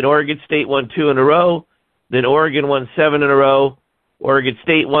 then Oregon State won 2 in a row, then Oregon won 7 in a row, Oregon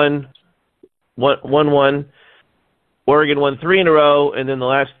State won, Oregon won 3 in a row, and then the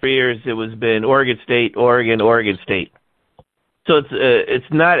last 3 years it was been Oregon State, Oregon State. So it's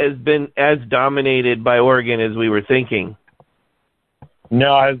not been as dominated by Oregon as we were thinking.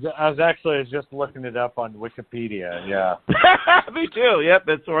 No, I was just looking it up on Wikipedia. Yeah. Me too. Yep,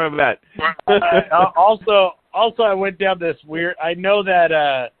 that's where I'm at. Also, I went down this weird. I know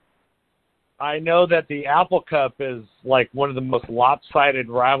that the Apple Cup is like one of the most lopsided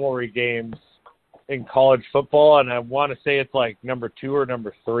rivalry games in college football, and I want to say it's like number 2 or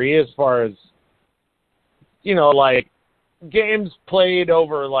number 3 as far as, like games played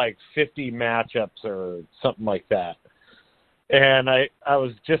over like 50 matchups or something like that. And I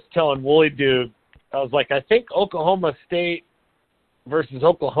was just telling Wooly Dude, I was like, I think Oklahoma State versus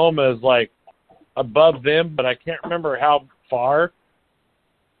Oklahoma is like above them, but I can't remember how far.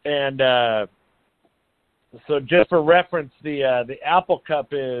 And so just for reference, the Apple Cup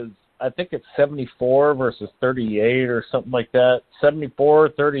is, I think it's 74 versus 38 or something like that. 74,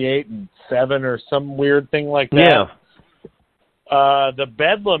 38, and 7 or some weird thing like that. Yeah. The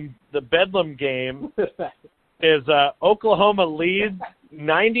Bedlam game is Oklahoma leads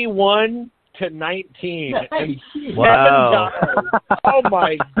 91-19. And wow. Oh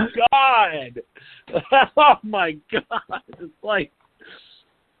my God. Oh my God. It's like,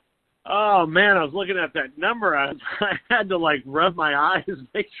 oh man, I was looking at that number. I had to like rub my eyes and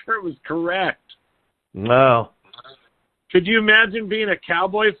make sure it was correct. Wow. Could you imagine being a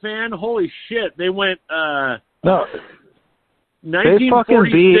Cowboy fan? Holy shit. They went No.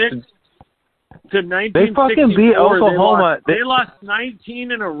 1946 to 1964. They fucking beat Oklahoma. They lost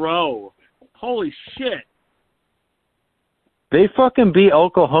 19 in a row. Holy shit. They fucking beat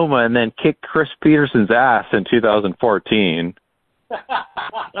Oklahoma and then kicked Chris Peterson's ass in 2014.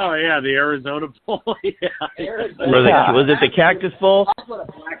 Oh yeah, the Arizona Bowl. Yeah. Was it the Cactus Bowl?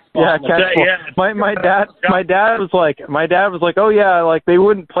 Yeah, Cactus Bowl. Yeah. My dad was like, oh yeah, like they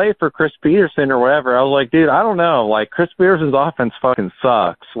wouldn't play for Chris Peterson or whatever. I was like, dude, I don't know. Like Chris Peterson's offense fucking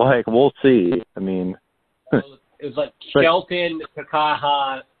sucks. Like we'll see. I mean, it was like Shelton,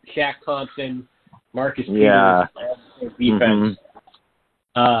 Kakaha, Shaq Thompson, Marcus Peters, yeah, defense.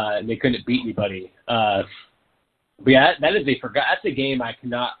 And they couldn't beat anybody. But yeah, that's a game I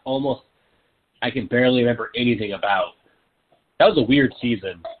can barely remember anything about. That was a weird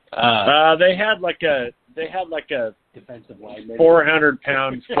season. They had like a defensive lineman,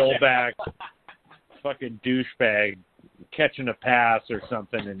 400-pound fullback, fucking douchebag catching a pass or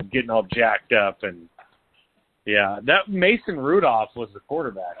something and getting all jacked up, and yeah, that Mason Rudolph was the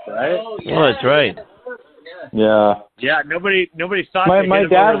quarterback, right? Oh, that's right. Yeah. Yeah, nobody thought my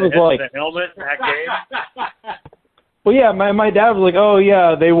dad was like the helmet in that game. Well, yeah, my dad was like, oh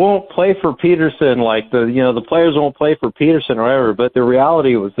yeah, they won't play for Peterson, like the players won't play for Peterson or whatever. But the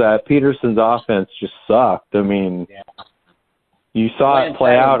reality was that Peterson's offense just sucked. I mean, you saw it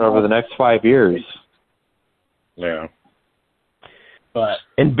play out over the next 5 years. Yeah.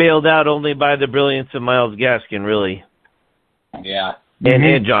 And bailed out only by the brilliance of Myles Gaskin, really. Yeah.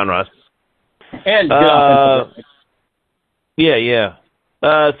 And John Ross. And yeah.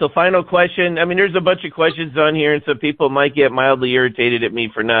 So final question. I mean, there's a bunch of questions on here, and some people might get mildly irritated at me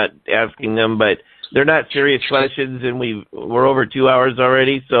for not asking them, but they're not serious questions, and we're over 2 hours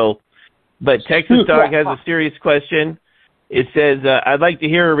already. But Texas Dog has a serious question. It says, I'd like to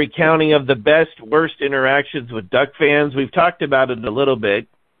hear a recounting of the best, worst interactions with Duck fans. We've talked about it a little bit.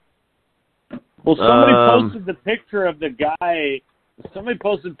 Well, somebody posted the picture of the guy. Somebody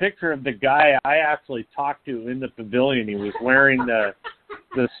posted a picture of the guy I actually talked to in the pavilion. He was wearing the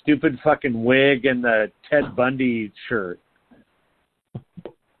stupid fucking wig and the Ted Bundy shirt.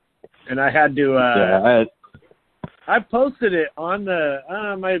 And I had to I posted it on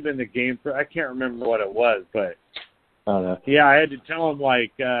it might have been the game for, I can't remember what it was, but yeah, I had to tell him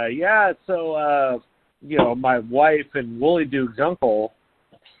like, my wife and Wooly Duke's uncle,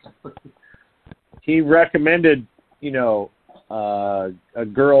 he recommended, a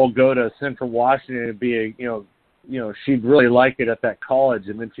girl go to Central Washington and be she'd really like it at that college,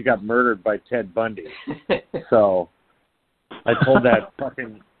 and then she got murdered by Ted Bundy. So I told that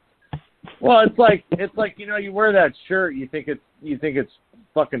fucking. Well, it's like you wear that shirt, you think it's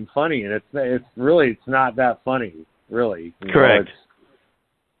fucking funny, and it's really not that funny, really. Correct.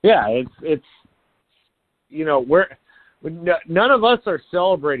 It's none of us are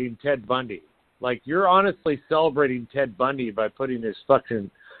celebrating Ted Bundy. Like, you're honestly celebrating Ted Bundy by putting his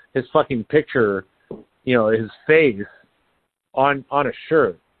fucking picture, his face on a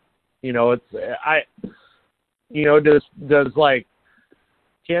shirt. Does like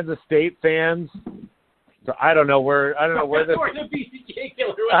Kansas State fans, I don't know where this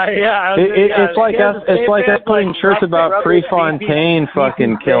It's like us putting shirts about Prefontaine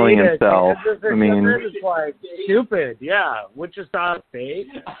fucking killing himself. I mean, it's like stupid. Yeah, Wichita State.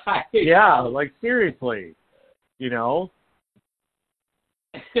 Yeah, like seriously, you know.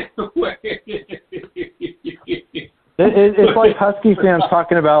 It's like Husky fans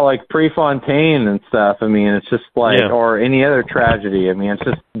talking about like Prefontaine and stuff. I mean, it's just like, or any other tragedy. I mean, it's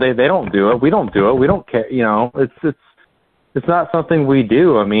just they don't do it. We don't do it. We don't care. You know, it's not something we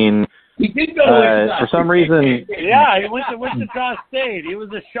do. I mean, he did go to for some reason. Yeah, he went to Wichita State. He was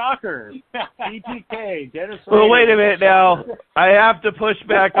a shocker. BTK, Dennis. Well, wait a minute now. I have to push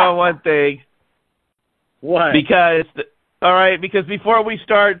back on one thing. What? Because before we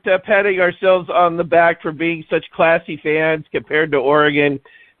start patting ourselves on the back for being such classy fans compared to Oregon,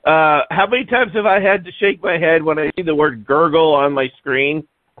 how many times have I had to shake my head when I see the word gurgle on my screen?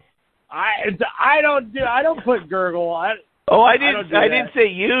 I don't put gurgle. I didn't say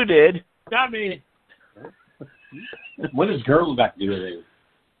you did. Not me. What does gurgle got to do with it?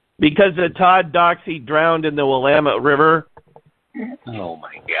 Because Todd Doxey drowned in the Willamette River. Oh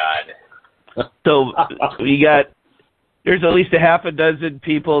my God. So there's at least a half a dozen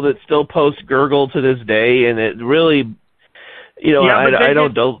people that still post gurgle to this day, and it really, you know, I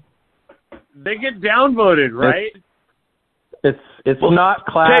don't know. They get downvoted, right? It's not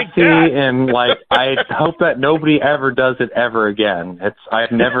classy, and like I hope that nobody ever does it ever again.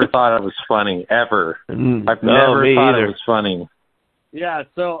 I've never thought it was funny ever. I've never thought it was funny. Yeah.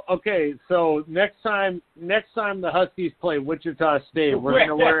 So next time the Huskies play Wichita State, we're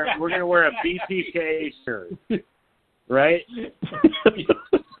gonna wear a BTK shirt, right?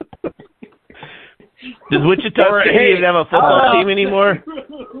 Does Wichita State even have a football team anymore?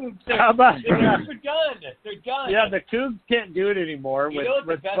 How about they're done. Yeah, the Cougs can't do it anymore with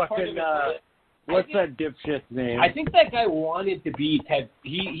fucking what's that dipshit's name? I think that guy wanted to be Ted.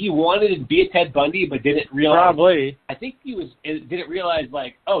 He wanted to be a Ted Bundy, but didn't realize. Probably. I think didn't realize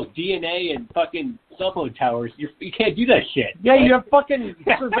like, oh, DNA and fucking cell phone towers. You can't do that shit. Yeah, you have fucking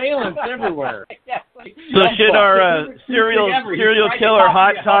surveillance everywhere. Yeah, so should our serial killer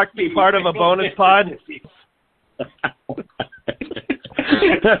hot talk be part of a bonus pod?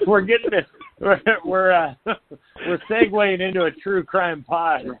 We're getting this. We're segueing into a true crime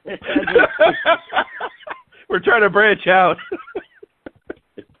pod. We're trying to branch out.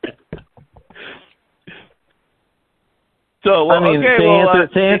 So I mean,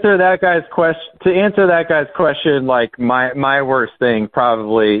 to answer that guy's question, like my worst thing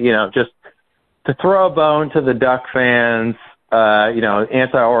probably, you know, just to throw a bone to the Duck fans, you know,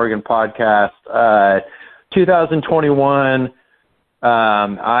 anti-Oregon podcast, 2021.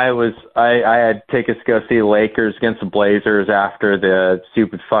 I had tickets to go see the Lakers against the Blazers after the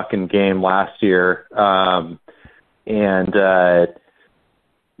stupid fucking game last year.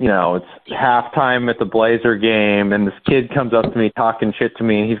 You know, it's halftime at the Blazer game, and this kid comes up to me talking shit to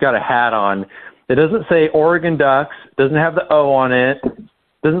me, and he's got a hat on. It doesn't say Oregon Ducks, doesn't have the O on it,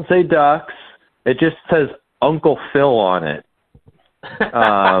 doesn't say Ducks. It just says Uncle Phil on it.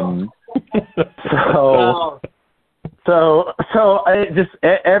 So I just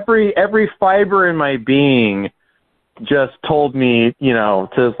every fiber in my being just told me, you know,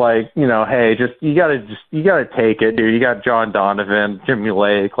 to like, you know, hey, you gotta take it, dude. You got John Donovan, Jimmy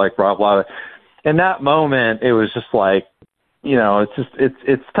Lake, like blah blah. In that moment, it was just like, you know,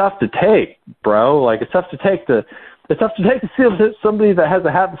 it's tough to take, bro. Like it's tough to take to see somebody that has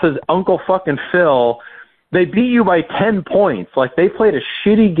a hat that says Uncle fucking Phil. They beat you by 10 points. Like they played a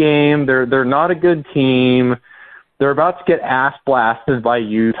shitty game. They're not a good team. They're about to get ass blasted by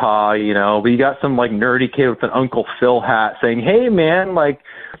Utah, you know, but you got some like nerdy kid with an Uncle Phil hat saying, hey man, like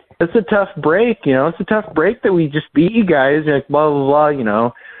it's a tough break, you know, it's a tough break that we just beat you guys, like blah, blah, blah, you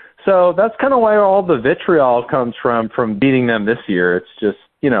know. So that's kind of why all the vitriol comes from beating them this year. It's just,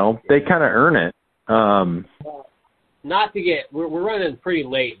 you know, they kind of earn it. Not to get, we're running pretty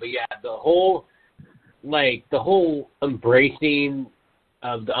late, but yeah, the whole embracing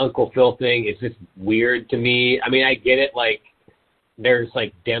of the Uncle Phil thing is just weird to me. I mean, I get it, like, there's,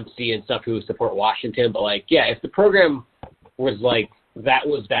 like, Dempsey and stuff who support Washington, but, like, yeah, if the program was, like, that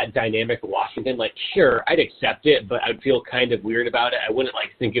was that dynamic of Washington, like, sure, I'd accept it, but I'd feel kind of weird about it. I wouldn't,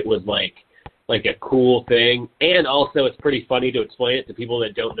 like, think it was, like a cool thing. And also, it's pretty funny to explain it to people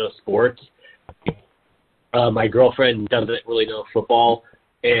that don't know sports. My girlfriend doesn't really know football,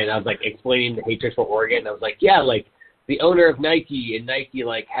 and I was, like, explaining the hatred for Oregon, and I was like, yeah, like, the owner of Nike, and Nike,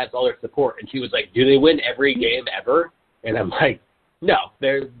 like, has all their support. And she was like, do they win every game ever? And I'm like, no.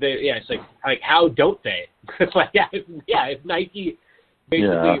 It's like, how don't they? It's like, if Nike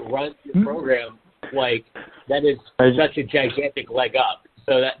basically runs the program, like, that is such a gigantic leg up.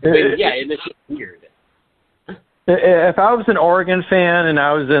 So that, but yeah, and it's just weird. If I was an Oregon fan and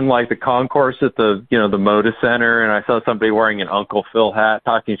I was in like the concourse at the the Moda Center and I saw somebody wearing an Uncle Phil hat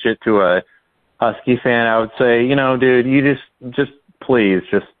talking shit to a Husky fan, I would say, dude, you just please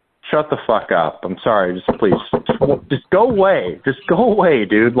just shut the fuck up. I'm sorry, just please just go away. Just go away,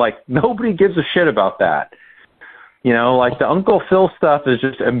 dude. Like nobody gives a shit about that. Like the Uncle Phil stuff is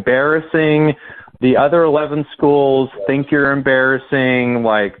just embarrassing. The other 11 schools think you're embarrassing.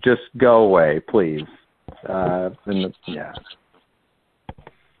 Like just go away, please. Yeah.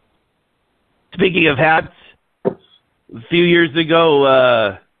 Speaking of hats, a few years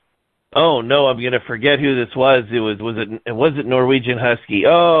ago, oh no, I'm gonna forget who this was. It wasn't Norwegian Husky.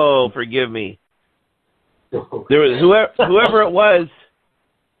 Oh, forgive me. There was whoever it was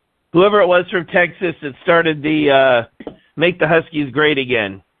from Texas that started the Make the Huskies Great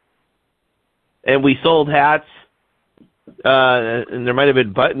Again, and we sold hats, and there might have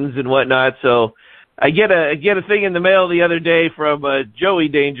been buttons and whatnot. So I get a thing in the mail the other day from Joey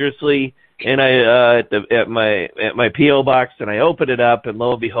Dangerously, and I at my PO box, and I open it up, and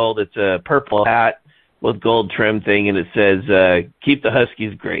lo and behold, it's a purple hat with gold trim thing, and it says "Keep the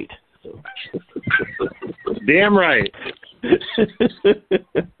Huskies Great." So. Damn right.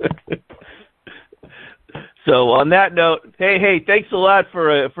 So on that note, hey, thanks a lot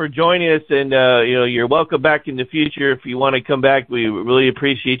for joining us, and you're welcome back in the future if you want to come back. We really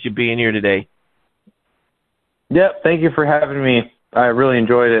appreciate you being here today. Yep, thank you for having me. I really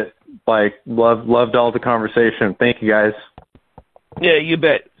enjoyed it. Like, loved all the conversation. Thank you, guys. Yeah, you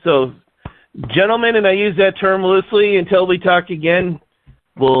bet. So, gentlemen, and I use that term loosely, until we talk again,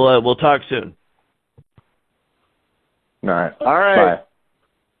 we'll talk soon. All right. Bye.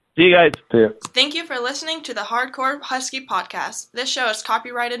 See you guys. See you. Thank you for listening to the Hardcore Husky Podcast. This show is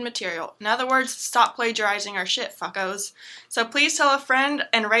copyrighted material. In other words, stop plagiarizing our shit, fuckos. So please tell a friend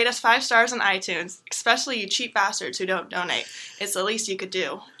and rate us 5 stars on iTunes, especially you cheap bastards who don't donate. It's the least you could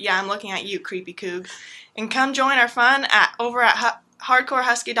do. Yeah, I'm looking at you, creepy coog. And come join our fun over at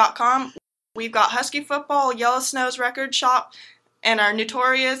hardcorehusky.com. We've got Husky Football, Yellow Snow's Record Shop, and our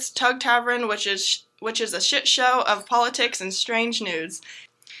notorious Tug Tavern, which is a shit show of politics and strange news.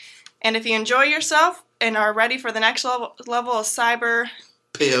 And if you enjoy yourself and are ready for the next level of cyber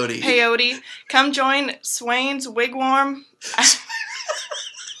peyote, come join Swain's Wigwam. I'm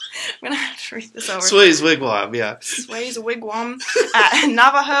going to have to read this over. Sway's Wigwam, yeah. Sway's Wigwam at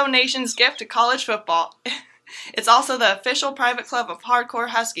Navajo Nation's gift to college football. It's also the official private club of Hardcore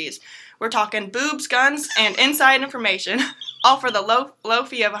Huskies. We're talking boobs, guns, and inside information, all for the low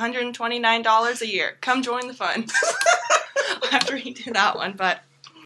fee of $129 a year. Come join the fun. I'll have to redo that one, but...